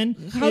 Yeah. And then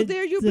How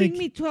dare you bring like,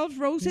 me 12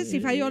 roses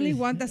if I only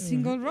want a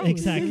single rose?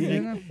 Exactly.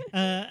 You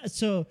know?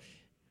 So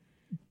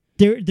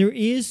there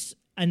is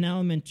an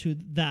element to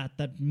that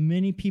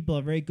many people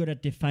are very good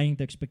at defining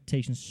their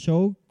expectations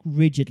so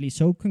rigidly,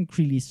 so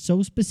concretely,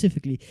 so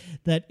specifically,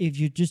 that if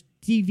you just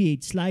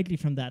deviate slightly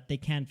from that, they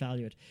can't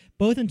value it,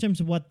 both in terms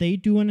of what they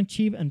do and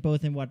achieve, and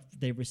both in what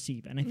they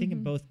receive. And I think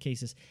in both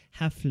cases,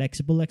 have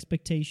flexible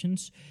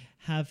expectations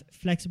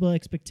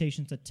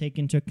that take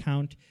into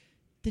account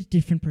the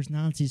different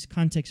personalities,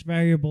 context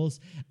variables,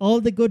 all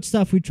the good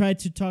stuff we tried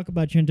to talk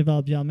about here in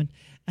Develop Development,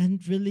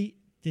 and really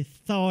the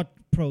thought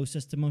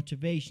process, the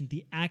motivation,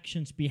 the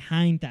actions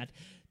behind that.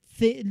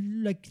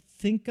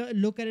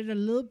 Look at it a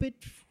little bit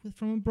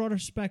from a broader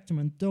spectrum,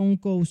 and don't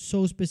go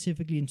so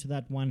specifically into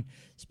that one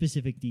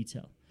specific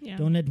detail. yeah.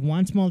 Don't let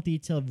one small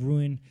detail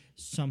ruin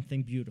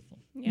something beautiful.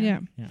 Yeah.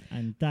 Yeah,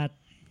 and that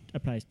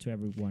applies to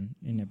everyone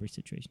in every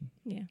situation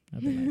Yeah.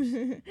 of their lives,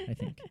 I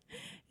think.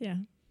 Yeah.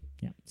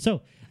 Yeah.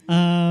 So,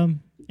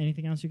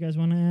 anything else you guys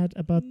want to add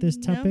about this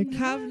No. topic?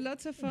 Have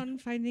lots of fun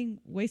finding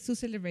ways to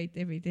celebrate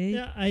every day.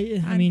 Yeah, I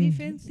and mean,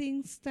 different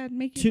things that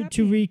make you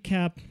to happy.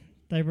 recap,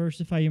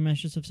 diversify your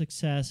measures of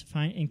success.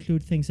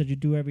 Include things that you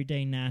do every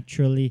day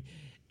naturally.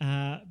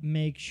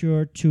 Make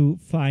sure to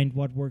find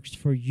what works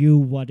for you.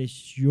 What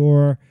is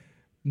your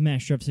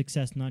measure of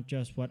success, not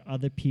just what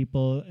other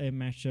people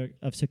measure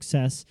of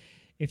success.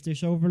 If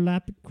there's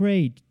overlap,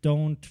 great.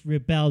 Don't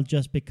rebel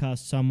just because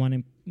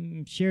someone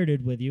shared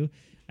it with you.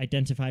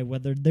 Identify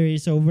whether there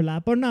is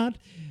overlap or not.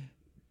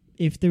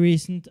 If there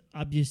isn't,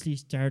 obviously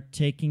start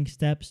taking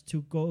steps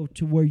to go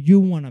to where you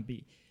want to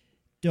be.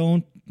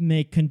 Don't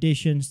make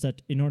conditions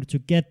that in order to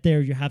get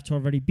there, you have to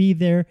already be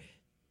there.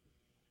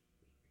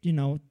 You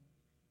know,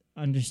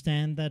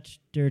 understand that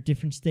there are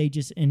different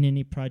stages in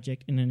any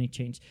project, in any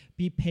change.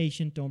 Be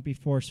patient, don't be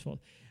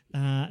forceful.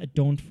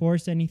 Don't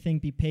force anything,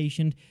 be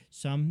patient.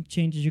 Some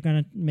changes you're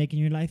going to make in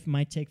your life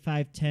might take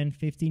 5, 10,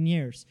 15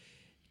 years.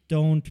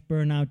 Don't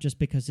burn out just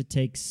because it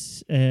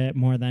takes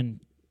more than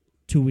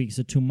 2 weeks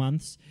or 2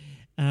 months.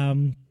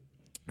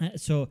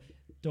 So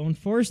don't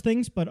force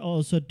things, but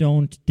also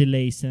don't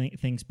delay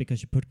things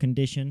because you put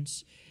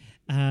conditions.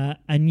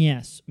 And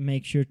yes,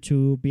 make sure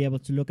to be able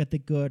to look at the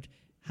good,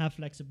 have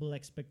flexible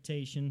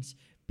expectations,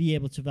 be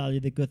able to value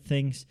the good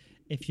things.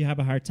 if you have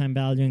a hard time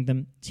valuing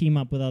them, team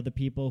up with other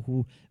people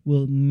who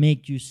will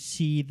make you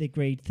see the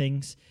great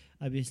things.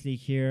 Obviously,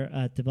 here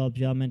at Develop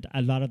Your Element,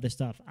 a lot of the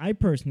stuff I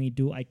personally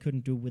do, I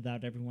couldn't do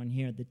without everyone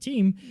here at the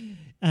team,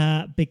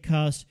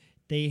 because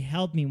they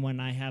help me when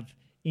I have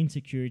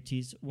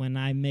insecurities, when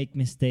I make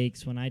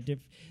mistakes, when I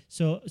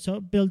so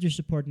build your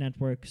support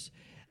networks,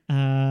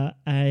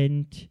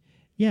 and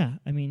yeah,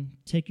 I mean,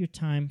 take your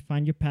time,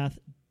 find your path,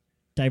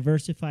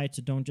 diversify it,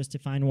 so don't just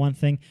define one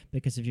thing,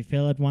 because if you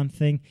fail at one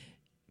thing,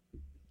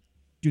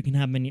 you can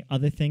have many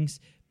other things.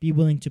 Be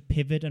willing to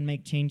pivot and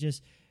make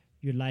changes.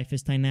 Your life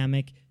is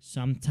dynamic.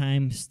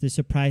 Sometimes the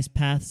surprise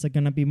paths are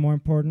going to be more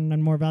important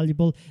and more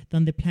valuable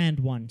than the planned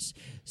ones.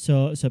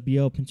 So be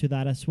open to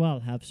that as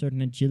well. Have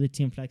certain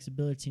agility and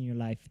flexibility in your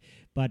life,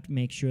 but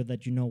make sure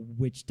that you know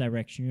which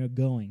direction you're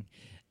going.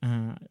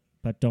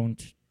 But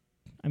don't,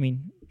 I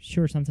mean,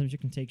 sure, sometimes you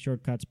can take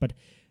shortcuts, but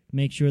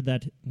make sure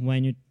that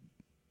when you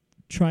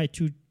try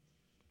to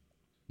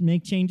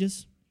make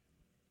changes,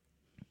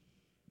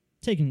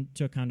 take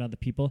into account other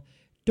people.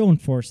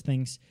 Don't force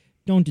things.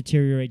 Don't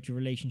deteriorate your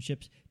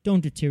relationships.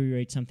 Don't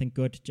deteriorate something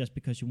good just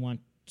because you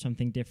want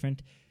something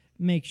different.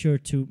 Make sure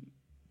to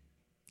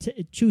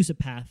choose a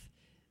path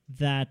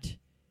that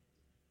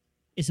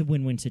is a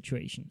win-win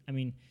situation. I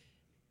mean,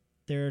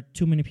 there are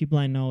too many people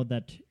I know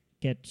that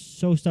get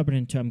so stubborn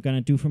into I'm going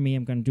to do for me,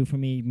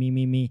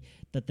 me,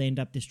 that they end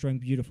up destroying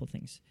beautiful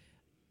things.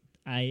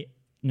 I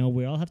know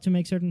we all have to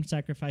make certain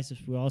sacrifices.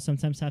 We all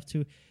sometimes have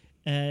to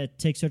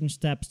take certain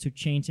steps to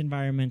change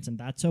environments, and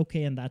that's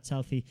okay and that's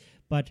healthy.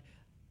 But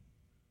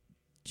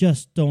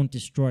just don't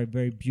destroy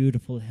very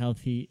beautiful,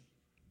 healthy,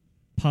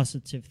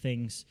 positive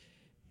things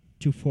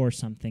to force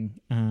something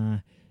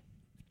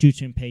due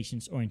to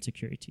impatience or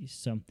insecurities.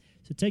 So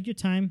take your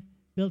time,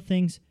 build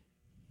things,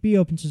 be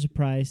open to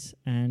surprise,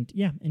 and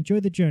yeah, enjoy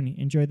the journey.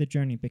 Enjoy the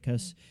journey,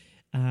 because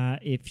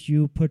if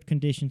you put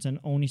conditions and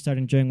only start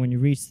enjoying when you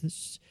reach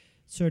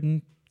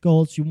certain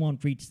goals, you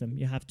won't reach them.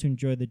 You have to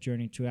enjoy the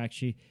journey to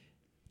actually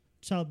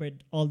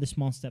celebrate all the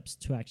small steps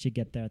to actually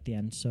get there at the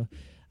end. So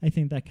I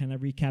think that kind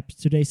of recaps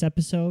today's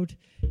episode.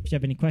 If you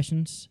have any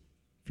questions,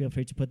 feel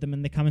free to put them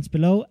in the comments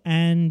below.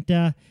 And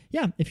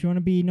yeah, if you want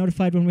to be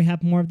notified when we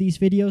have more of these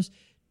videos,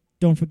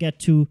 don't forget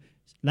to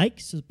like,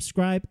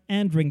 subscribe,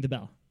 and ring the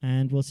bell.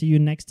 And we'll see you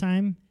next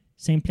time.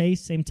 Same place,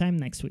 same time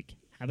next week.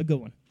 Have a good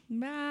one.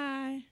 Bye.